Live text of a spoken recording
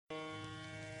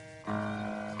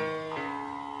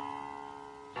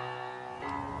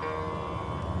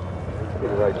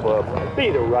right club. Be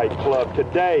the right club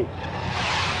today.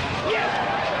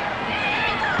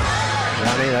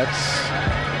 Johnny, that's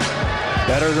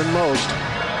better than most.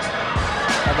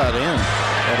 How about in?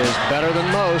 That is better than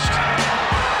most.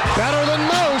 Better than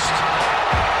most!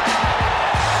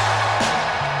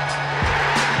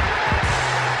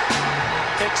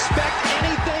 Expect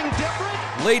anything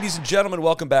different? Ladies and gentlemen,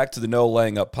 welcome back to the No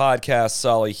Laying Up podcast.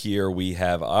 Solly here. We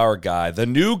have our guy, the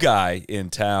new guy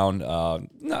in town.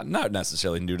 Not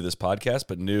necessarily new to this podcast,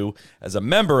 but new as a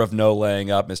member of No Laying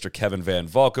Up, Mr. Kevin Van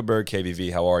Valkenburg.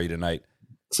 KVV, how are you tonight?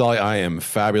 Solly, I am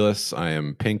fabulous. I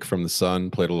am pink from the sun.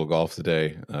 Played a little golf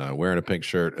today. Wearing a pink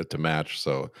shirt to match,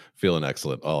 so feeling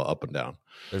excellent all up and down.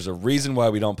 There's a reason why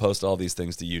we don't post all these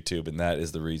things to YouTube, and that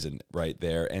is the reason right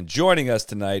there. And joining us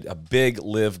tonight, a big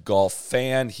Live Golf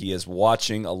fan. He is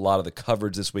watching a lot of the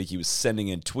coverage this week. He was sending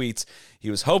in tweets. He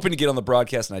was hoping to get on the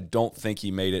broadcast, and I don't think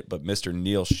he made it, but Mr.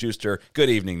 Neil Schuster. Good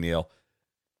evening, Neil.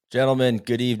 Gentlemen,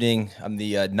 good evening. I'm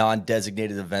the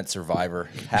non-designated event survivor.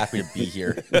 Happy to be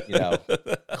here.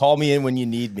 Call me in when you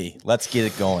need me. Let's get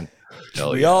it going.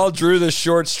 We all drew the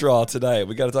short straw tonight.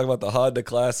 We got to talk about the Honda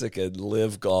Classic and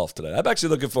Live Golf tonight. I'm actually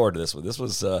looking forward to this one.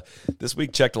 This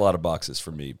week checked a lot of boxes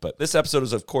for me. But this episode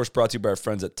is, of course, brought to you by our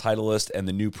friends at Titleist and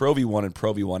the new Pro V1 and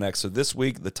Pro V1X. So this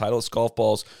week, the Titleist golf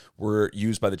balls were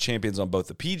used by the champions on both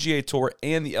the PGA Tour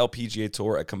and the LPGA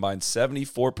Tour. A combined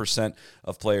 74%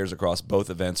 of players across both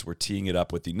events were teeing it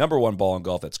up with the number one ball in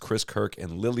golf. That's Chris Kirk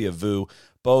and Lilia Vu,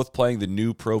 both playing the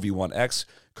new Pro V1X.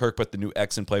 Kirk put the new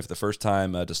X in play for the first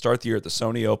time to start the year at the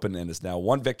Sony Open and is now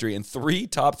one victory and three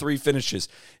top three finishes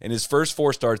in his first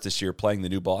four starts this year playing the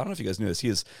new ball. I don't know if you guys knew this. He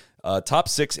is top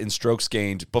six in strokes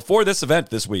gained before this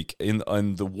event this week in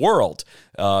the world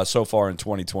so far in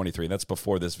 2023. And that's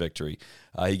before this victory.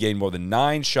 He gained more than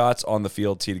 9 shots on the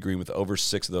field, tee to green, with over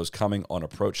 6 of those coming on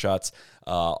approach shots.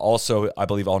 Also, I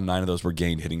believe all 9 of those were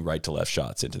gained hitting right to left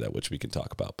shots into that, which we can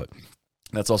talk about. But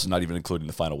that's also not even including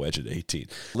the final wedge at 18.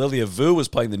 Lilia Vu was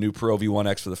playing the new Pro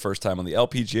V1X for the first time on the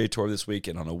LPGA Tour this week,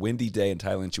 and on a windy day in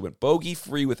Thailand, she went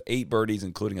bogey-free with 8 birdies,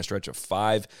 including a stretch of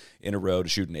 5 in a row to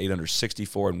shoot an 8 under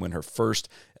 64 and win her first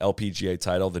LPGA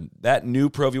title. That new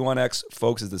Pro V1X,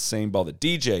 folks, is the same ball that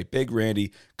DJ, Big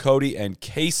Randy, Cody, and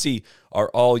Casey are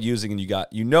all using, and you got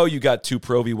 2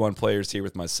 Pro V1 players here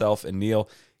with myself and Neil.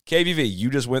 KVV, you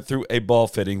just went through a ball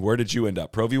fitting. Where did you end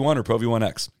up, Pro V1 or Pro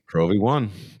V1X? Pro V1.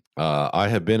 I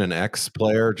have been an X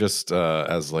player just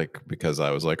because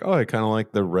I was like, oh, I kind of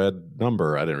like the red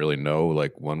number. I didn't really know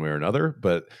like one way or another,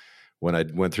 but when I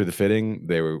went through the fitting,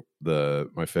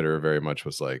 my fitter very much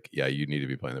was like, yeah, you need to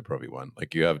be playing the Pro V1.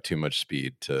 Like you have too much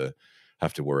speed to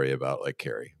have to worry about like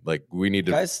carry. Like we need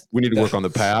to work on the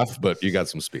path, but you got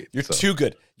some speed. You're too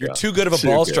good. You're too good of a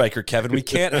ball striker, Kevin. We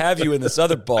can't have you in this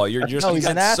other ball. He's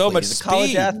an athlete. So much speed.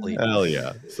 College athlete. Hell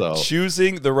yeah. So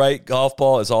choosing the right golf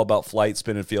ball is all about flight,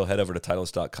 spin, and feel. Head over to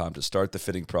Titleist.com to start the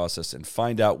fitting process and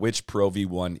find out which Pro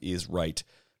V1 is right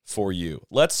for you.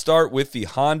 Let's start with the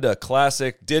Honda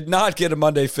Classic. Did not get a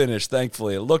Monday finish,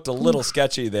 thankfully. It looked a little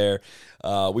sketchy there.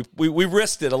 We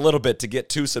risked it a little bit to get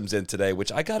twosomes in today,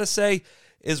 which I got to say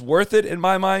is worth it in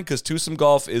my mind because twosome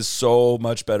golf is so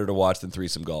much better to watch than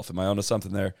threesome golf. Am I onto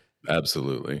something there?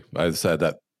 Absolutely. I said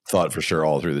that thought for sure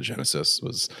all through the Genesis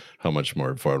was how much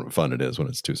more fun it is when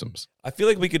it's twosomes. I feel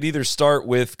like we could either start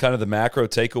with kind of the macro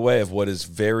takeaway of what is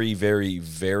very, very,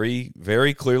 very,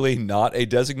 very clearly not a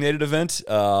designated event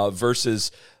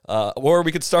versus or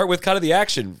we could start with kind of the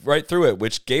action right through it,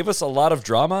 which gave us a lot of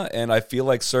drama and I feel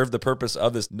like served the purpose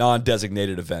of this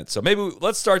non-designated event. So maybe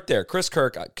let's start there. Chris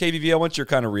Kirk, KVV, I want your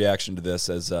kind of reaction to this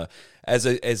as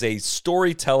a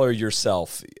storyteller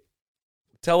yourself.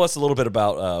 Tell us a little bit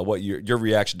about what your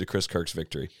reaction to Chris Kirk's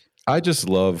victory. I just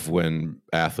love when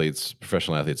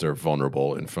professional athletes are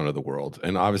vulnerable in front of the world.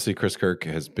 And obviously Chris Kirk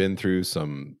has been through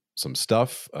some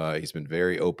stuff. He's been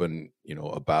very open,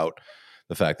 about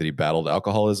the fact that he battled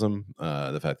alcoholism,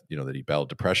 the fact, that he battled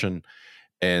depression.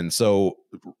 And so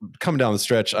coming down the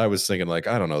stretch, I was thinking like,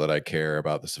 I don't know that I care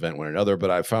about this event one or another, but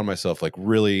I found myself like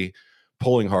really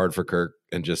pulling hard for Kirk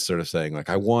and just sort of saying like,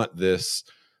 I want this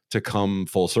to come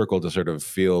full circle to sort of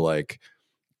feel like,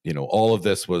 all of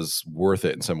this was worth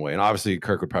it in some way. And obviously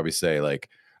Kirk would probably say like,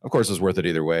 of course it was worth it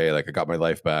either way. Like I got my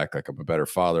life back, like I'm a better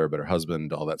father, a better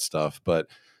husband, all that stuff. But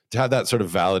to have that sort of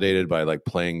validated by like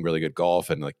playing really good golf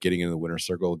and like getting into the winner's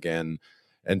circle again,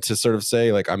 and to sort of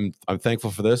say like, I'm thankful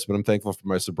for this, but I'm thankful for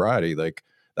my sobriety. Like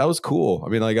that was cool. I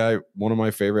mean, like one of my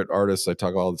favorite artists I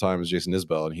talk all the time is Jason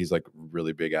Isbell. And he's like a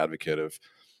really big advocate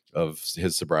of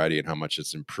his sobriety and how much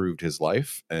it's improved his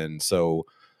life. And so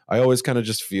I always kind of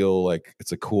just feel like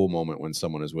it's a cool moment when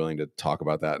someone is willing to talk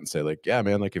about that and say like, yeah,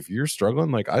 man, like if you're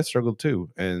struggling, like I struggled too.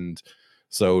 And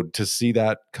So to see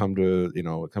that come to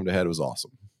head was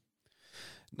awesome.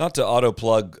 Not to auto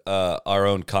plug our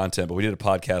own content, but we did a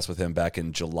podcast with him back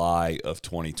in July of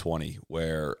 2020,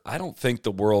 where I don't think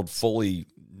the world fully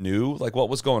knew like what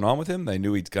was going on with him. They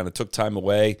knew he kind of took time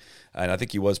away, and I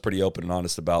think he was pretty open and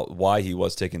honest about why he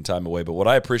was taking time away. But what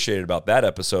I appreciated about that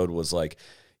episode was like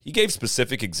he gave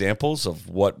specific examples of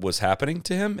what was happening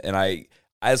to him, and I,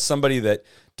 as somebody that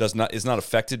is not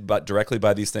affected directly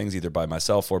by these things, either by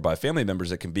myself or by family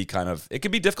members, it can be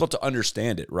difficult to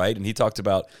understand it, right? And he talked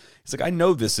about, he's like, I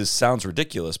know sounds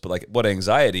ridiculous, but like what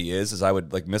anxiety is I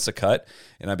would like miss a cut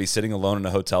and I'd be sitting alone in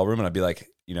a hotel room and I'd be like,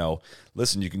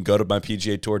 listen, you can go to my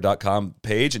PGAtour.com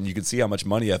page and you can see how much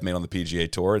money I've made on the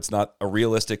PGA Tour. It's not a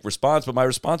realistic response, but my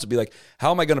response would be like,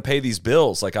 how am I going to pay these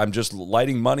bills? Like, I'm just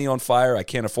lighting money on fire. I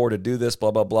can't afford to do this,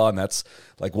 blah, blah, blah. And that's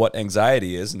like what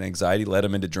anxiety is. And anxiety led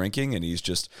him into drinking, and he's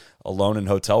just alone in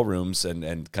hotel rooms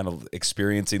and kind of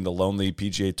experiencing the lonely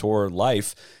PGA Tour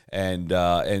life and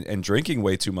drinking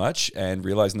way too much and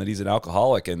realizing that he's an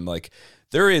alcoholic. And like,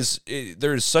 there is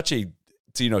such a,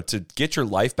 to get your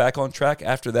life back on track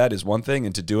after that is one thing,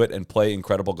 and to do it and play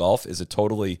incredible golf is a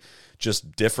totally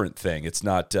just different thing. It's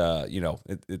not,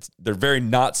 they're very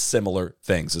not similar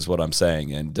things is what I'm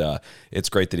saying. And it's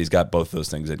great that he's got both those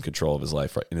things in control of his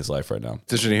life right now.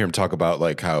 It's interesting to hear him talk about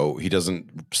like how he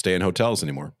doesn't stay in hotels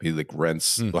anymore. He like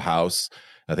rents the house.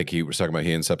 I think he was talking about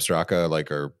he and Sepp Straka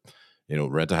like are,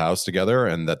 rent a house together,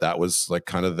 and that was like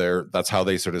kind of that's how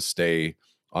they sort of stay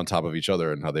on top of each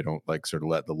other and how they don't like sort of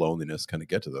let the loneliness kind of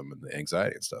get to them and the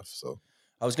anxiety and stuff. So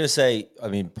I was going to say, I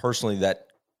mean, personally, that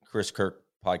Chris Kirk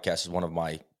podcast is one of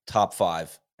my top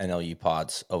 5 NLU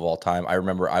pods of all time. I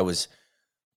remember I was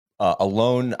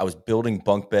alone. I was building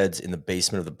bunk beds in the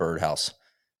basement of the Birdhouse,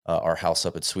 our house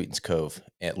up at Sweetens Cove,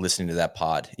 and listening to that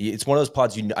pod. It's one of those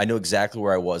pods, I know exactly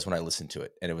where I was when I listened to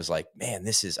it. And it was like, man,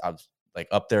 I was like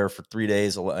up there for 3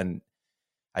 days, and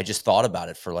I just thought about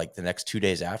it for like the next 2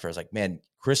 days after. I was like, man,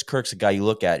 Chris Kirk's a guy you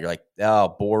look at, you're like,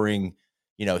 oh, boring.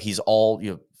 He's all,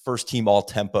 first team all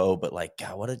tempo, but like,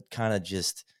 God, what a kind of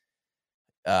just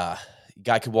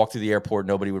guy could walk through the airport,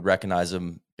 nobody would recognize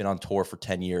him, been on tour for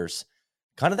 10 years.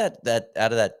 Kind of that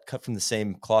out of that cut from the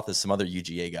same cloth as some other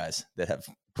UGA guys that have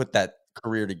put that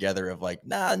career together of like,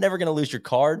 nah, never going to lose your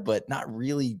card, but not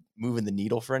really moving the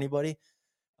needle for anybody.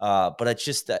 But it's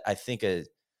just, I think a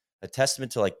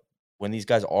testament to like when these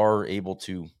guys are able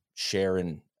to share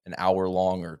in an hour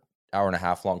long or hour and a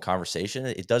half long conversation,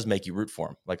 it does make you root for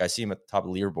him. Like I see him at the top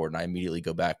of the leaderboard and I immediately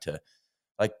go back to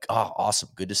like, oh, awesome.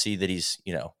 Good to see that he's,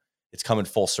 it's coming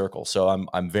full circle. So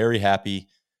I'm very happy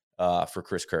for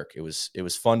Chris Kirk. It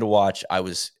was fun to watch. I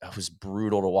was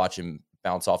brutal to watch him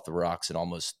bounce off the rocks and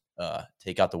almost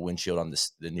take out the windshield on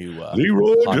the new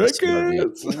Leroy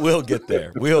Jenkins. We'll get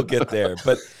there.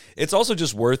 But it's also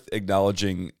just worth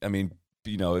acknowledging. I mean,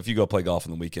 if you go play golf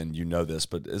on the weekend, this,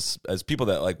 but as people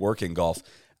that like work in golf,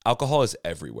 alcohol is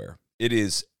everywhere. It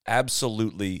is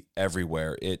absolutely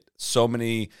everywhere. There's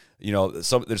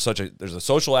a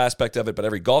social aspect of it, but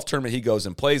every golf tournament he goes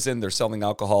and plays in, they're selling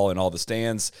alcohol in all the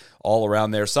stands all around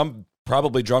there. Some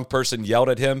probably drunk person yelled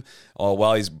at him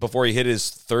before he hit his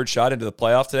third shot into the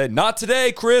playoff today. Not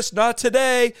today, Chris, not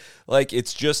today. Like,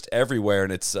 it's just everywhere.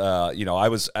 And it's, I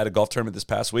was at a golf tournament this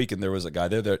past week and there was a guy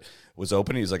there that was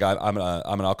open. He's like, I'm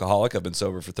an alcoholic. I've been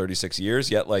sober for 36 years.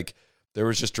 Yet like there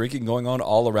was just drinking going on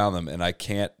all around them. And I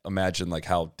can't imagine like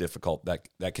how difficult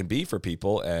that can be for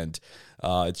people. And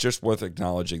it's just worth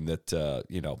acknowledging that,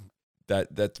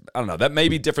 that I don't know, that may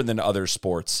be different than other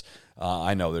sports.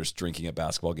 I know there's drinking at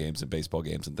basketball games and baseball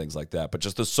games and things like that, but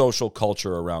just the social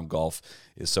culture around golf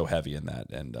is so heavy in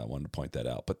that, and I wanted to point that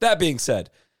out. But that being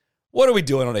said, what are we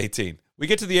doing on 18? We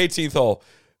get to the 18th hole.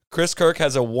 Chris Kirk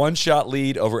has a one-shot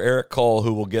lead over Eric Cole,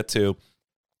 who we'll get to.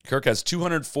 Kirk has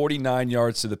 249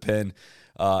 yards to the pin.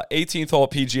 18th hole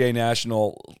PGA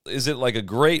National. Is it like a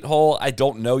great hole? I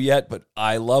don't know yet, but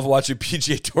I love watching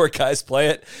PGA Tour guys play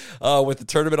it with the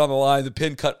tournament on the line. The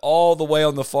pin cut all the way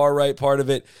on the far right part of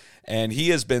it, and he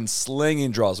has been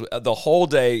slinging draws. The whole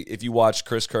day, if you watch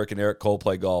Chris Kirk and Eric Cole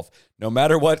play golf, no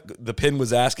matter what the pin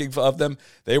was asking of them,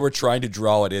 they were trying to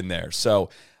draw it in there. So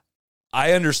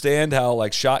I understand how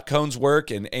like shot cones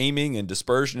work and aiming and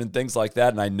dispersion and things like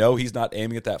that, and I know he's not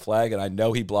aiming at that flag, and I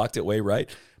know he blocked it way right.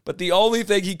 But the only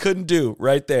thing he couldn't do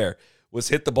right there was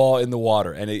hit the ball in the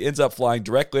water, and it ends up flying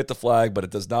directly at the flag, but it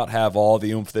does not have all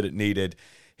the oomph that it needed.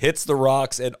 Hits the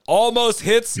rocks and almost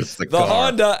hits the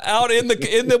Honda out in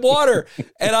the water.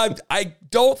 And I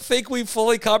don't think we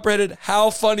fully comprehended how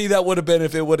funny that would have been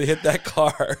if it would have hit that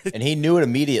car. And he knew it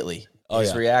immediately.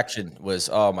 His reaction was,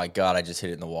 "Oh my God, I just hit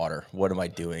it in the water. What am I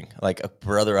doing?" Like,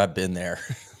 brother, I've been there.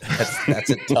 That's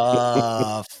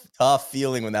a tough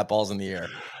feeling when that ball's in the air.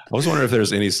 I was wondering if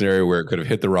there's any scenario where it could have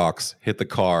hit the rocks, hit the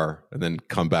car, and then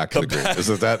come back to the green. Is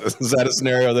that a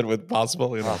scenario that would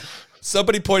possible? You know.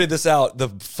 Somebody pointed this out.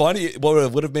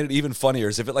 What would have made it even funnier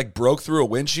is if it like broke through a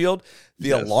windshield,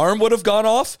 the alarm would have gone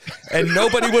off, and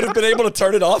nobody would have been able to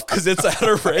turn it off because it's out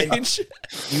of range.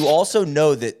 You also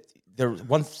know that there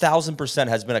 1,000%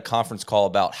 has been a conference call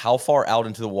about how far out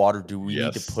into the water do we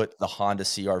need to put the Honda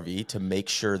CRV to make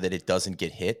sure that it doesn't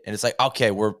get hit. And it's like,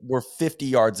 okay, we're 50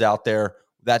 yards out there.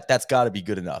 That's got to be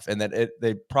good enough. And then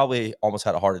they probably almost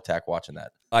had a heart attack watching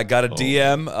that. I got a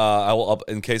DM. I will,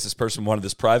 in case this person wanted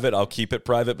this private, I'll keep it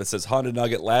private. But it says Honda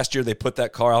Nugget. Last year they put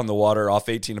that car on the water off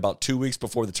 18 about 2 weeks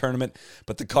before the tournament,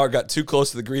 but the car got too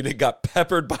close to the green. It got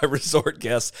peppered by resort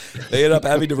guests. They ended up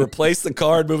having to replace the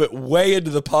car and move it way into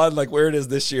the pond, like where it is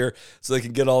this year, so they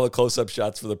can get all the close-up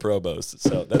shots for the promos.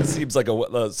 So that seems like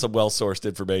some well-sourced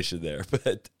information there,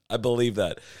 but I believe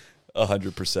that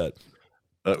 100%.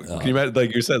 Can you imagine,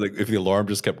 like you said, like if the alarm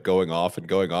just kept going off,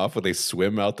 would they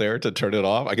swim out there to turn it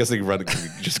off? I guess they could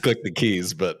just click the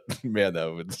keys, but man, that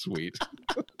would have been sweet.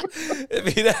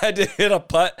 If he had to hit a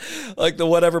putt, like the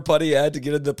whatever putt he had to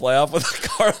get in the playoff with the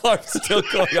car alarm still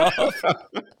going off.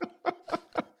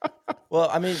 Well,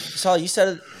 I mean, Sally, you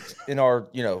said it in our,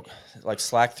 like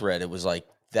Slack thread. It was like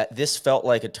that. This felt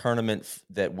like a tournament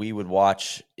that we would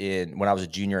watch when I was a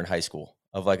junior in high school,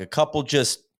 of like a couple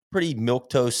just pretty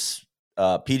milquetoast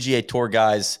PGA Tour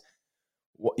guys,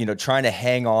 trying to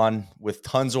hang on with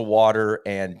tons of water,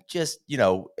 and just,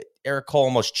 Eric Cole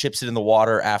almost chips it in the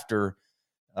water after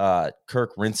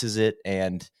Kirk rinses it,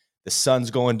 and the sun's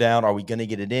going down. Are we going to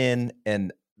get it in?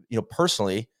 And,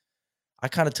 personally, I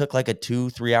kind of took like a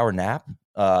 2-3 hour nap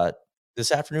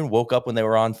this afternoon, woke up when they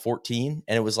were on 14,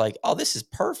 and it was like, oh, this is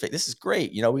perfect. This is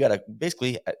great. We got to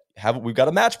basically we've got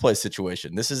a match play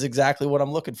situation. This is exactly what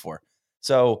I'm looking for.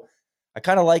 So I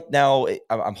kind of like now,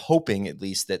 I'm hoping at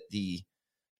least that the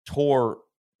tour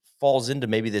falls into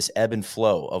maybe this ebb and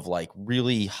flow of like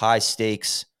really high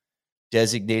stakes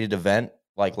designated event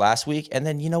like last week. And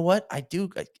then, you know what?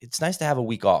 It's nice to have a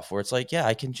week off where it's like, yeah,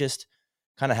 I can just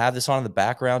kind of have this on in the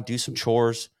background, do some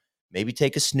chores, maybe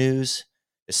take a snooze,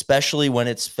 especially when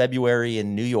it's February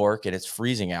in New York and it's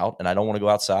freezing out and I don't want to go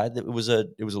outside. It was a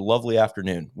lovely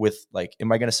afternoon with like,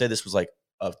 am I going to say this was like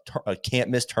a can't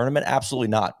miss tournament? Absolutely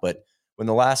not. But when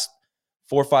the last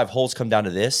 4 or 5 holes come down to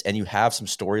this, and you have some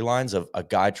storylines of a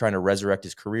guy trying to resurrect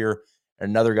his career, and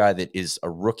another guy that is a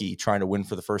rookie trying to win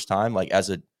for the first time, like as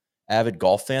an avid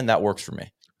golf fan, that works for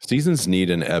me. Seasons need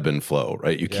an ebb and flow,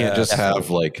 right? You can't just have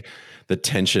like the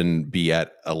tension be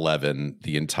at 11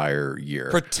 the entire year.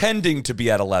 Pretending to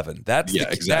be at 11. That's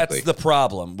the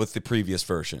problem with the previous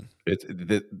version.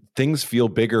 Things feel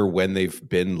bigger when they've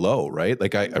been low, right?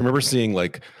 Like I remember seeing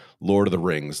like Lord of the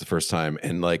Rings the first time,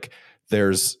 and like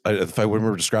there's, if I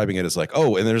remember describing it as like,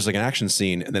 oh, and there's like an action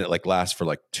scene, and then it like lasts for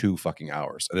like 2 fucking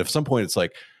hours. And at some point it's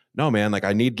like, no, man, like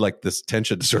I need like this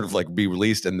tension to sort of like be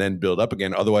released and then build up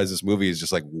again. Otherwise this movie is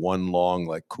just like one long,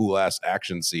 like cool ass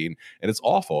action scene, and it's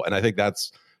awful. And I think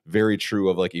that's very true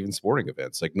of like even sporting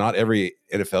events. Like not every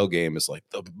NFL game is like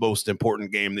the most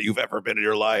important game that you've ever been in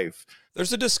your life.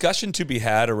 There's a discussion to be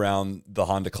had around the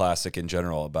Honda Classic in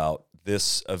general about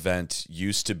this event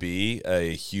used to be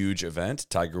a huge event.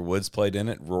 Tiger Woods played in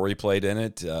it. Rory played in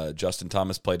it. Justin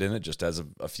Thomas played in it just as of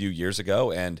a few years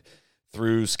ago. And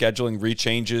through scheduling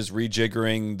rechanges,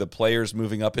 rejiggering, the players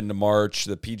moving up into March,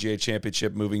 the PGA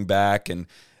Championship moving back, and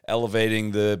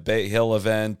elevating the Bay Hill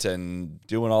event and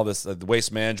doing all this, the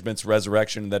Waste Management's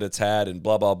resurrection that it's had and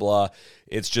blah, blah, blah.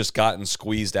 It's just gotten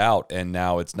squeezed out, and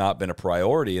now it's not been a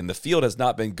priority. And the field has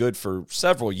not been good for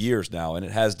several years now, and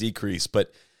it has decreased.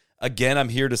 But again, I'm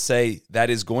here to say that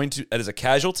is a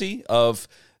casualty of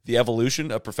the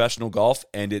evolution of professional golf,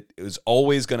 and it is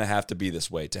always going to have to be this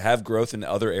way. To have growth in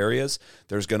other areas,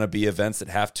 there's going to be events that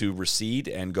have to recede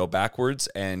and go backwards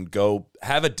and go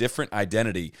have a different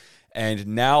identity. And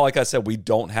now, like I said, we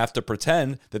don't have to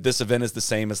pretend that this event is the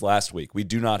same as last week. We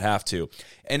do not have to.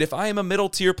 And if I am a middle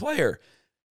tier player,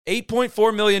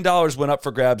 $8.4 million went up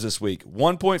for grabs this week.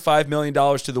 $1.5 million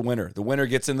to the winner. The winner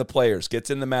gets in the Players,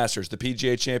 gets in the Masters, the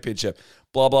PGA Championship,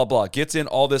 blah, blah, blah, gets in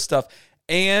all this stuff.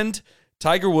 And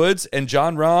Tiger Woods and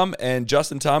Jon Rahm and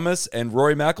Justin Thomas and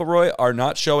Rory McIlroy are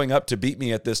not showing up to beat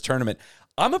me at this tournament.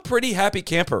 I'm a pretty happy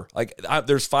camper. Like,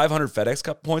 there's 500 FedEx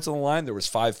Cup points on the line. There was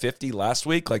 550 last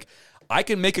week. Like, I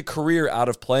can make a career out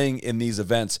of playing in these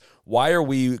events. Why are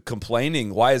we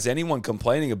complaining? Why is anyone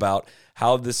complaining about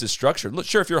how this is structured? Look,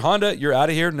 sure, if you're Honda, you're out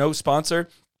of here, no sponsor.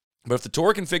 But if the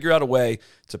tour can figure out a way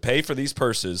to pay for these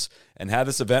purses and have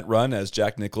this event run, as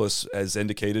Jack Nicklaus has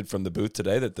indicated from the booth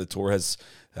today, that the tour has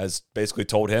basically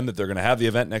told him that they're going to have the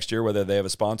event next year, whether they have a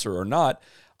sponsor or not,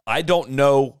 I don't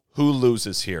know who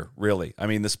loses here, really. I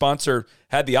mean, the sponsor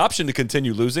had the option to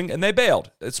continue losing, and they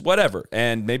bailed. It's whatever.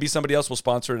 And maybe somebody else will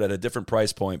sponsor it at a different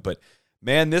price point. But,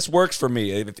 man, this works for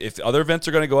me. If other events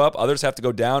are going to go up, others have to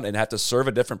go down and have to serve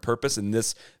a different purpose. And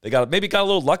this, they maybe got a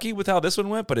little lucky with how this one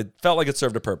went, but it felt like it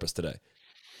served a purpose today.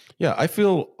 Yeah, I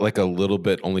feel like a little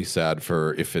bit only sad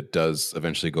for if it does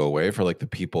eventually go away for like the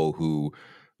people who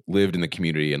lived in the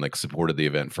community and like supported the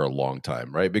event for a long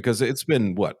time, right? Because it's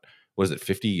been what is it,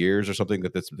 50 years or something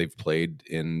that they've played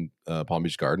in Palm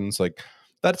Beach Gardens. Like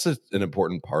that's an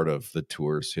important part of the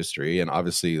tour's history. And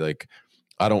obviously, like,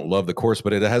 I don't love the course,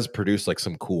 but it has produced like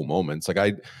some cool moments. Like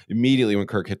I immediately, when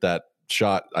Kirk hit that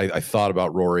shot, I thought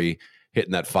about Rory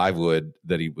hitting that 5-wood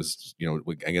that he was,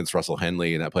 against Russell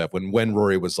Henley in that playoff when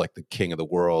Rory was like the king of the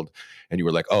world. And you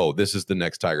were like, oh, this is the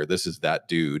next Tiger. This is that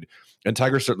dude. And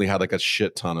Tiger certainly had like a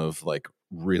shit ton of like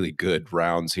really good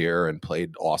rounds here and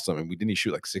played awesome. And didn't he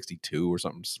shoot like 62 or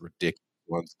something ridiculous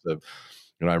once I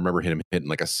remember him hitting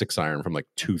like a 6-iron from like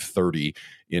 230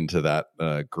 into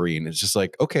that green. It's just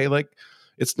like, okay, like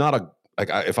it's not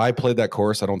if I played that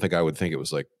course, I don't think I would think it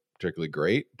was like particularly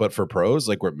great, but for pros,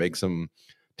 like where it makes them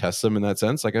test them in that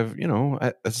sense. Like that's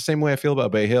the same way I feel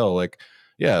about Bay Hill. Like,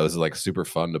 yeah, it was like super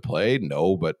fun to play.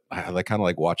 No, but I like kind of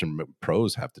like watching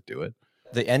pros have to do it.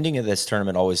 The ending of this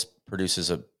tournament always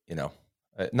produces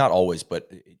not always,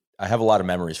 but I have a lot of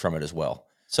memories from it as well.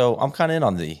 So I'm kind of in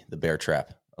on the bear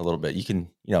trap a little bit. You can,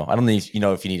 I don't need,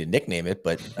 if you need to nickname it,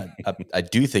 but I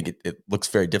do think it looks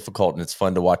very difficult, and it's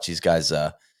fun to watch these guys,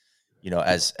 as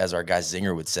our guy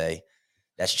Zinger would say,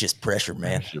 that's just pressure,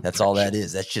 man. That's all that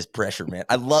is. That's just pressure, man.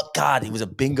 God, it was a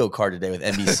bingo card today with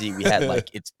NBC. We had like,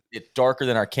 it's darker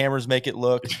than our cameers make it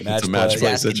look. It's a match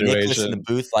play situation. In the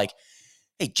booth, like,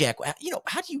 hey, Jack,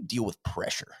 how do you deal with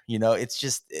pressure? It's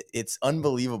just, it's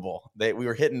unbelievable. We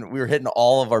were hitting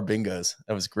all of our bingos.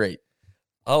 That was great.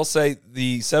 I'll say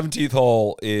the 17th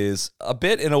hole is a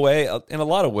bit, in a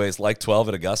lot of ways, like 12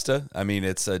 at Augusta. I mean,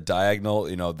 it's a diagonal.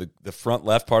 The front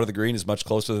left part of the green is much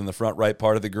closer than the front right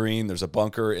part of the green. There's a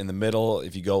bunker in the middle.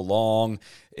 If you go long,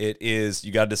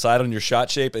 you got to decide on your shot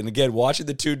shape. And again, watching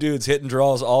the two dudes hitting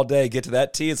draws all day, get to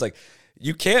that tee, it's like,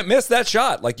 you can't miss that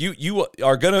shot. Like you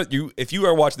are gonna if you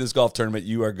are watching this golf tournament,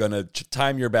 you are gonna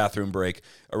time your bathroom break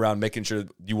around making sure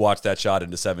you watch that shot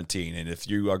into 17. And if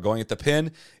you are going at the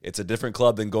pin, it's a different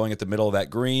club than going at the middle of that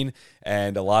green.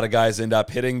 And a lot of guys end up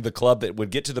hitting the club that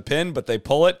would get to the pin, but they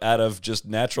pull it out of just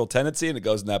natural tendency, and it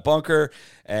goes in that bunker.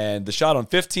 And the shot on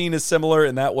 15 is similar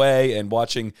in that way. And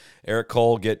watching Eric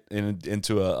Cole get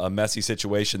into a messy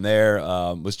situation there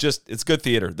it's good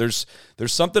theater. There's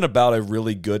something about a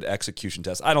really good execution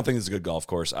test. I don't think it's a good golf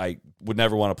course. I would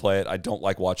never want to play it. I don't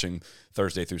like watching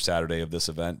Thursday through Saturday of this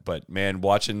event, but man,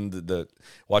 watching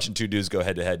watching two dudes go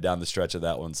head to head down the stretch of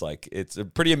that one's like, it's a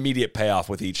pretty immediate payoff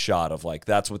with each shot of like,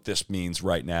 that's what this means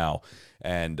right now.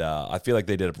 And I feel like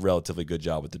they did a relatively good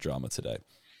job with the drama today.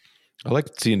 I like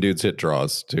seeing dudes hit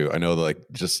draws too. I know that, like,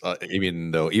 just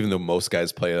even though most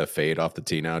guys play a fade off the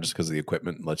tee now, just because the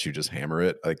equipment lets you just hammer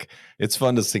it. Like, it's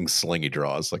fun to sing slingy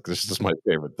draws. Like, this is my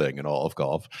favorite thing in all of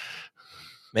golf.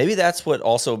 Maybe that's what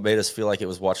also made us feel like it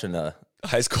was watching a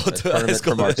high school tournament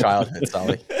from our childhood,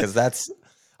 Sully. Because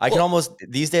can almost,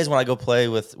 these days when I go play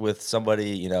with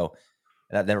somebody,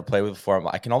 and I've never played with before,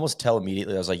 I can almost tell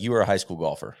immediately. I was like, you were a high school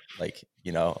golfer, like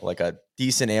a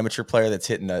decent amateur player that's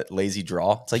hitting a lazy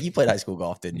draw. It's like, you played high school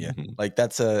golf, didn't you? Mm-hmm. Like,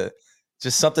 that's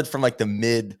just something from like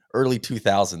the early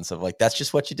 2000s of like, that's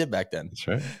just what you did back then. That's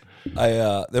right.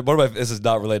 This is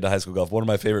not related to high school golf. One of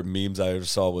my favorite memes I ever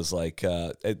saw was like,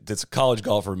 it's a college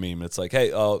golfer meme. It's like,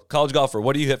 hey, college golfer,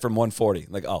 what do you hit from 140?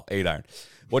 Like, 8-iron.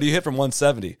 What do you hit from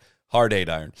 170? Hard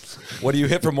 8-iron. What do you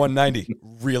hit from 190?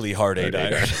 Really hard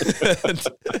 8-iron.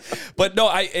 But no,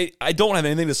 I don't have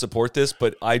anything to support this,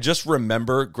 but I just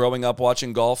remember growing up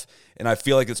watching golf, and I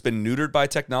feel like it's been neutered by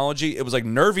technology. It was like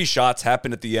nervy shots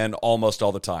happened at the end almost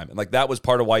all the time. And like that was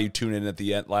part of why you tune in at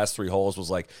the end. Last 3 holes was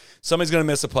like, somebody's going to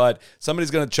miss a putt, somebody's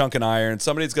going to chunk an iron,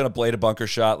 somebody's going to blade a bunker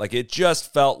shot. Like, it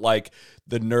just felt like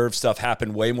the nerve stuff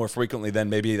happened way more frequently than,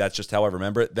 maybe that's just how I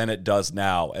remember it, than it does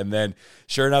now. And then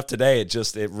sure enough today, it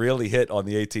really hit on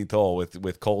the 18th hole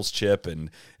with Cole's chip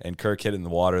and Kirk hitting the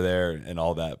water there and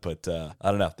all that. But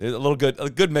I don't know, a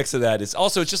good mix of that. It's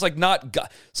just like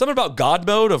something about God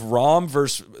mode of Rahm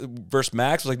versus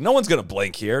Max was like, no one's going to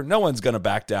blink here. No one's going to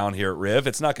back down here at Riv.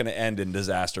 It's not going to end in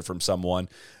disaster from someone.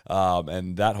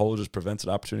 And that hole just prevents an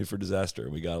opportunity for disaster.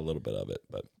 We got a little bit of it,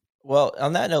 but Well,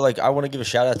 on that note, like I want to give a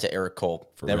shout out to Eric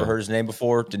Cole. Never real. heard his name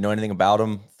before. Didn't know anything about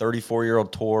him.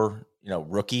 34-year-old tour,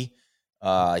 rookie.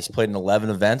 He's played in 11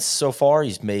 events so far.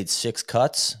 He's made 6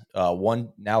 cuts,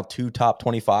 now 2 top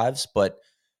 25s, but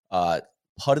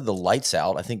putted the lights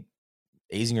out. I think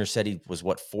Azinger said he was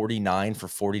 49 for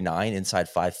 49 inside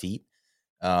 5 feet.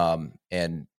 And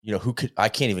I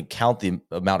can't even count the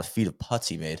amount of feet of putts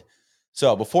he made.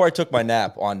 So before I took my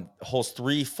nap on holes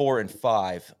 3, 4, and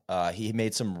 5, he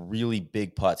made some really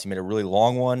big putts. He made a really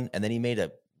long one, and then he made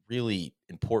a really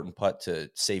important putt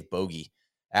to save bogey.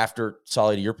 After,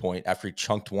 Solly, to your point, after he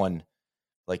chunked one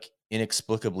like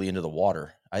inexplicably into the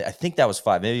water. I think that was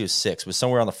 5, maybe it was 6. It was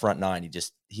somewhere on the front 9.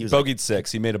 He was bogeyed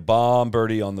 6. He made a bomb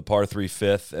birdie on the par 3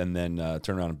 fifth, and then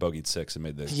turned around and bogeyed 6 and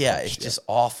made the it's just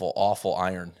awful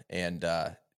iron, and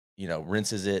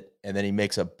rinses it, and then he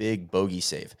makes a big bogey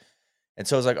save. And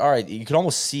so it's like, all right, you can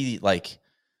almost see, like,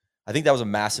 I think that was a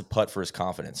massive putt for his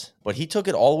confidence. But he took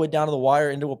it all the way down to the wire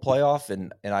into a playoff,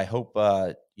 and I hope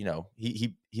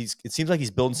he's it seems like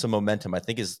he's building some momentum. I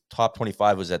think his top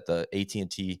 25 was at the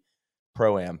AT&T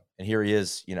Pro-Am, and here he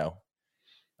is,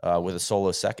 with a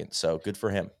solo second. So good for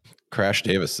him. Crash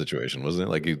Davis situation, wasn't it?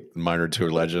 Like he minor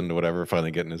tour legend or whatever, finally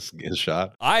getting his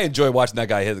shot. I enjoy watching that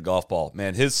guy hit the golf ball,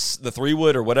 man. The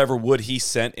 3-wood or whatever wood he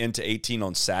sent into 18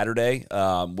 on Saturday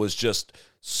was just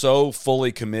so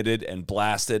fully committed and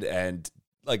blasted and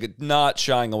like not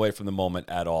shying away from the moment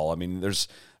at all. I mean, there's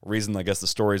a reason, I guess, the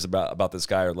stories about this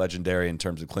guy are legendary in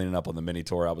terms of cleaning up on the mini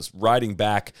tour. I was riding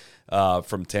back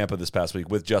from Tampa this past week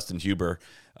with Justin Huber,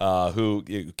 who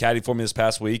caddied for me this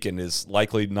past week and is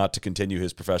likely not to continue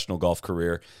his professional golf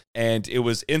career. And it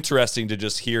was interesting to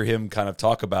just hear him kind of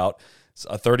talk about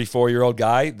a 34-year-old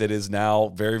guy that is now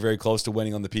very, very close to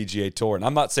winning on the PGA Tour. And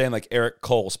I'm not saying like Eric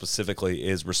Cole specifically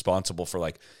is responsible for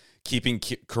like keeping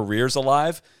careers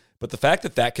alive, but the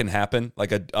fact that can happen,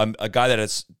 like a guy that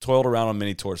has toiled around on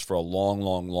mini tours for a long,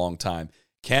 long, long time,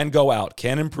 can go out,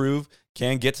 can improve,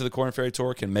 can get to the Korn Ferry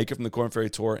Tour, can make it from the Korn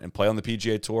Ferry Tour and play on the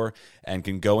PGA Tour, and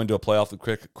can go into a playoff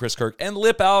with Chris Kirk and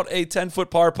lip out a 10-foot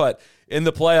par putt in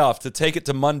the playoff to take it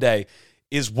to Monday,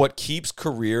 is what keeps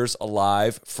careers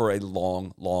alive for a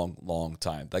long, long, long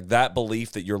time. Like that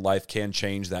belief that your life can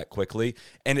change that quickly,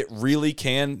 and it really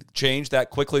can change that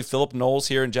quickly. Philip Knowles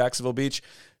here in Jacksonville Beach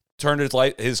turned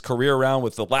his career around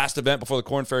with the last event before the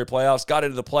Korn Ferry playoffs, got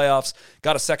into the playoffs,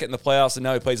 got a second in the playoffs, and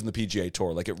now he plays in the PGA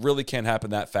Tour. Like, it really can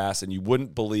happen that fast, and you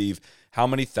wouldn't believe how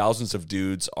many thousands of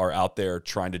dudes are out there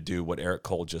trying to do what Eric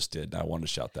Cole just did. And I wanted to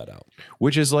shout that out.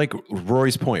 Which is like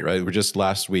Rory's point, right? We're just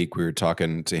last week, we were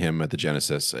talking to him at the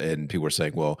Genesis, and people were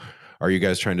saying, well, are you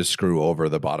guys trying to screw over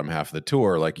the bottom half of the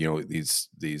tour? Like,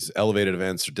 these elevated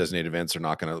events or designated events are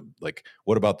not going to, like,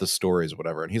 what about the stories,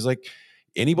 whatever? And he's like,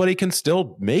 anybody can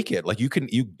still make it. Like you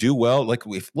do well. Like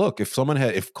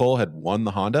if Cole had won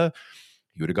the Honda,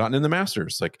 he would have gotten in the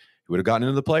Masters. Like he would have gotten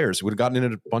into the Players. He would have gotten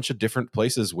into a bunch of different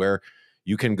places where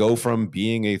you can go from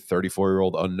being a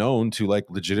 34-year-old unknown to like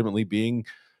legitimately being,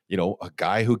 a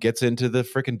guy who gets into the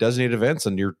freaking designated events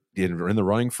and you're in the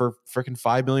running for freaking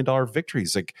 $5 million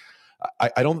victories. Like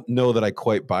I don't know that I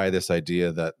quite buy this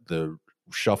idea that the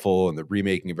shuffle and the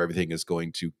remaking of everything is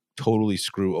going to totally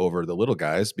screw over the little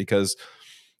guys, because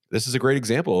this is a great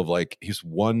example of like he's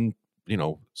one,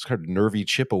 sort of nervy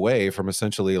chip away from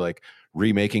essentially like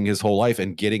remaking his whole life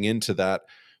and getting into that,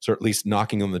 sort of at least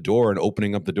knocking on the door and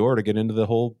opening up the door to get into the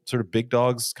whole sort of big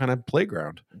dogs kind of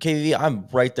playground. KV, I'm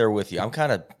right there with you. I'm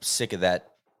kind of sick of that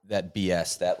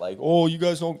BS that like, oh, you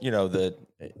guys don't, the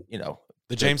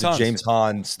James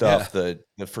Hahn stuff, the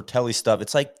Fratelli stuff.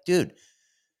 It's like, dude,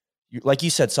 like you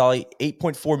said, Solly,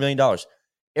 $8.4 million.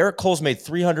 Eric Cole's made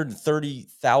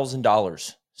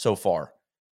 $330,000 so far,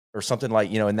 or something like,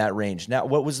 in that range. Now,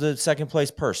 what was the second place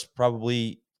purse?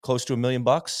 Probably close to $1 million,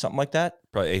 something like that.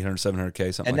 Probably 800,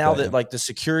 700K, something. And now that like the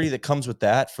security that comes with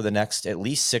that for the next at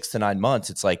least 6 to 9 months,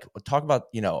 it's like, talk about,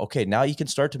 okay, now you can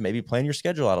start to maybe plan your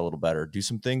schedule out a little better, do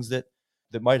some things that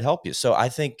might help you. So I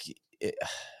think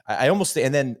I almost,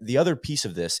 and then the other piece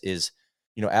of this is,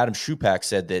 Adam Schupak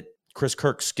said that Chris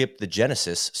Kirk skipped the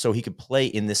Genesis so he could play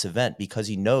in this event because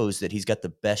he knows that he's got the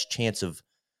best chance of,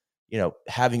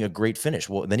 having a great finish.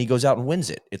 Well, then he goes out and wins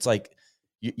it. It's like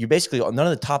you basically, none of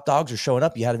the top dogs are showing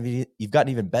up. You've got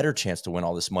an even better chance to win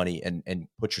all this money and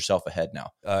put yourself ahead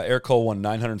now. Eric Cole won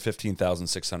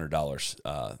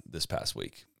 $915,600 this past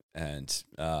week. And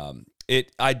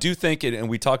I do think it, and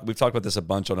we've talked about this a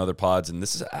bunch on other pods, and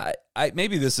this is,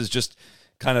 maybe this is just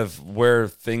kind of where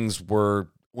things were,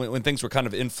 when things were kind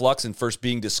of in flux and first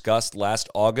being discussed last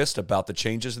August about the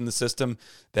changes in the system,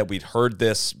 that we'd heard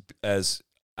this as,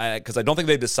 because I don't think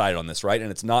they decided on this, right? And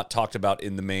it's not talked about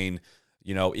in the main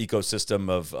ecosystem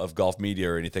of golf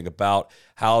media or anything about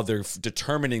how they're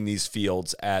determining these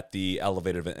fields at the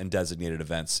elevated and designated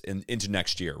events into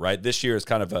next year, right? This year is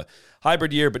kind of a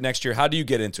hybrid year, but next year, how do you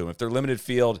get into them? If they're limited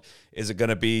field, is it going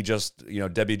to be just,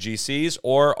 WGCs,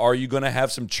 or are you going to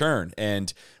have some churn?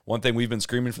 And one thing we've been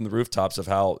screaming from the rooftops of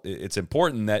how it's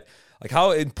important that, like,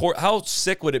 how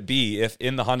sick would it be if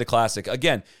in the Honda Classic,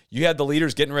 again, you had the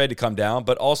leaders getting ready to come down,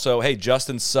 but also, hey,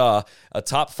 Justin Suh, a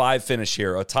top 5 finish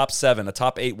here, a top 7, a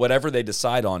top 8, whatever they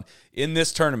decide on in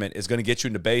this tournament is going to get you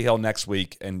into Bay Hill next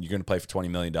week, and you're going to play for $20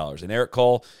 million. And Eric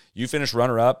Cole, you finish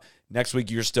runner-up. Next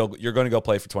week, you're going to go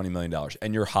play for $20 million,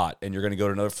 and you're hot, and you're going to go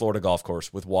to another Florida golf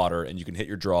course with water, and you can hit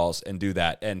your draws and do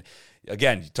that. And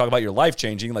again, you talk about your life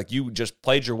changing, like you just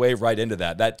played your way right into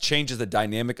that. That changes the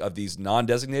dynamic of these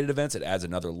non-designated events. It adds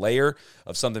another layer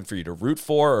of something for you to root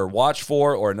for or watch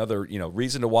for, or another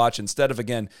reason to watch, instead of,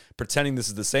 again, pretending this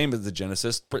is the same as the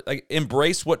Genesis. Like,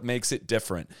 embrace what makes it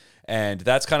different. And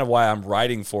that's kind of why I'm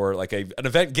writing for like an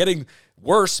event getting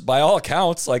worse by all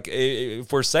accounts, like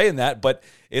if we're saying that, but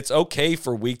it's okay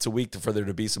for week to week for there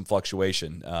to be some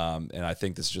fluctuation. And I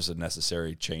think this is just a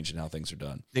necessary change in how things are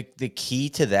done. The key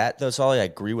to that, though, Solly, I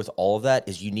agree with all of that,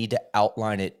 is you need to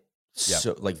outline it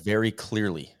so like very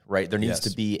clearly, right? There needs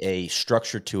to be a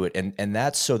structure to it. And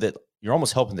that's so that you're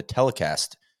almost helping the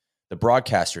telecast, the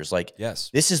broadcasters, like,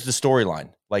 this is the storyline.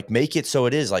 Like, make it so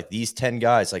it is like these 10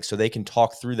 guys, like, so they can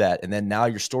talk through that. And then now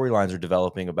your storylines are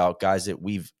developing about guys that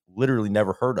we've literally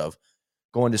never heard of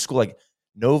going to school. Like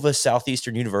Nova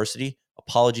Southeastern University,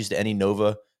 apologies to any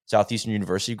Nova Southeastern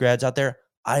University grads out there.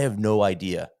 I have no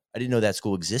idea. I didn't know that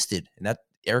school existed. And that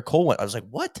Eric Cole went, I was like,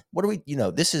 what are we,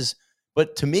 this is,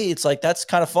 but to me, it's like, that's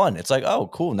kind of fun. It's like, oh,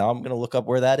 cool. Now I'm going to look up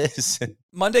where that is.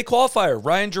 Monday qualifier,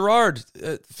 Ryan Gerard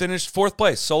finished 4th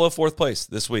place, solo 4th place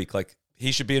this week. Like,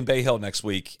 he should be in Bay Hill next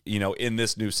week, in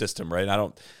this new system, right?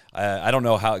 And I don't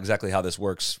know exactly how this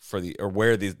works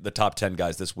where the top 10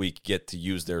 guys this week get to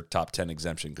use their top 10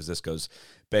 exemption, because this goes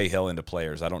Bay Hill into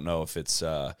players. I don't know if it's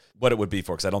what it would be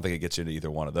for, because I don't think it gets you into either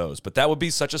one of those. But that would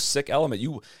be such a sick element.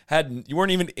 You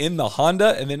weren't even in the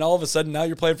Honda, and then all of a sudden now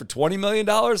you're playing for $20 million.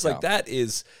 Like,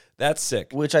 that's sick.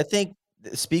 Which I think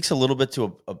speaks a little bit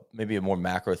to maybe a more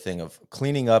macro thing of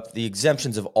cleaning up. The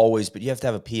exemptions have always, but you have to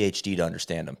have a PhD to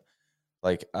understand them.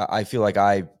 Like, I feel like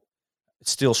I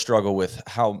still struggle with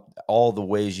how all the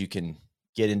ways you can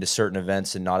get into certain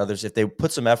events and not others. If they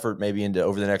put some effort maybe into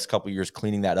over the next couple of years,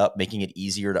 cleaning that up, making it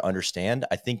easier to understand,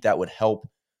 I think that would help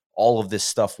all of this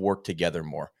stuff work together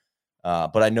more.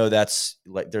 But I know that's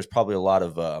like, there's probably a lot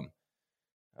of,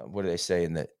 what do they say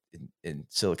in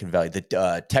Silicon Valley?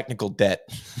 The technical debt.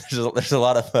 there's a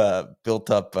lot of built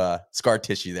up scar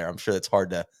tissue there. I'm sure it's hard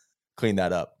to clean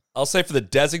that up. I'll say for the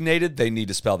designated, they need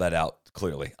to spell that out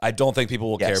clearly. I don't think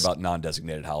people will care about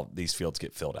non-designated, how these fields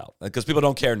get filled out, because people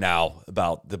don't care now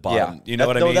about the bottom. Yeah. You know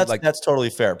what I mean? That's totally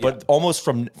fair. But almost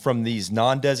from these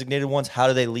non-designated ones, how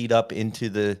do they lead up into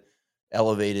the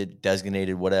elevated,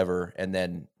 designated, whatever? And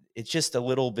then it's just a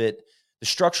little bit, the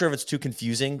structure of it's too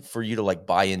confusing for you to like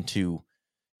buy into.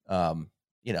 I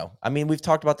mean, we've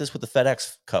talked about this with the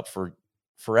FedEx Cup for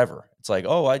forever. It's like,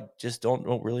 oh, I just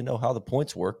don't really know how the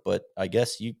points work, but I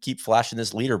guess you keep flashing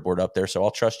this leaderboard up there, so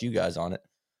I'll trust you guys on it.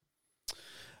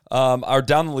 Our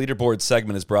Down the Leaderboard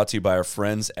segment is brought to you by our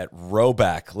friends at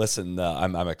Roback. Listen,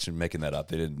 I'm actually making that up.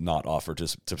 They did not offer to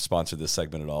sponsor this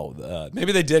segment at all.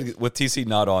 Maybe they did with TC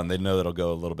not on. They know that'll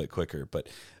go a little bit quicker. But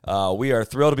we are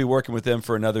thrilled to be working with them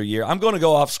for another year. I'm going to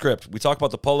go off script. We talk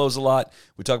about the polos a lot.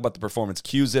 We talk about the performance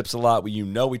Q-zips a lot.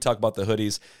 We talk about the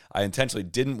hoodies. I intentionally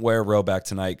didn't wear Roback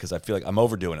tonight because I feel like I'm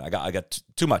overdoing it. I got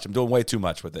too much. I'm doing way too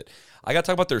much with it. I got to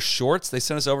talk about their shorts. They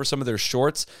sent us over some of their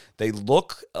shorts. They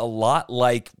look a lot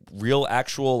like real,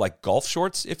 actual, like golf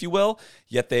shorts, if you will,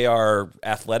 yet they are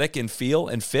athletic in feel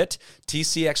and fit.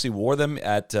 TC actually wore them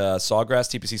at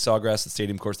TPC Sawgrass, the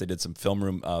stadium course. They did some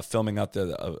filming out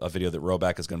there, a video that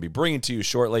Roback is going to be bringing to you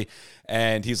shortly.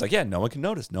 And he's like, yeah, no one can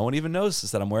notice. No one even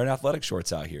notices that I'm wearing athletic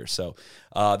shorts out here. So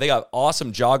they got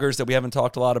awesome joggers that we haven't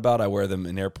talked a lot about. I wear them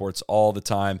in airports all the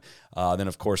time. Then,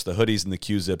 of course, the hoodies and the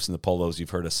Q-zips and the polos,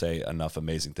 you've heard us say enough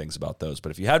amazing things about those.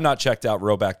 But if you have not checked out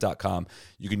Roback.com,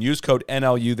 you can use code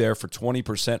NLU there for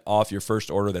 20% off your first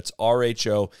order. That's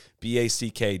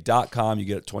RHOBACK.com. You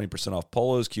get 20% off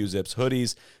polos, Q-zips,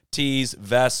 hoodies, tees,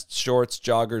 vests, shorts,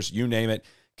 joggers, you name it.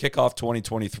 Kick off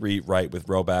 2023 right with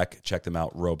Roback. Check them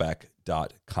out,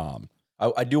 Roback.com.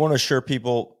 I do want to assure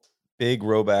people, big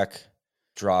Roback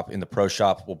drop in the pro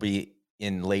shop will be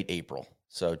in late April.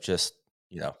 So just,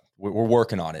 we're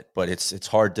working on it, but it's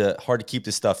hard to keep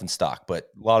this stuff in stock. But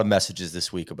a lot of messages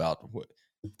this week about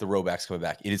the Roback's coming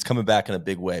back. It is coming back in a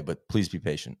big way, but please be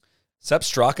patient. Sepp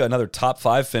Straka, another top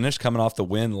 5 finish coming off the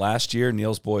win last year.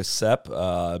 Neil's boy Sepp,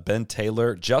 Ben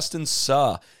Taylor, Justin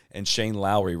Suh, and Shane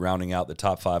Lowry rounding out the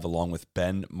top 5 along with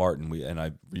Ben Martin.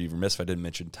 I'd be remiss if I didn't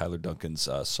mention Tyler Duncan's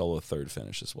solo 3rd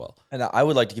finish as well. And I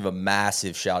would like to give a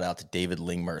massive shout out to David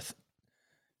Lingmerth,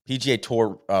 PGA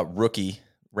Tour rookie,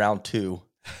 round 2.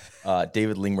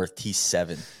 David Lingmerth,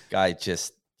 T7. Guy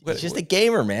he's just a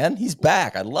gamer, man. He's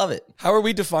back. I love it. How are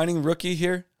we defining rookie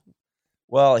here?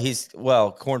 Well,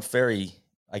 Korn Ferry,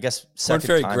 I guess. Korn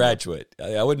Ferry graduate.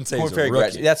 I wouldn't say he's a rookie.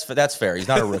 Graduate. That's fair. He's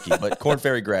not a rookie, but Korn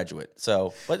Ferry graduate.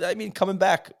 So, but I mean, coming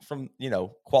back from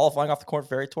qualifying off the Korn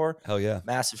Ferry Tour. Hell yeah!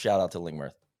 Massive shout out to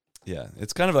Lingmerth. Yeah,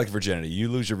 it's kind of like virginity. You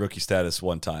lose your rookie status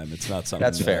one time. It's not something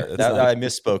that's fair. I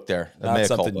misspoke there.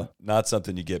 Not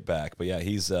something you get back. But yeah,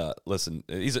 he's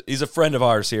he's a friend of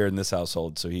ours here in this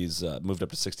household. So he's moved up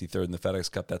to 63rd in the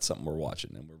FedEx Cup. That's something we're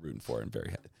watching and we're rooting for and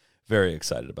very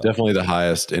excited about. Definitely the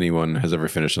highest anyone has ever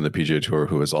finished on the PGA Tour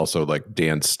who has also like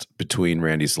danced between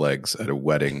Randy's legs at a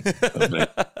wedding event.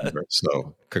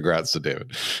 So congrats to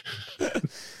David.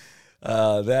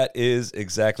 That is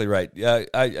exactly right. Yeah,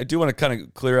 I do want to kind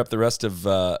of clear up the rest of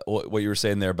what you were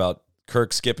saying there about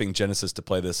Kirk skipping Genesis to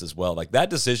play this as well. Like that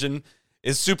decision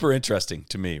is super interesting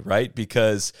to me, right?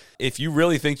 Because if you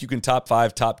really think you can top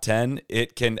 5, top 10,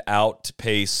 it can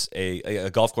outpace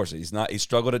a golf course. He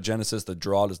struggled at Genesis. The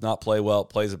draw does not play well. It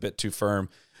plays a bit too firm,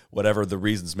 whatever the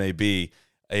reasons may be.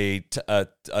 A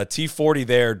T40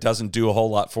 there doesn't do a whole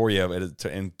lot for you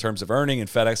in terms of earning and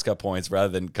FedEx Cup points rather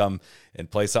than come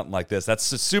and play something like this. That's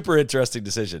a super interesting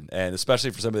decision, and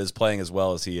especially for somebody that's playing as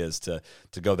well as he is to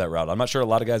go that route. I'm not sure a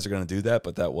lot of guys are going to do that,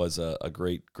 but that was a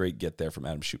great get there from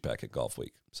Adam Schupak at Golf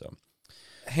Week. So,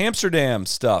 Amsterdam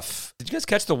stuff. Did you guys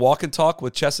catch the walk and talk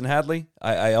with Chesson Hadley?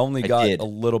 I only got a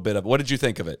little bit of it. What did you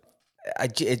think of it?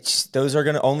 Those are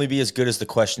going to only be as good as the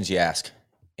questions you ask.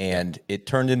 And it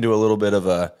turned into a little bit of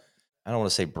I don't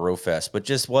want to say bro fest, but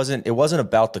it wasn't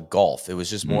about the golf. It was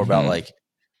just more about like,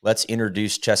 let's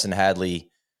introduce Chesson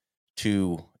Hadley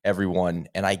to everyone.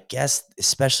 And I guess,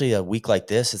 especially a week like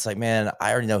this, it's like, man,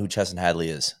 I already know who Chesson Hadley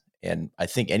is. And I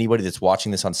think anybody that's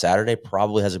watching this on Saturday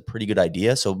probably has a pretty good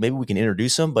idea. So maybe we can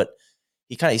introduce him, but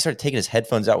he started taking his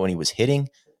headphones out when he was hitting.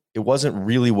 It wasn't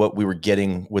really what we were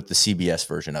getting with the CBS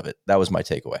version of it. That was my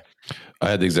takeaway. I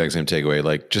had the exact same takeaway.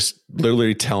 Like, just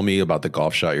literally tell me about the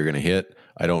golf shot you're going to hit.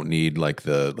 I don't need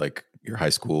your high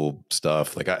school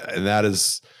stuff. It's I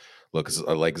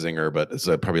like Zinger, but it's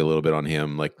probably a little bit on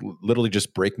him. Like, literally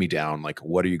just break me down. Like,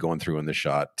 what are you going through in this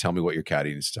shot? Tell me what your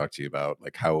caddy needs to talk to you about.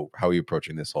 Like, how are you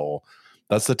approaching this hole?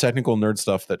 That's the technical nerd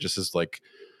stuff that just is like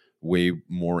way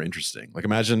more interesting. Like,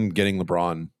 imagine getting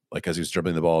LeBron, like as he was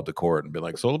dribbling the ball up the court and be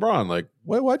like, so LeBron, like,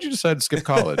 why'd you decide to skip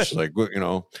college? Like,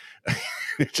 I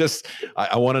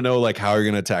want to know, like, how you're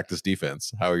going to attack this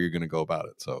defense. How are you going to go about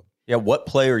it? So yeah. What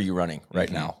play are you running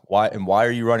right now? Why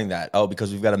are you running that? Oh,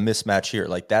 because we've got a mismatch here.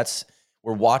 Like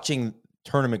we're watching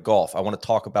tournament golf. I want to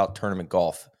talk about tournament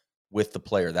golf with the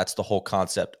player. That's the whole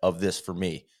concept of this for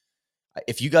me.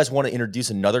 If you guys want to introduce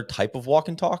another type of walk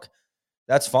and talk,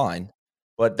 that's fine.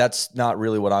 But that's not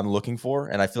really what I'm looking for.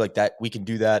 And I feel like that we can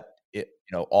do that,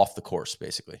 off the course,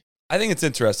 basically. I think it's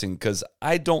interesting because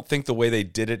I don't think the way they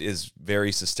did it is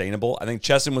very sustainable. I think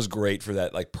Chesson was great for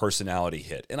that like personality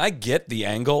hit. And I get the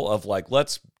angle of like,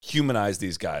 let's humanize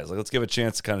these guys. Like, let's give a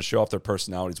chance to kind of show off their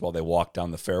personalities while they walk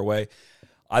down the fairway.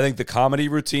 I think the comedy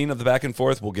routine of the back and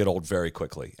forth will get old very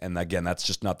quickly. And again, that's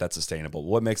just not that sustainable.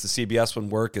 What makes the CBS one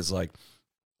work is like,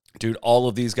 dude, all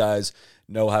of these guys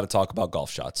know how to talk about golf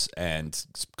shots and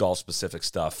golf specific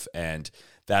stuff. And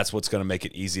that's what's going to make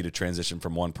it easy to transition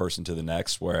from one person to the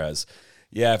next. Whereas,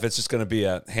 yeah, if it's just going to be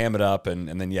a ham it up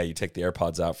and then, yeah, you take the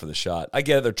AirPods out for the shot. I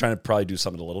get it. They're trying to probably do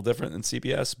something a little different than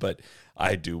CBS, but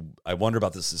I wonder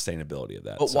about the sustainability of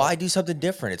that. But why do something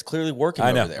different? It's clearly working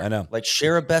over there. I know. Like,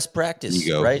 share a best practice,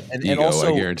 ego, right? And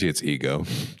also, I guarantee it's ego.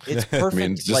 It's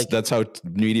perfect. I mean, that's how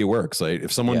media works. Like,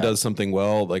 if someone does something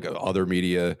well, like other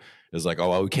media is like, oh,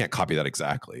 well, we can't copy that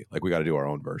exactly. Like, we got to do our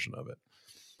own version of it.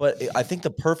 But I think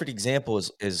the perfect example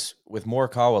is with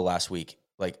Morikawa last week.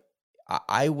 Like,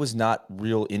 I was not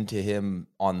real into him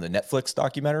on the Netflix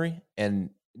documentary,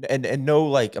 and no,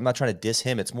 like, I'm not trying to diss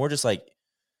him. It's more just like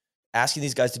asking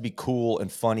these guys to be cool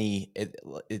and funny.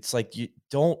 It's like, you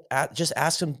don't just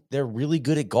ask them. They're really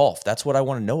good at golf. That's what I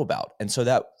want to know about. And so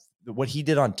that what he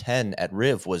did on 10 at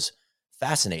Riv was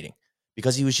fascinating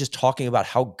because he was just talking about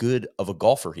how good of a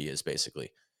golfer he is,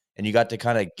 basically. And you got to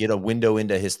kind of get a window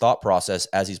into his thought process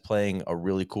as he's playing a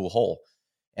really cool hole.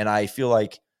 And I feel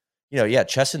like,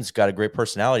 Chesson's got a great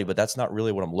personality, but that's not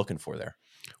really what I'm looking for there.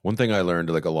 One thing I learned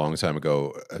like a long time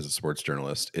ago as a sports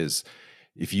journalist is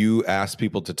if you ask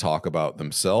people to talk about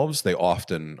themselves, they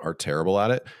often are terrible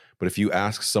at it. But if you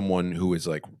ask someone who is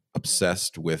like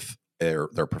obsessed with their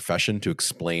profession to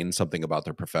explain something about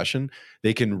their profession,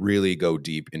 they can really go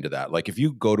deep into that. Like if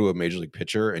you go to a major league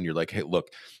pitcher and you're like, hey, look,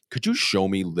 could you show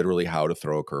me literally how to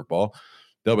throw a curveball?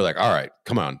 They'll be like, all right,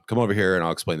 come over here and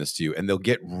I'll explain this to you. And they'll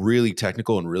get really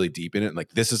technical and really deep in it. And like,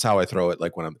 this is how I throw it.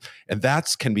 Like and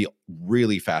that's can be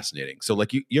really fascinating. So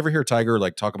like you ever hear Tiger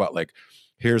like talk about like,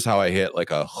 here's how I hit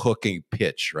like a hooking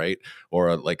pitch, right?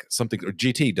 Or like something, or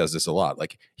GT does this a lot.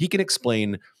 Like he can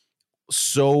explain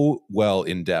so well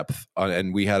in depth.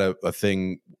 And we had a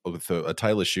thing with a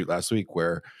Titleist shoot last week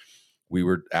where we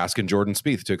were asking Jordan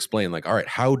Spieth to explain like, all right,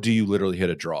 how do you literally hit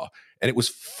a draw? And it was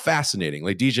fascinating.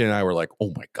 Like DJ and I were like,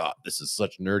 oh my God, this is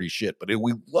such nerdy shit, but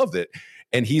we loved it.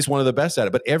 And he's one of the best at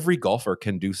it. But every golfer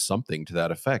can do something to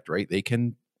that effect, right? They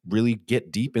can really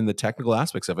get deep in the technical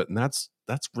aspects of it. And that's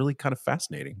really kind of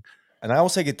fascinating. And I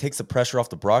almost think it takes the pressure off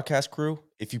the broadcast crew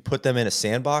if you put them in a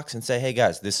sandbox and say, hey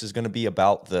guys, this is going to be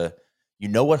about you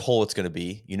know what hole it's going to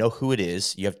be, you know who it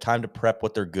is, you have time to prep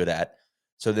what they're good at.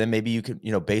 So then maybe you can,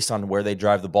 based on where they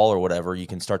drive the ball or whatever, you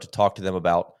can start to talk to them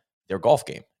about their golf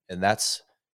game. And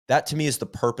that to me is the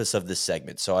purpose of this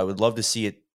segment. So I would love to see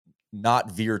it not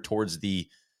veer towards the,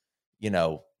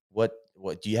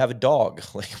 what do you have a dog?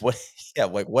 Like what? Yeah.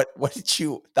 Like what did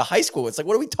you, the high school? It's like,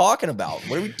 what are we talking about?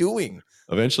 What are we doing?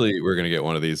 Eventually we're going to get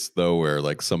one of these though, where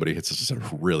like somebody hits just a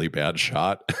really bad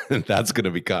shot and that's going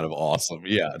to be kind of awesome.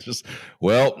 Yeah. Just,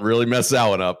 really messed that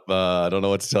one up. I don't know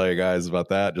what to tell you guys about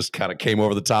that. Just kind of came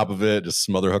over the top of it, just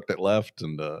smother hooked it left.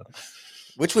 And,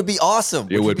 which would be awesome.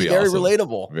 It would be very awesome.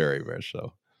 Relatable. Very, very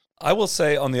so. I will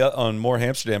say on more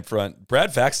Amsterdam front,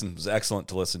 Brad Faxon was excellent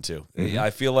to listen to. Mm-hmm. I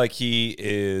feel like he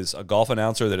is a golf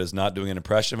announcer that is not doing an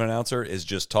impression of an announcer, is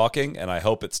just talking, and I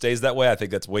hope it stays that way. I think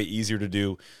that's way easier to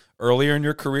do earlier in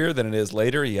your career than it is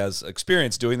later. He has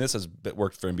experience doing this, has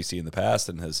worked for NBC in the past,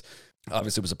 and has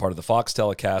obviously was a part of the Fox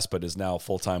telecast, but is now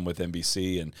full-time with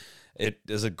NBC, and it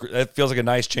feels like a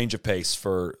nice change of pace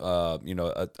for I'm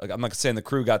not saying the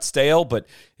crew got stale, but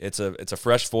it's a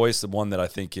fresh voice, the one that I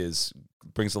think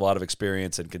brings a lot of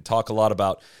experience and can talk a lot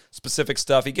about specific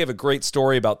stuff. He gave a great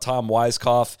story about Tom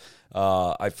Weiskopf.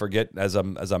 I forget, as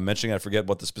I'm mentioning, I forget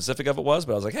what the specific of it was,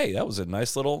 but I was like, hey, that was a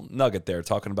nice little nugget there,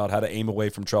 talking about how to aim away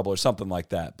from trouble or something like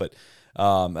that. But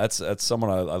that's someone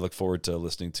I look forward to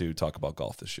listening to talk about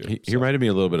golf this year. He reminded me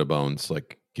a little bit of Bones,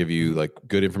 like give you like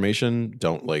good information,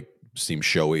 don't like seem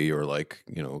showy or like,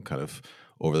 kind of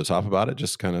over the top about it.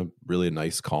 Just kind of really a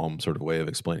nice, calm sort of way of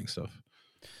explaining stuff.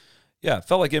 Yeah, it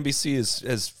felt like NBC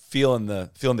is feeling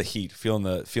the heat, feeling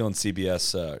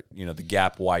CBS, the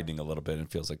gap widening a little bit, and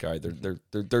feels like all right,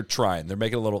 they're trying, they're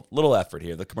making a little effort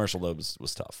here. The commercial load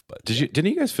was tough, but didn't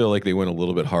you guys feel like they went a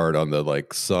little bit hard on the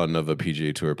like son of a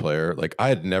PGA Tour player? Like I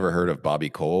had never heard of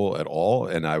Bobby Cole at all,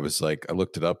 and I was like, I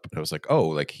looked it up, and I was like, oh,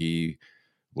 like he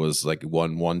was like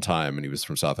won one time, and he was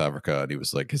from South Africa, and he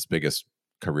was like his biggest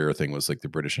career thing was like the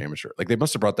British Amateur. Like they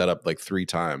must have brought that up like 3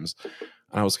 times.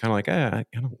 And I was kind of like, I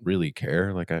don't really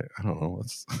care. Like, I don't know.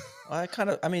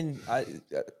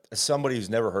 As somebody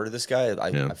who's never heard of this guy,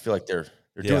 I feel like they're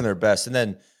doing their best. And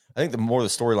then I think the more the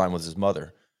storyline was his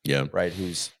mother. Yeah. Right.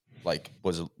 Who's like,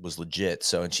 was legit.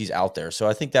 So, and she's out there. So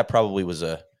I think that probably was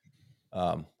a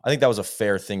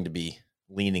fair thing to be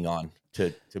leaning on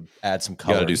to add some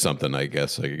color. You got to do something, I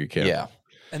guess. Like you can't. Yeah.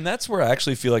 And that's where I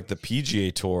actually feel like the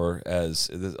PGA Tour, as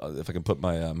if I can put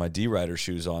my D-Rider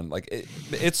shoes on, like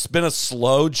it's been a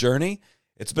slow journey.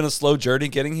 It's been a slow journey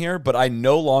getting here, but I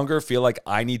no longer feel like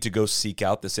I need to go seek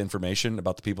out this information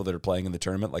about the people that are playing in the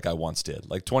tournament like I once did.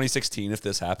 Like 2016, if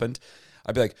this happened,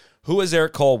 I'd be like, who is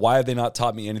Eric Cole? Why have they not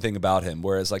taught me anything about him?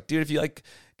 Whereas like, dude, if you like,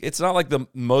 it's not like the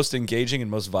most engaging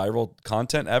and most viral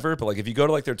content ever, but like if you go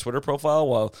to like their Twitter profile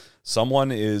while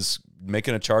someone is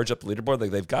making a charge up the leaderboard, like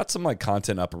they've got some like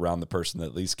content up around the person that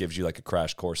at least gives you like a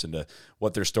crash course into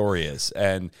what their story is.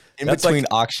 And in between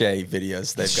Akshay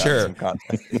videos, they've got some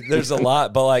content. There's a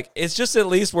lot, but like it's just at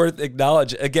least worth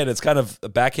acknowledge. Again, it's kind of a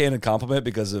backhanded compliment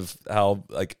because of how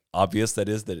like obvious that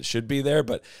is that it should be there.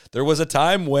 But there was a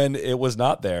time when it was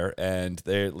not there, and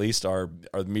they at least are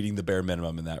meeting the bare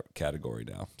minimum in that category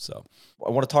now. So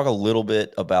I want to talk a little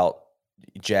bit about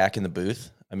Jack in the booth.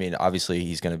 I mean, obviously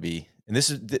he's going to be, and this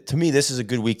is, to me, this is a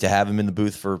good week to have him in the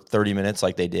booth for 30 minutes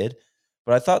like they did.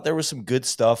 But I thought there was some good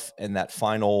stuff in that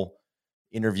final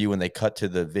interview when they cut to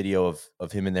the video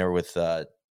of him in there with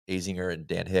Azinger and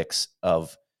Dan Hicks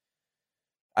of,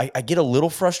 I get a little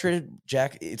frustrated,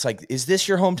 Jack. It's like, is this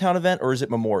your hometown event or is it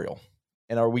Memorial?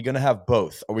 And are we going to have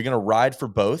both? Are we going to ride for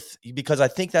both? Because I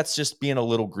think that's just being a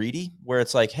little greedy where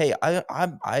it's like, hey,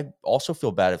 I also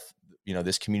feel bad if,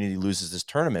 this community loses this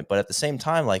tournament. But at the same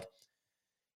time, like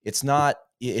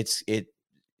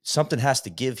something has to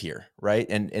give here. Right.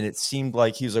 And it seemed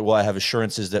like he was like, well, I have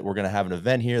assurances that we're going to have an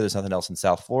event here. There's nothing else in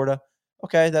South Florida.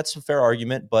 Okay. That's a fair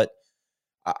argument, but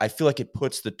I feel like it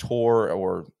puts the tour,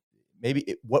 or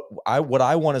maybe what I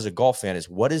want as a golf fan is,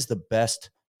 what is the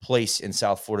best place in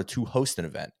South Florida to host an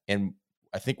event? And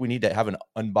I think we need to have an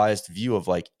unbiased view of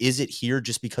like, is it here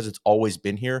just because it's always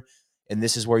been here and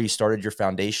this is where you started your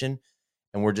foundation,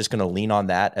 and we're just going to lean on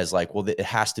that as like, well, it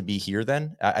has to be here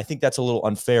then? I think that's a little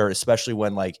unfair, especially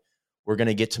when like we're going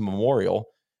to get to Memorial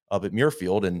up at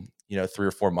Muirfield in 3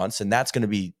 or 4 months, and that's going to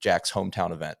be Jack's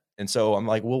hometown event. And so I'm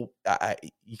like, well,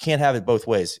 you can't have it both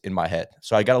ways in my head.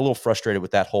 So I got a little frustrated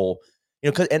with that whole,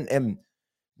 cause, and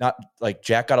not like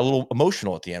Jack got a little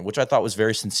emotional at the end, which I thought was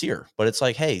very sincere, but it's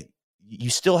like, hey, you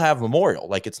still have Memorial.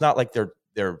 Like, it's not like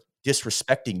they're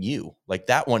disrespecting you. Like,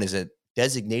 that one is a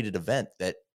designated event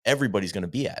that everybody's going to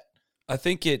be at. I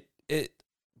think it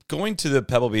going to the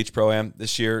Pebble Beach Pro-Am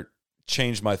this year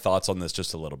changed my thoughts on this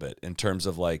just a little bit, in terms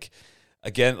of like,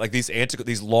 again, like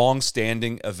these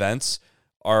long-standing events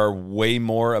are way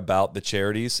more about the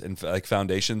charities and like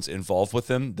foundations involved with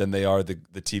them than they are the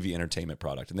TV entertainment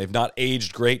product. And they've not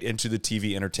aged great into the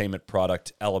TV entertainment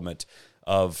product element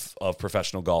of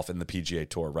professional golf in the PGA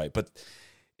Tour, right? But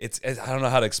I don't know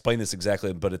how to explain this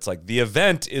exactly, but it's like the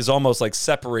event is almost like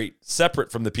separate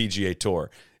from the PGA Tour.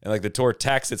 And like the tour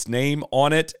tacks its name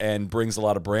on it and brings a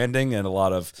lot of branding and a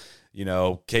lot of,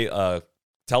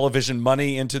 television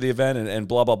money into the event and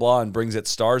blah, blah, blah, and brings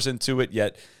its stars into it.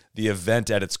 Yet the event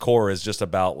at its core is just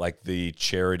about like the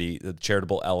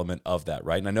charitable element of that,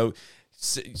 right? And I know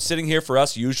sitting here for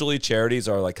us, usually charities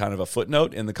are like kind of a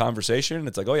footnote in the conversation.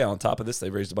 It's like, oh yeah, on top of this,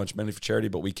 they raised a bunch of money for charity,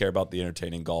 but we care about the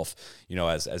entertaining golf,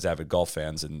 as avid golf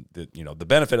fans. And the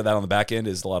benefit of that on the back end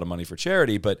is a lot of money for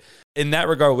charity. But in that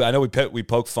regard, I know we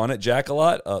poke fun at Jack a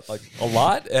lot,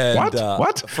 And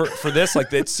what? For this, like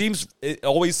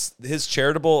his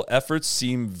charitable efforts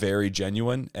seem very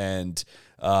genuine. And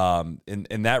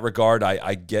in that regard,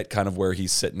 I get kind of where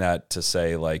he's sitting at to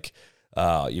say like,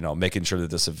 making sure that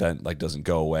this event like doesn't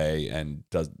go away and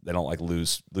they don't like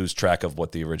lose track of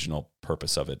what the original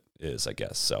purpose of it is, I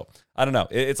guess. So I don't know.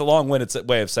 It's a long-winded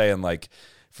way of saying like,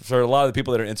 for a lot of the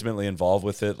people that are intimately involved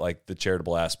with it, like the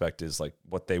charitable aspect is like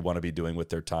what they want to be doing with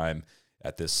their time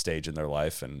at this stage in their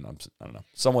life. And I don't know,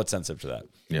 somewhat sensitive to that.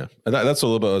 Yeah. And that's a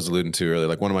little bit I was alluding to earlier.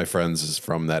 Like, one of my friends is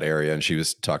from that area, and she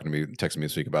was texting me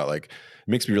this week about like, it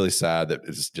makes me really sad that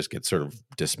it just gets sort of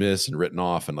dismissed and written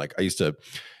off. And like, I used to,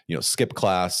 skip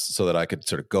class so that I could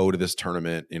sort of go to this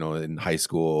tournament, in high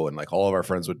school, and like all of our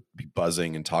friends would be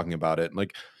buzzing and talking about it. And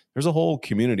like, there's a whole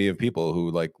community of people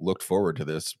who like looked forward to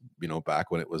this, back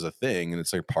when it was a thing, and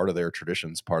it's like part of their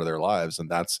traditions, part of their lives. And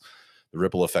that's the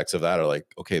ripple effects of that are like,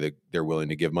 okay, they're willing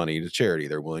to give money to charity.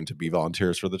 They're willing to be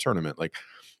volunteers for the tournament. Like,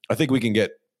 I think we can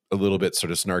get a little bit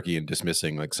sort of snarky and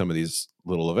dismissing like some of these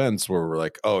little events where we're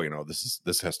like, oh,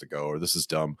 this has to go, or this is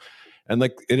dumb. And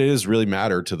like, it is really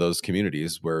mattered to those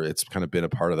communities where it's kind of been a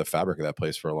part of the fabric of that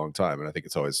place for a long time. And I think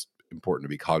it's always important to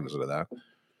be cognizant of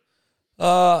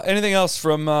that. Anything else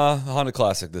from Honda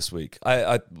Classic this week?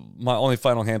 My only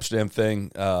final Amsterdam thing,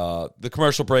 the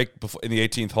commercial break in the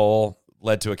 18th hole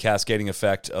led to a cascading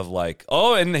effect of like,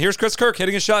 oh, and here's Chris Kirk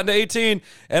hitting a shot into 18,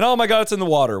 and oh my God, it's in the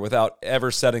water, without ever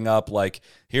setting up like,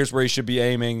 here's where he should be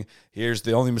aiming. Here's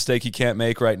the only mistake he can't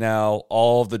make right now.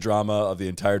 All of the drama of the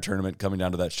entire tournament coming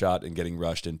down to that shot and getting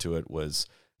rushed into it was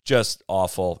just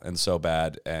awful and so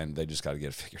bad, and they just got to get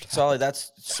it figured out. Solly,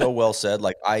 that's so well said.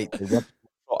 Like I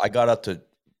got up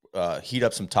to heat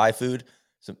up some Thai food.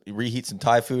 Reheat some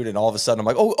Thai food, and all of a sudden I'm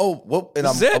like, whoa, and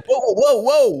I'm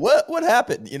whoa, what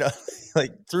happened?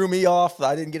 Like threw me off.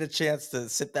 I didn't get a chance to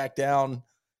sit back down.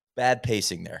 Bad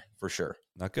pacing there for sure.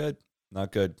 Not good.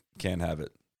 Can't have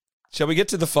it. Shall we get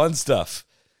to the fun stuff?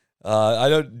 I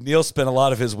know Neil spent a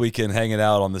lot of his weekend hanging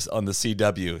out on the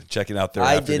CW, checking out their.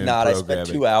 I did not. I spent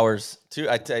 2 hours.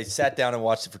 I sat down and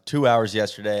watched it for 2 hours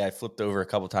yesterday. I flipped over a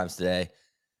couple times today.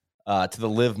 To the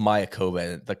Live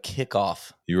Mayakoba, the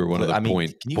kickoff. You were one of the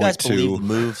can you guys believe the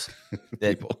moves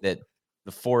that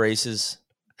the four aces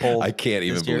pulled? I can't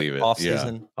even believe it.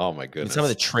 Off-season? Oh my goodness. Some of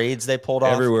the trades they pulled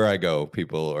off. Everywhere I go,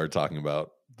 people are talking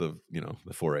about the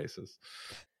four aces.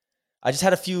 I just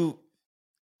had a few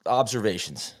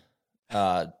observations.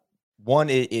 One,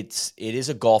 it is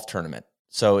a golf tournament.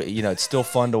 So, it's still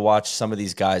fun to watch some of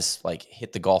these guys like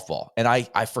hit the golf ball. And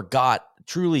I forgot,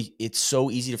 truly, it's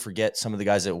so easy to forget some of the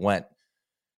guys that went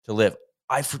to Live.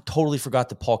 I totally forgot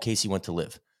that Paul Casey went to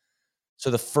Live. So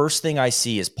the first thing I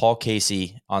see is Paul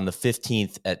Casey on the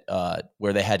 15th at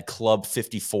where they had Club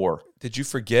 54. Did you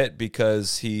forget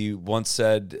because he once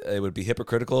said it would be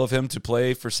hypocritical of him to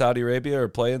play for Saudi Arabia or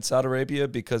play in Saudi Arabia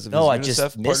because of his I UNICEF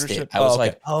just missed partnership? it. I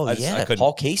was okay. like,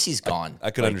 Paul Casey's gone. I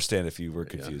could understand if you were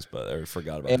confused, but I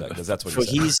forgot about that because that's what so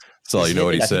he said. That's all you know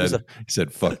what he said. He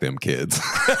said, "Fuck them kids."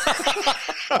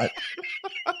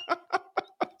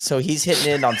 So he's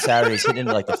hitting in on Saturday. He's hitting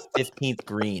into like the 15th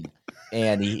green.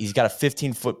 And he's got a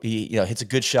 15-foot, he hits a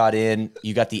good shot in.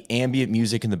 You got the ambient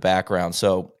music in the background.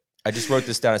 So I just wrote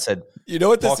this down. I said, you know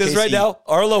what this Paul is Casey, right now?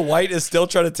 Arlo White is still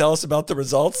trying to tell us about the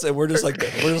results, and we're just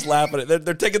laughing at it.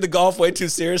 They're taking the golf way too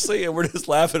seriously, and we're just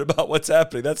laughing about what's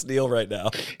happening. That's Neil right now.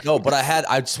 No, but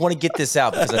I just want to get this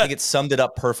out because I think it summed it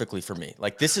up perfectly for me.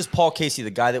 Like, this is Paul Casey,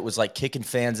 the guy that was like kicking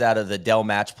fans out of the Dell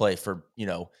match play for,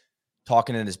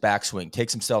 talking in his backswing,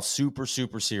 takes himself super,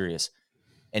 super serious.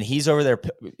 And he's over there,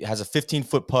 has a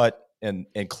 15-foot putt, and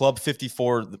Club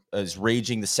 54 is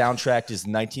raging. The soundtrack is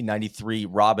 1993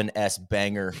 Robin S.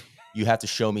 banger, You Have to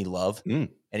Show Me Love. And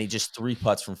he just 3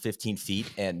 putts from 15 feet.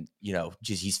 And,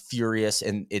 he's furious.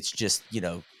 And it's just,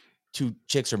 2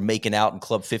 chicks are making out in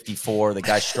Club 54. The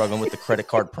guy's struggling with the credit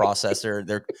card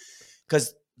processor.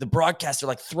 Because the broadcasts are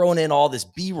like throwing in all this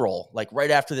B-roll, like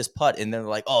right after this putt. And they're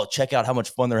like, oh, check out how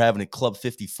much fun they're having at Club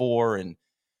 54. And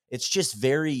it's just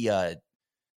very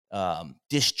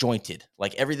disjointed,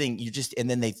 like everything and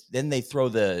then they throw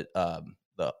the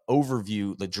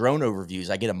overview, the drone overviews.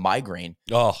 I get a migraine.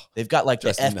 Oh, they've got like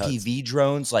the FPV nuts.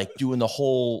 drones, like doing the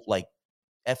whole like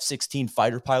F-16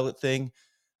 fighter pilot thing.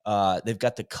 They've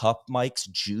got the cup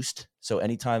mics juiced. So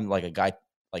anytime like a guy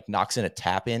like knocks in a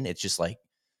tap in, it's just like,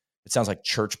 it sounds like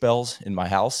church bells in my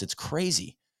house. It's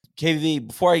crazy. KV,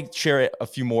 before I share a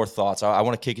few more thoughts, I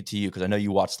want to kick it to you because I know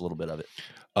you watched a little bit of it.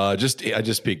 I just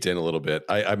peeked in a little bit.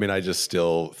 I mean, I just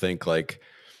still think like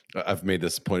I've made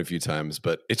this point a few times,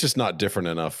 but it's just not different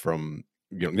enough from,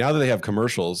 now that they have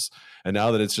commercials and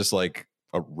now that it's just like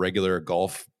a regular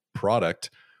golf product,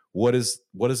 what is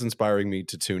inspiring me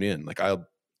to tune in? Like I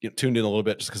tuned in a little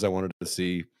bit just because I wanted to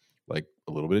see like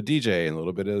a little bit of DJ and a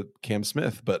little bit of Cam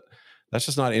Smith, but that's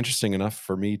just not interesting enough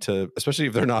for me to, especially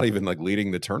if they're not even like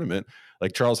leading the tournament.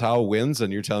 Like Charles Howell wins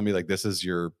and you're telling me like this is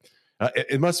your,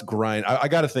 it must grind. I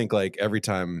got to think like every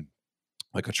time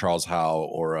like a Charles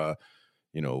Howell or a,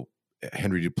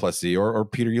 Henry Duplessis or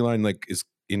Peter Uihlein like is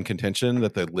in contention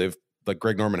that they live, like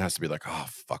Greg Norman has to be like, oh,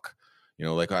 fuck.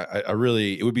 Like I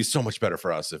really, it would be so much better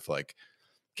for us if like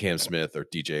Cam Smith or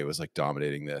DJ was like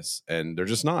dominating this and they're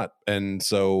just not. And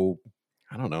so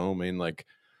I don't know. I mean, like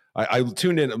I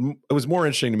tuned in. It was more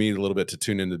interesting to me a little bit to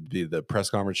tune into the press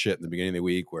conference shit in the beginning of the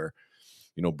week where,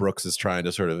 Brooks is trying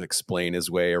to sort of explain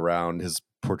his way around his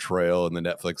portrayal and the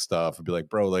Netflix stuff and be like,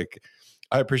 bro, like,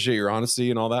 I appreciate your honesty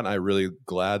and all that. And I'm really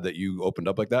glad that you opened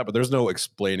up like that, but there's no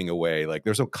explaining away. Like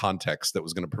there's no context that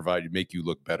was going to make you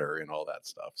look better and all that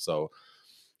stuff. So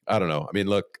I don't know. I mean,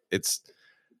 look,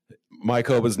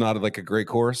 Myco is not like a great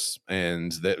course.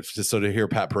 And that just so to hear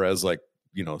Pat Perez, like,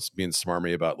 being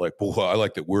smarmy about like, well, I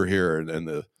like that we're here and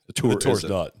the tour's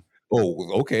not.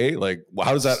 Oh, okay. Like, well,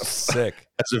 how does that sick?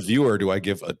 As a viewer, do I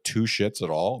give a 2 shits at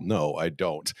all? No, I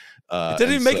don't. It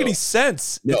didn't even make any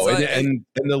sense. No, and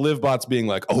the live bots being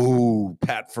like, oh,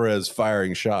 Pat Perez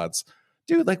firing shots.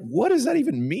 Dude, like, what does that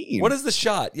even mean? What is the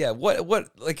shot? Yeah, what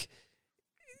like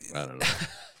I don't know.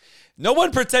 No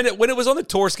one pretended when it was on the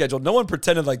tour schedule, no one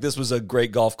pretended like this was a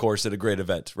great golf course at a great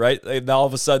event, right? And now all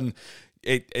of a sudden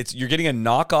it's you're getting a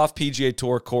knockoff PGA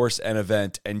Tour course and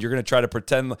event, and you're going to try to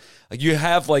pretend like you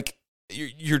have like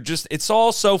you're just, it's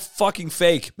all so fucking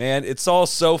fake, man. It's all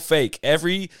so fake.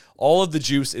 All of the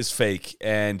juice is fake.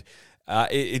 And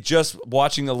it just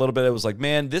watching a little bit, it was like,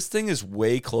 man, this thing is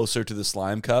way closer to the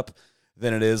Slime Cup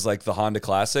than it is like the Honda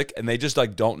Classic. And they just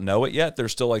like don't know it yet. They're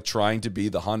still like trying to be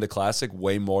the Honda Classic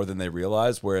way more than they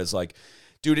realize. Whereas like,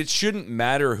 dude, it shouldn't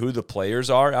matter who the players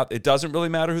are out. It doesn't really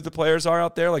matter who the players are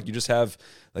out there. Like you just have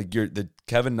like the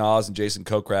Kevin Nas and Jason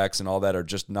Kokrak's and all that are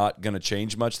just not going to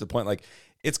change much to the point. Like,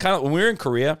 it's kind of when we were in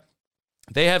Korea,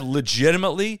 they have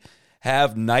legitimately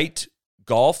have night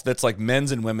golf that's like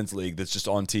men's and women's league that's just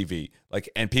on TV, like,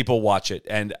 and people watch it,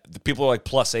 and the people are like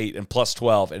 +8 and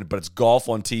 +12, but it's golf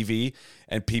on TV,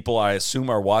 and people I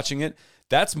assume are watching it.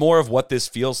 That's more of what this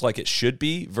feels like it should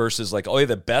be versus like, oh yeah,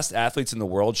 the best athletes in the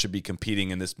world should be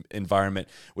competing in this environment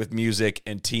with music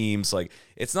and teams. Like,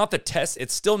 it's not the test.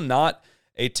 It's still not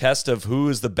a test of who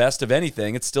is the best of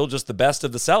anything. It's still just the best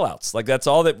of the sellouts. Like that's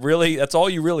all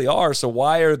you really are. So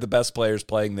why are the best players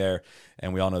playing there?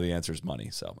 And we all know the answer is money.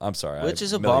 So I'm sorry. Which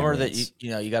is a bummer that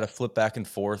you got to flip back and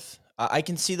forth. I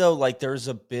can see though, like there's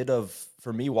a bit of,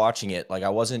 for me watching it, like I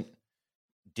wasn't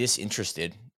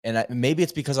disinterested. And maybe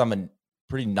it's because I'm a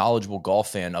pretty knowledgeable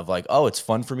golf fan of like, oh, it's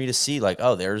fun for me to see like,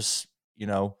 oh, there's,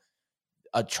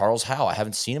 a Charles Howe. I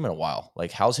haven't seen him in a while.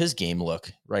 Like, how's his game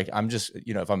look? Right. I'm just,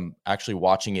 if I'm actually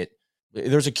watching it,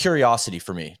 there's a curiosity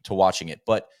for me to watching it.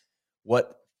 But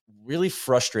what really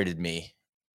frustrated me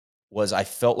was I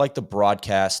felt like the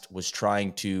broadcast was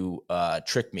trying to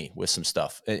trick me with some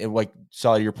stuff. And like,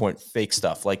 Sally, to your point, fake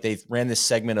stuff. Like they ran this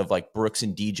segment of like Brooks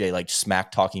and DJ like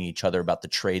smack talking each other about the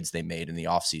trades they made in the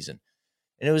offseason.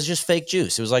 And it was just fake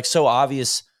juice. It was like so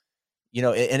obvious,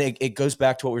 and it goes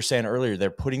back to what we were saying earlier. They're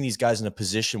putting these guys in a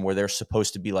position where they're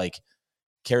supposed to be like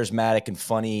charismatic and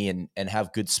funny and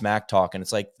have good smack talk. And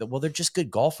it's like, well, they're just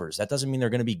good golfers. That doesn't mean they're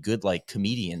going to be good like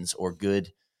comedians or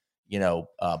good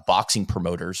boxing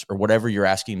promoters or whatever you're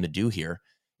asking them to do here.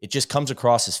 It just comes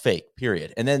across as fake,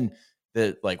 period. And then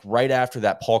right after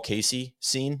that Paul Casey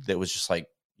scene that was just like,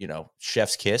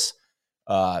 chef's kiss,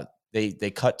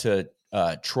 they cut to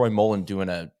Troy Mullen doing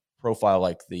a profile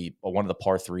like one of the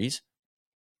par threes.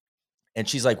 And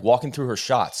she's like walking through her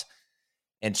shots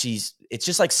and it's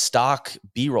just like stock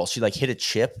B-roll. She like hit a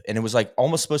chip and it was like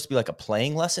almost supposed to be like a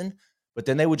playing lesson. But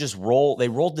then they would just they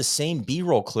rolled the same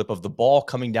B-roll clip of the ball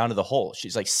coming down to the hole.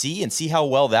 She's like, see how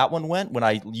well that one went when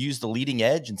I used the leading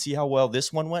edge and see how well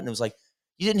this one went. And it was like,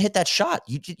 you didn't hit that shot.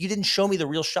 You didn't show me the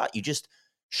real shot. You just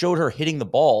showed her hitting the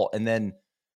ball. And then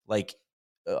like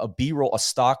a B-roll, a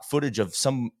stock footage of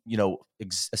some,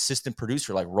 assistant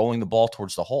producer, like rolling the ball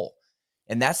towards the hole.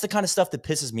 And that's the kind of stuff that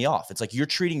pisses me off. It's like, you're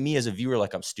treating me as a viewer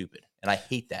like I'm stupid. And I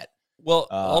hate that. Well,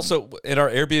 also in our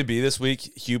Airbnb this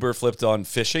week, Huber flipped on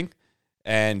fishing.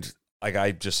 And like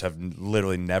I just have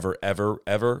literally never,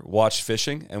 ever watched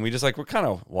fishing. And we're kind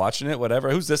of watching it,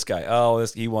 whatever. Who's this guy? Oh,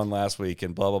 he won last week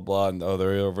and blah, blah, blah. And oh,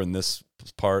 they're over in this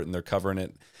part and they're covering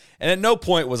it. And at no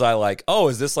point was I like, oh,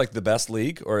 is this like the best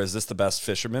league or is this the best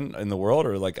fisherman in the world?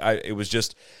 Or like it was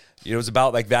just, it was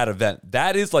about like that event.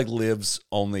 That is like Liv's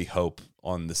only hope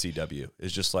on the CW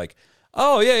is just like,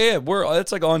 oh yeah.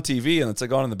 It's like on TV and it's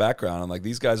like on in the background. And like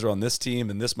these guys are on this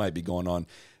team and this might be going on.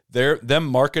 Them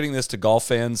marketing this to golf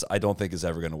fans, I don't think is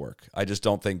ever going to work. I just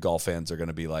don't think golf fans are going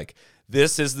to be like,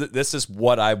 this is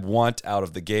what I want out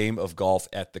of the game of golf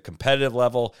at the competitive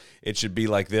level. It should be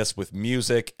like this with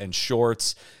music and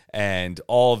shorts and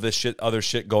all of this other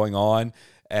shit going on.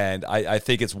 And I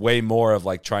think it's way more of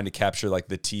like trying to capture like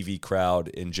the TV crowd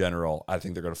in general. I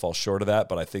think they're going to fall short of that,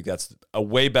 but I think that's a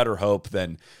way better hope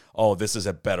than, oh, this is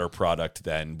a better product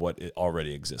than what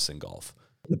already exists in golf.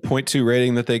 The 0.2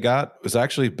 rating that they got was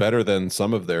actually better than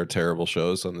some of their terrible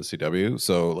shows on the CW.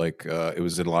 So like it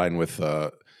was in line with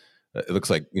it looks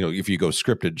like, if you go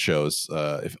scripted shows,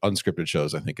 if unscripted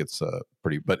shows, I think it's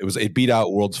pretty, but it beat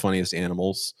out World's Funniest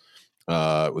Animals.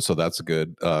 So that's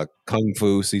good. Kung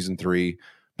Fu season 3,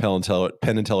 Penn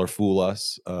and Teller Fool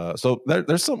Us. So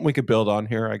there's something we could build on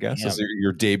here, I guess. As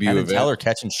your debut Penn and event. Teller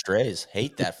catching strays.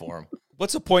 Hate that for him.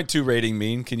 What's a 0.2 rating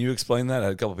mean? Can you explain that? I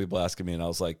had a couple people asking me, and I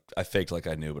was like, I faked like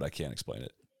I knew, but I can't explain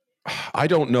it. I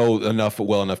don't know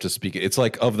well enough to speak it. It's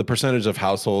like of the percentage of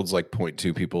households, like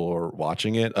 0.2 people are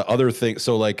watching it. Other things,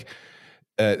 so like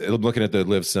I'm looking at the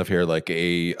Live stuff here, like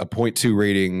a 0.2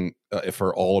 rating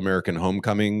for All American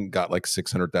Homecoming got like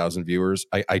 600,000 viewers.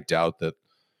 I doubt that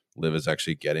Live is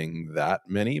actually getting that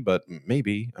many, but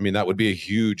maybe. I mean, that would be a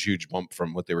huge bump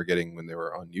from what they were getting when they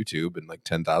were on YouTube, and like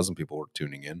 10,000 people were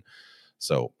tuning in.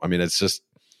 So, I mean, it's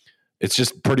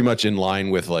just pretty much in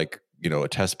line with like, a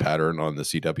test pattern on the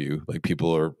CW. Like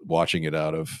people are watching it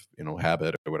out of,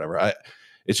 habit or whatever.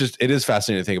 It is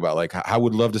fascinating to think about. Like, I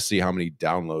would love to see how many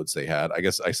downloads they had. I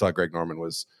guess I saw Greg Norman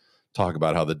was talk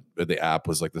about how the app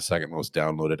was like the second most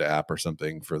downloaded app or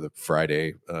something for the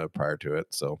Friday prior to it.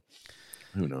 So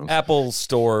who knows? Apple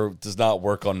Store does not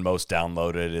work on most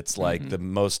downloaded. It's like the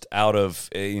most out of,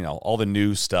 all the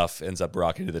new stuff ends up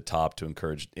rocketing to the top to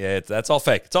encourage. Yeah, that's all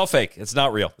fake. It's all fake. It's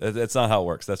not real. It's not how it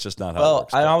works. That's just not how it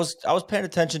works. I was paying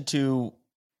attention to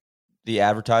the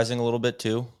advertising a little bit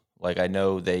too. Like I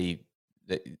know the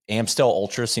Amstel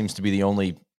Ultra seems to be the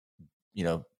only,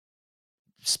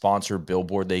 sponsor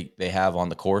billboard they have on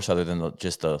the course other than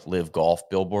just the Live Golf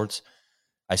billboards.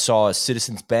 I saw a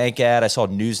Citizens Bank ad. I saw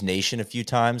News Nation a few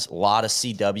times. A lot of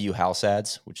CW house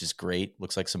ads, which is great.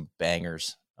 Looks like some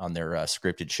bangers on their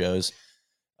scripted shows.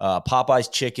 Popeye's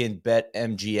Chicken, Bet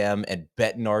MGM, and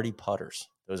Bettinardi Putters.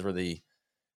 Those were the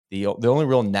only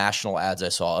real national ads I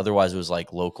saw. Otherwise, it was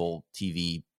like local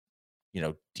TV,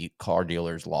 car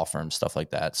dealers, law firms, stuff like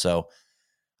that. So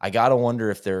I got to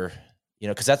wonder if they're,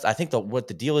 because I think what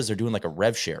the deal is, they're doing like a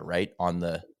rev share, right? On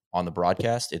the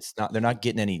broadcast. They're not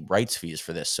getting any rights fees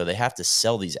for this. So they have to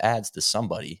sell these ads to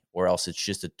somebody or else it's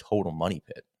just a total money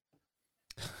pit.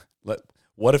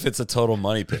 What if it's a total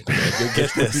money pit?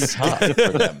 Get this. Tough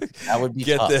for them. That would be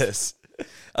Get tough. this.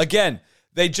 Again,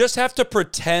 they just have to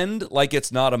pretend like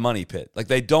it's not a money pit. Like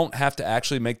they don't have to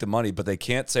actually make the money, but they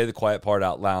can't say the quiet part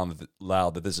out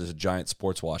loud that this is a giant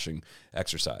sports washing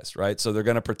exercise, right? So they're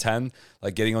going to pretend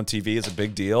like getting on TV is a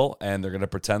big deal, and they're going to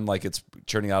pretend like it's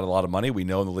churning out a lot of money. We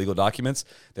know in the legal documents,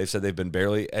 they've said they've been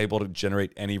barely able to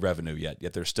generate any revenue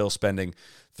yet they're still spending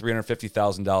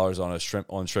 $350,000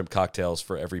 on shrimp cocktails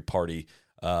for every party.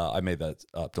 I made that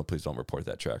up. Please don't report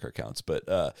that tracker accounts.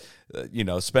 But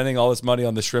spending all this money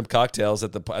on the shrimp cocktails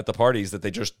at the parties that they're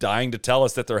just dying to tell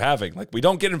us that they're having. Like, we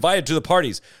don't get invited to the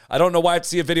parties. I don't know why I have to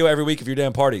see a video every week of your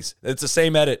damn parties. It's the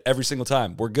same edit every single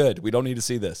time. We're good. We don't need to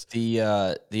see this.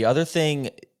 The other thing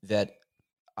that,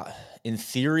 in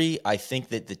theory, I think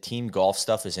that the team golf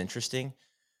stuff is interesting,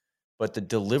 but the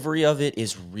delivery of it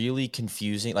is really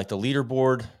confusing. Like the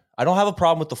leaderboard. I don't have a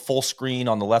problem with the full screen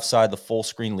on the left side, the full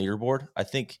screen leaderboard. I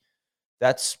think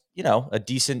that's, a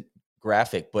decent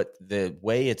graphic, but the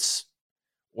way it's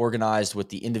organized with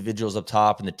the individuals up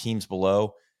top and the teams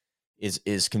below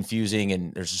is confusing,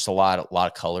 and there's just a lot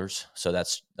of colors. So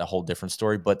that's a whole different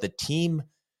story. But the team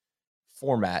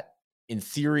format in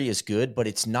theory is good, but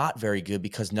it's not very good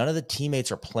because none of the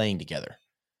teammates are playing together.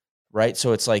 Right?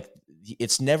 So it's like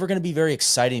it's never going to be very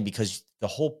exciting because the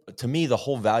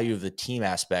whole value of the team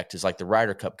aspect is like the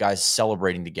Ryder Cup guys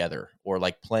celebrating together, or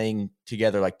like playing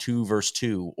together like 2 versus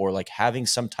 2, or like having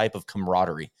some type of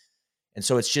camaraderie. And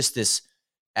so it's just this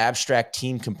abstract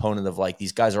team component of like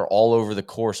these guys are all over the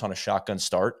course on a shotgun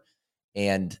start,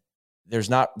 and it's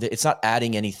not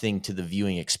adding anything to the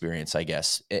viewing experience, I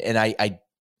guess. And I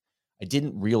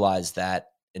didn't realize that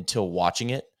until watching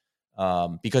it.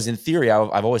 Because in theory,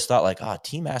 I've always thought like,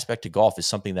 team aspect to golf is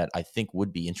something that I think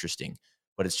would be interesting,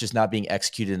 but it's just not being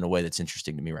executed in a way that's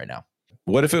interesting to me right now.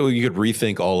 What if you could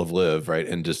rethink all of Live, right,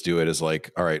 and just do it as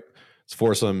like, all right, it's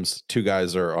foursomes, 2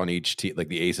 guys are on each team. Like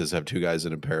the aces have 2 guys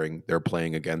in a pairing. They're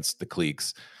playing against the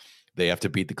cliques. They have to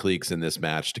beat the cliques in this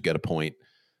match to get a point,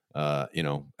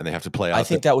 and they have to play out. I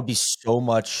think that would be so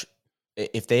much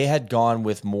if they had gone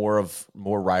with more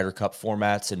Ryder Cup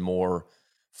formats and more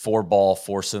 4-ball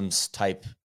foursomes type.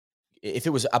 If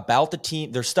it was about the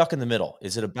team, they're stuck in the middle.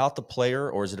 Is it about the player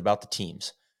or is it about the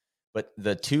teams? But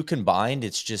the two combined,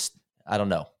 it's just, I don't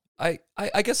know. I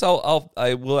guess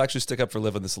I will actually stick up for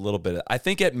Liv on this a little bit. I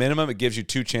think at minimum it gives you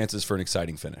 2 chances for an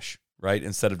exciting finish, right?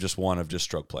 Instead of just one of just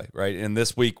stroke play, right? And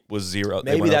this week was 0.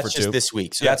 Maybe that's just 2. This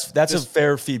week. So that's a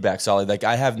fair feedback, Solly. Like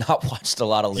I have not watched a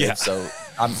lot of Liv, so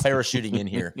I'm parachuting in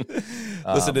here.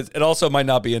 Listen, it also might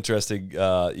not be interesting,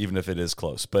 even if it is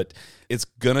close, but it's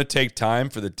gonna take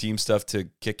time for the team stuff to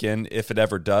kick in if it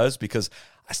ever does, because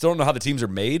I still don't know how the teams are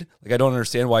made. Like, I don't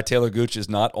understand why Taylor Gooch is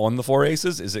not on the 4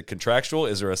 Aces. Is it contractual?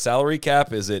 Is there a salary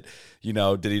cap? Is it,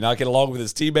 did he not get along with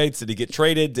his teammates? Did he get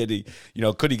traded? Did he,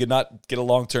 could he not get a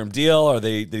long-term deal? Or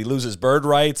did he lose his bird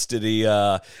rights? Did he, he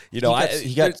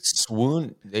got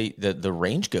swooned. The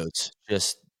range goats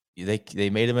just, they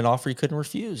made him an offer he couldn't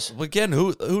refuse. Well, again,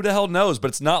 who the hell knows? But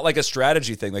it's not like a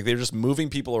strategy thing. Like, they're just moving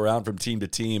people around from team to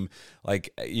team.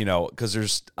 Like, because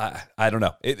there's, I don't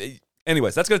know.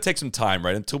 Anyways, that's going to take some time,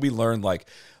 right? Until we learn, like,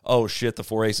 oh, shit, the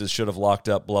 4 Aces should have locked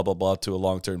up blah, blah, blah to a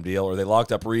long-term deal, or they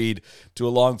locked up Reed to a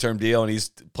long-term deal, and he's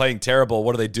playing terrible.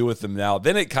 What do they do with him now?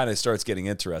 Then it kind of starts getting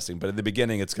interesting. But in the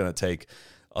beginning, it's going to take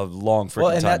a long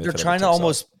freaking time. They're trying to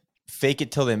almost fake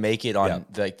it till they make it on,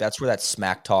 like, that's where that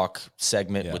smack talk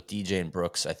segment with DJ and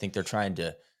Brooks, I think they're trying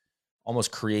to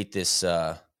almost create this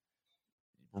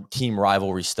team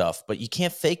rivalry stuff. But you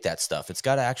can't fake that stuff. It's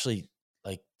got to actually...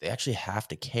 like, they actually have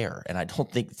to care. And I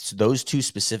don't think those two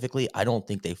specifically, I don't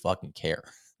think they fucking care.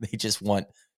 They just want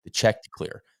the check to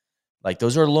clear. Like,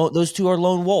 those two are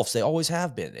lone wolves. They always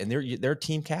have been. And they're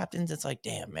team captains. It's like,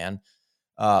 damn, man.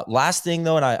 Last thing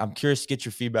though, and I'm curious to get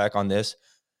your feedback on this.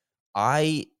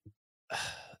 The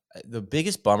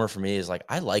biggest bummer for me is, like,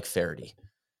 I like Faraday,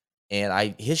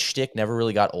 and his shtick never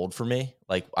really got old for me.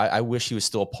 Like, I wish he was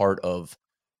still a part of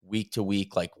week to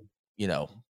week, like,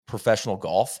 professional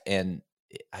golf. And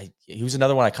he was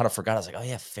another one I kind of forgot. I was like, oh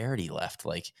yeah, Faraday left.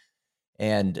 Like,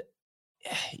 and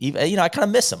even, I kind of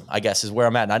miss him, I guess, is where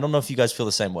I'm at. And I don't know if you guys feel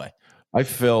the same way. I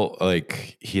felt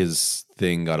like his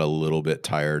thing got a little bit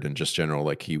tired, and just general,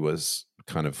 like, he was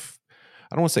kind of,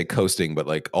 I don't want to say coasting, but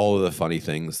like all of the funny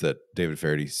things that David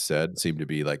Faraday said seemed to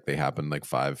be like they happened like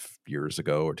 5 years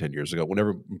ago or 10 years ago.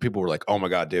 Whenever people were like, oh my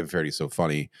God, David Faraday's so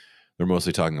funny, they're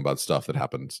mostly talking about stuff that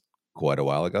happened quite a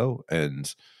while ago.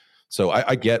 And so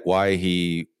I get why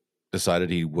he decided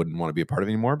he wouldn't want to be a part of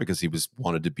it anymore, because he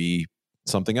wanted to be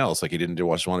something else. Like, he didn't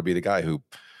just want to be the guy who,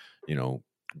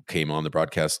 came on the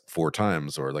broadcast 4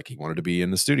 times, or like he wanted to be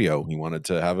in the studio. He wanted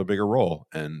to have a bigger role,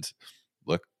 and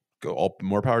look, go all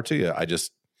more power to you. I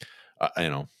just,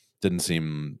 didn't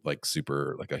seem like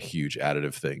super, like a huge